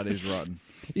yogurt. That is rotten.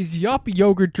 Is yop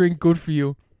yogurt drink good for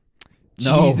you?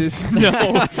 No. Jesus,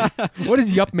 no. What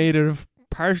is yop made out of?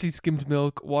 Partially skimmed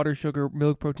milk, water, sugar,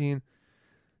 milk protein,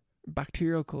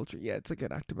 bacterial culture. Yeah, it's like an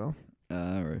Actimel.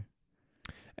 Right.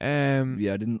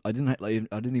 Yeah, I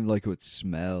didn't even like how it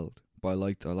smelled, but I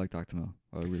liked Actimel.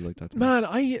 I really liked Actimel. man,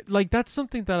 I like that's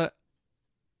something that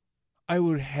I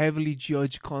would heavily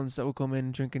judge cons that would come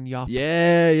in drinking yop.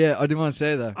 Yeah. I didn't want to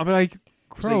say that. I'm like,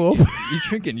 It's grow like, up. You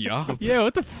drinking yop? Yeah,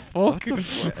 what the fuck? What the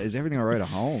fuck? Is everything alright at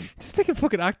home? Just take a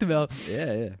fucking Actimel.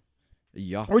 Yeah. A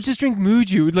yop. Or just drink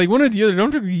Muju. Like one or the other.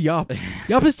 Don't drink yop.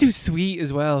 Yop is too sweet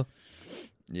as well.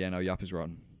 Yeah, no, yop is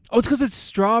rotten. Oh, it's because it's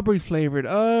strawberry flavored.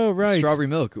 Oh, right. Strawberry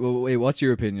milk. Well, wait, what's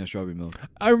your opinion of strawberry milk?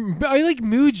 I like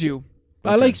Muju.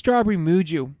 I Okay. like strawberry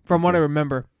Muju from what I Okay.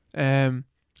 remember.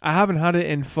 I haven't had it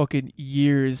in fucking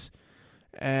years.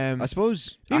 I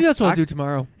suppose Maybe that's what I'll do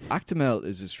tomorrow. Actimel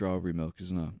is a strawberry milk,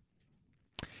 isn't it?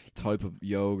 Type of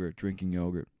yogurt, drinking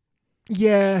yogurt.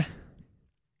 Yeah.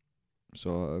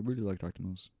 So I really liked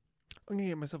Actimels. I'm going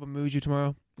to get myself a Muju tomorrow.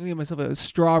 I'm going to get myself a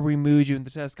strawberry Muju in the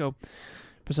Tesco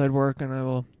beside work, and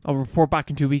I'll report back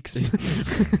in 2 weeks.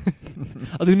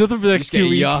 I'll do nothing for the next Just 2 get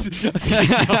weeks.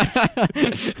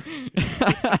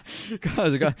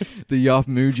 God, the yop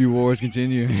Muji wars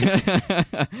continue.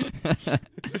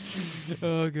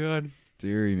 Oh, God.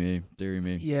 Deary me.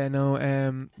 Yeah, no,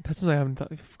 that's something I haven't thought.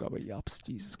 I forgot about yops.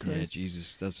 Jesus Yeah, Christ.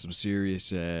 Jesus, that's some serious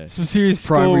Some serious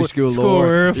primary school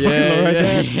lore. fucking lore right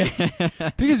there. Yeah.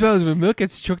 Thing as well is when milk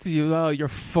gets chucked at you, well, you're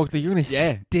fucked. Like, you're gonna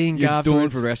stink You're afterwards. done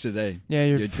for the rest of the day. Yeah,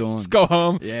 You're done. Just go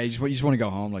home. Yeah, you just want to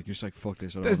go home. Like you're just like, fuck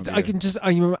this. I don't wanna be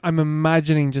here. I'm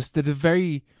imagining just the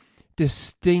very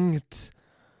distinct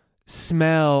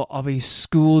smell of a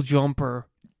school jumper.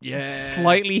 Yeah,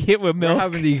 Slightly hit with milk. We're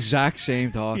having the exact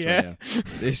same thoughts Yeah. right now.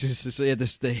 This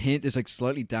is the hint is like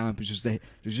slightly damp. It's just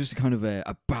there's just kind of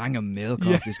a bang of milk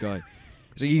off this guy.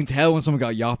 So you can tell when someone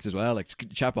got yopped as well. Like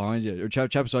chap behind you or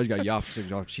chap beside you got yopped. It's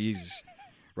like, oh Jesus,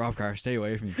 Rob Carr, stay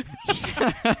away from me.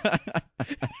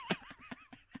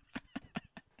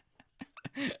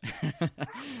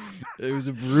 It was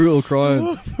a brutal crime.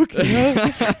 Oh, fucking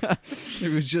hell.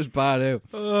 It was just bad out.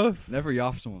 Oh, Never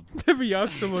yop someone. never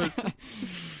yop someone.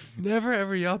 Never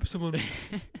ever yop someone.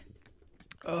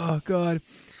 Oh God.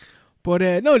 But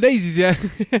no, Daisies, yeah.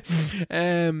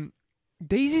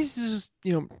 Daisies is just,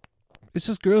 it's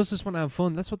just girls just want to have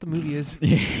fun. That's what the movie is.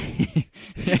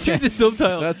 Check the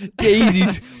subtitle. That's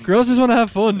Daisies. Girls just want to have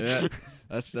fun. Yeah.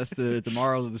 That's the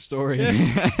moral of the story.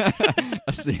 Yeah.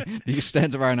 That's the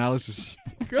extent of our analysis.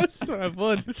 Girls just want to have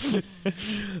fun.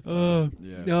 Oh.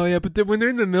 Yeah. Oh yeah, but when they're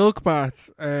in the milk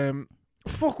bath,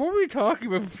 fuck, what were we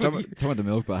talking about? Talking about the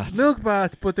milk bath. Milk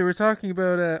bath, but they were talking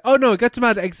about oh no, it got to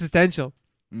mad existential.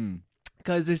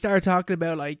 Because they started talking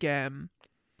about like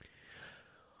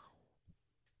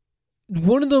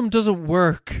one of them doesn't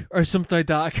work or something like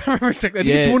that. I can't remember exactly. I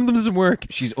think it's Yeah. one of them doesn't work.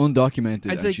 She's undocumented.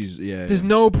 It's And like, she's There's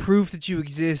no proof that you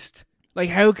exist. Like,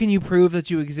 how can you prove that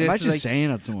you exist? Imagine Like, saying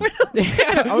that to someone.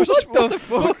 I was just, what the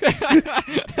fuck?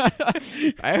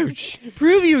 Ouch.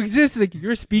 prove you exist. It's like,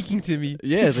 you're speaking to me.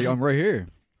 Yeah, it's like, I'm right here.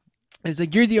 It's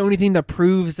like, you're the only thing that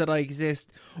proves that I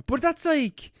exist. But that's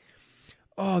like,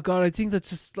 oh God, I think that's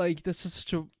just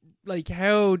such a, like,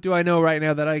 how do I know right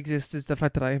now that I exist is the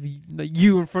fact that I have like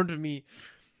you in front of me.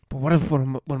 But what if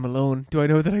when I'm alone? Do I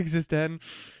know that I exist then?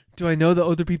 Do I know that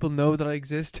other people know that I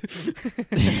exist?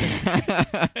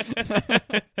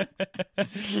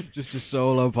 Just a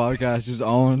solo podcast, just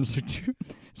owns.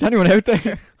 Is anyone out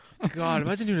there? God,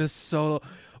 imagine doing a solo.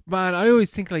 Man, I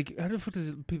always think like, how the fuck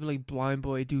does people like Blind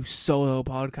Boy do solo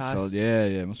podcasts? So yeah,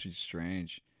 it must be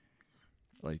strange.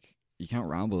 Like, you can't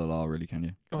ramble at all, really, can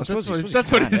you? Oh, I suppose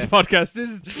that's what his podcast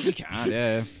is. You can,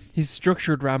 yeah. He's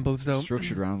structured rambles though.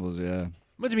 Structured rambles, yeah.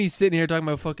 Imagine me sitting here talking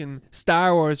about fucking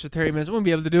Star Wars for 30 minutes. I wouldn't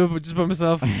be able to do it but just by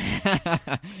myself.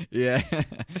 Yeah.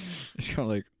 It's kind of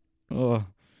like, oh.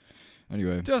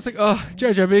 Anyway. So I was like, oh,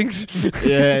 Jar Jar Binks.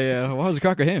 Yeah. What was the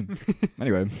crack of him?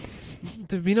 Anyway.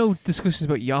 There'd be no discussions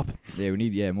about Yop. Yeah, we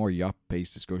need more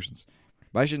yop-based discussions.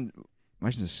 Imagine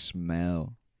the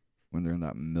smell when they're in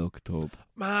that milk tub.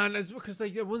 Man, it's because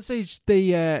like at one stage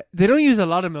they don't use a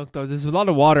lot of milk though. There's a lot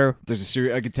of water. There's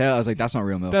a I could tell. I was like, that's not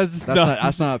real milk.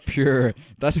 That's not pure.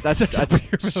 That's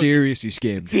pure seriously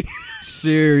skimmed.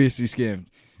 Seriously skimmed.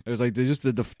 It was like just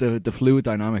the fluid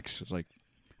dynamics. It was like,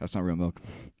 that's not real milk.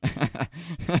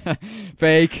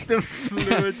 Fake. The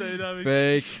fluid dynamics.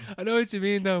 Fake. I know what you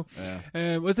mean though.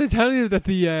 Yeah. Was I telling you that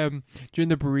the during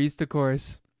the barista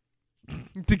course,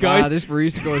 the guys this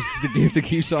barista course is the gift that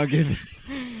keeps on giving.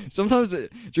 Sometimes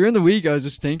during the week I was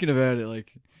just thinking about it,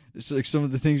 like it's like some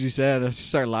of the things you said. I just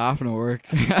start laughing at work.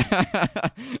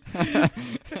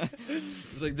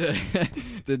 It's like the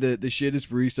shittest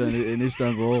barista in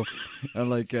Istanbul, and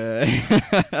like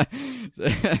the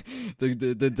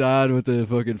dad with the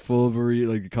fucking full burrito,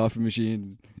 like the coffee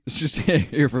machine. It's just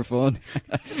here for fun.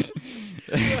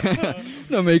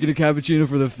 Not making a cappuccino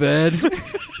for the Fed.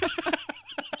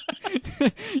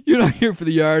 You're not here for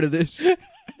the yard of this.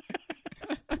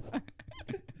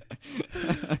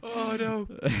 Oh no.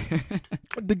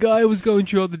 The guy was going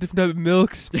through all the different type of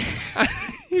milks.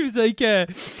 He was like, Yeah.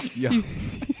 Yup.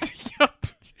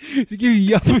 He's like, give me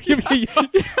yup, give me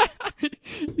yup.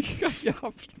 You got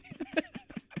yup.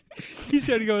 He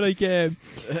started going like,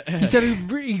 he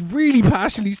started really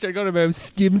passionately started going about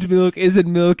skimmed milk isn't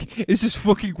milk, it's just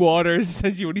fucking water, is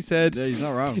essentially what he said. Yeah, he's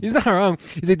not wrong. He's not wrong.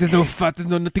 He's like, there's no fat, there's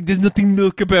nothing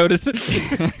milk about it. It's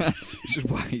just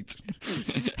white.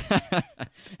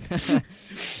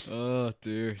 Oh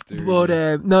dear. But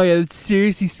no, yeah, it's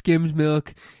seriously skimmed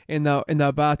milk in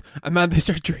that bath. And man, they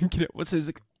start drinking it. What's it? It's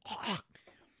like, oh,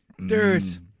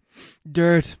 dirt.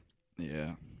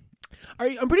 Yeah.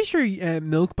 I'm pretty sure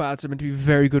milk baths are meant to be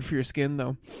very good for your skin,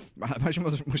 though. Imagine how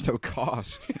much that would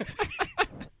cost.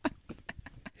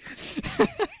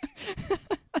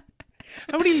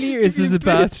 How many liters does a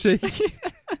bath take?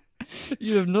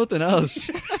 You have nothing else.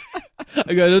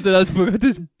 I got nothing else but I got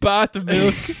this bath of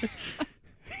milk. You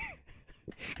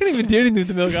can't even do anything with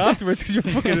the milk afterwards because your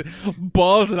fucking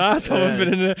balls and asshole have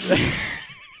been in it.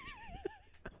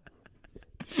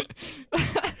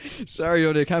 Sorry,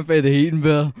 Yoni, I can't pay the heating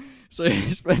bill. So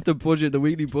you spent the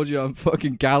weekly budget on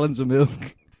fucking gallons of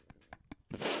milk.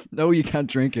 No, you can't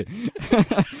drink it.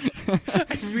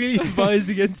 I really advise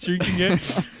against drinking it.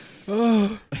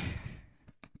 Oh,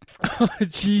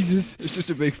 Jesus. It's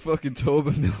just a big fucking tub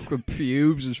of milk with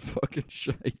pubes is fucking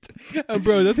shite. And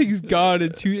bro, that thing's gone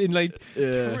in like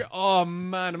Yeah. oh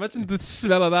man, imagine the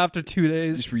smell of that after 2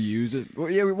 days. Just reuse it. Well,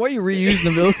 yeah, why are you reusing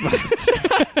the milk bath?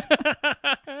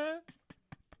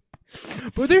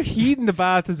 But they're heating the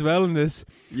bath as well in this.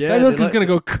 Yeah, that milk is going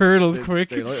to go curdled quick.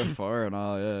 They light a fire and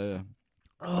all, yeah.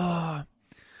 Oh,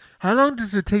 how long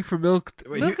does it take for milk?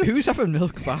 Wait, who's having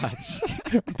milk baths?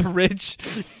 The rich.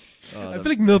 Oh, I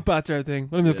feel like milk baths are a thing.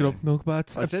 Let me look it up. Milk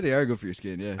baths. I'd say they are good for your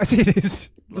skin, yeah. I say it is.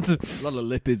 A lot of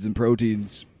lipids and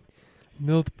proteins.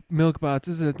 Milk baths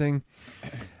is a thing.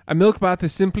 A milk bath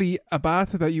is simply a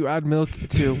bath that you add milk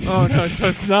to. Oh no, so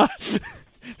it's not.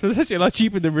 So it's actually a lot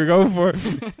cheaper than we're going for.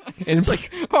 It's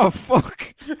like, oh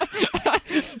fuck.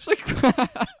 It's like,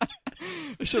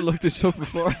 I should look this up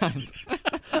beforehand.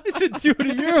 I spent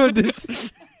 €200 on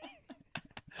this.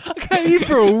 I can't eat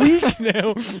for a week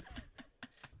now.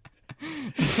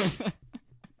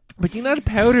 But you can add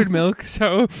powdered milk,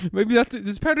 so maybe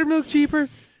is powdered milk cheaper?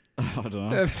 I don't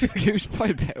know. Who's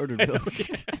buying powdered milk?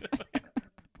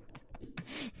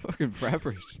 Fucking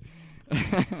preppers.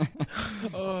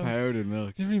 Powdered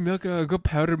milk. You have any milk? Good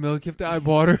powdered milk. You have to add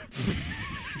water.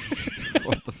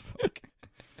 What the fuck?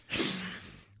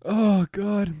 Oh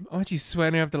God, I'm actually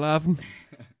sweating after laughing.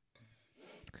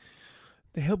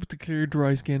 They help to clear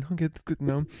dry skin. Okay, that's good to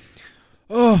know.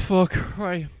 Oh fuck!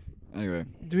 Right. Anyway,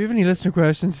 Do we have any listener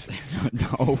questions?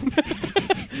 no.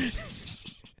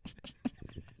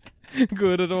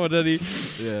 Good, I don't want any.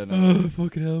 Yeah, no. Oh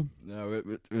fucking hell! No,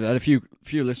 we had a few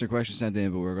listener questions sent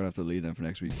in, but we're gonna have to leave them for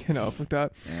next week. You know, fuck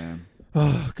that. Um,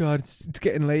 Oh God, it's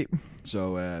getting late.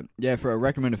 So yeah, for a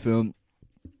recommended film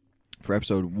for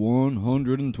episode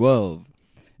 112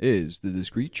 is The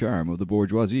Discreet Charm of the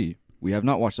Bourgeoisie. We have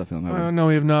not watched that film, have we? No,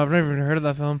 we have not. I've never even heard of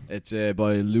that film. It's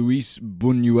by Luis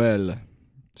Buñuel.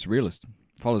 Surrealist.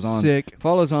 Follows on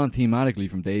thematically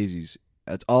from Daisies.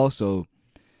 It's also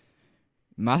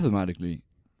mathematically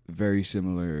very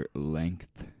similar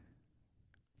length.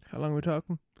 How long are we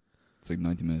talking? It's like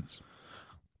 90 minutes.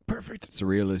 Perfect.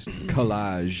 Surrealist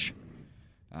collage.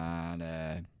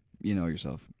 And you know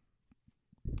yourself.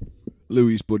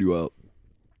 Luis Buñuel.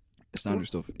 Standard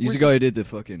stuff. He's the guy who did the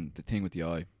thing with the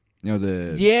eye. You know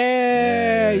the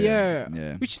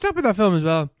Yeah. We should stop with that film as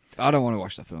well. I don't want to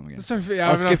watch that film again. Yeah,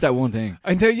 I'll skip that one thing.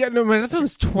 I know, yeah, no, man, that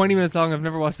film's 20 minutes long. I've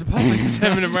never watched it past like the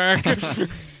 7-minute mark.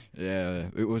 Yeah,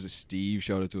 it was Steve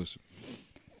showed it to us.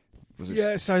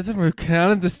 Yeah, sorry, I thought we were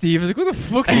canon to Steve. I was like, what the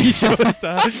fuck did he show us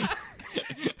that?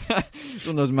 One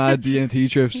of those mad DMT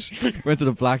trips. Went to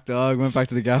the Black Dog, went back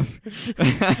to the gaff.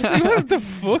 What the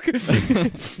fuck?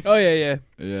 Oh, yeah.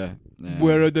 Yeah.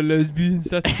 Where are the lesbians?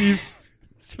 That's Steve.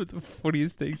 It's one of the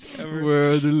funniest things ever.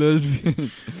 Where are the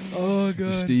lesbians? Oh,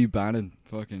 God. Steve Bannon.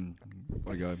 Fucking...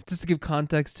 What a guy. Just to give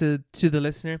context to the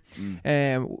listener,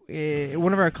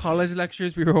 one of our college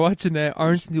lectures, we were watching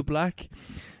Orange is the New Black.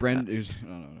 Brent is...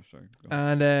 No, sorry.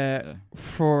 And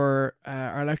for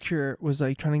our lecturer was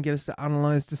like trying to get us to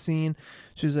analyze the scene.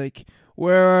 She was like,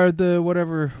 where are the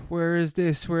whatever? Where is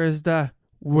this? Where is that?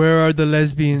 Where are the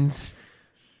lesbians?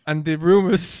 And the room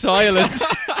was silent.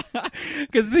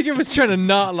 Because I think it was trying to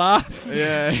not laugh.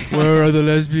 Yeah. Where are the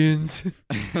lesbians?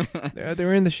 They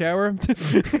were in the shower.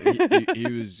 he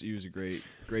was a great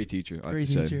teacher. I have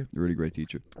to say. A really great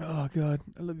teacher. Oh God,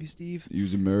 I love you, Steve. He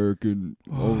was American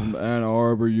from Ann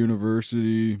Arbor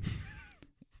University.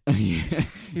 He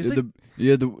was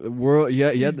the world.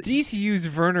 Yeah, he was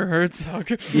DCU's Werner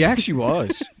Herzog. He actually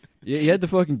was. Yeah, he had the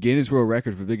fucking Guinness World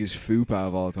Record for biggest fupa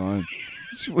of all time.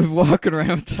 Just walking around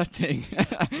with that thing.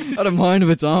 Had a mind of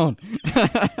its own.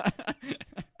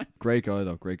 Great guy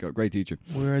though, great teacher.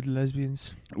 Where are the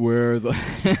lesbians? Where are the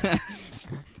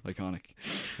iconic.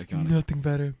 Nothing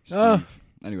better. Steve.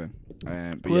 Anyway,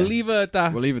 we'll leave it at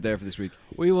that. We'll leave it there for this week.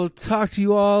 We will talk to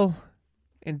you all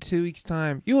in 2 weeks'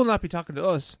 time. You will not be talking to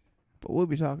us, but we'll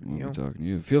be talking to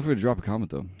you. Feel free to drop a comment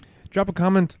though. Drop a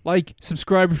comment, like,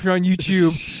 subscribe if you're on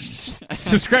YouTube.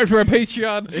 Subscribe to our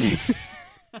Patreon.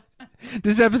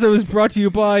 This episode was brought to you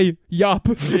by Yop.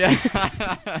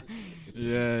 Yeah.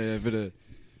 Bit of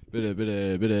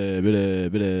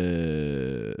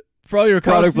for all your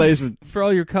product placement. For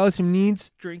all your calcium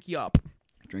needs, drink Yop.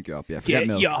 Drink Yop, yeah. Get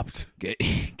milk. Yopped. Get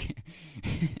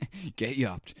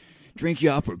Yopped. Drink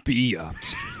Yop or be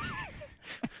Yopped.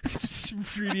 It's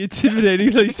really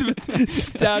intimidating, like someone's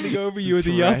standing over you with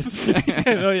a Yop.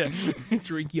 Oh yeah,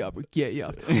 drink Yop or get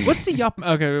Yopped. What's the Yop?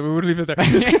 Okay, we'll leave it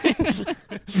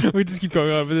there. We just keep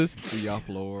going on with this. The Yop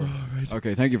lore. Right.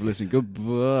 Okay, thank you for listening.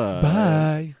 Goodbye.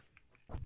 Bye.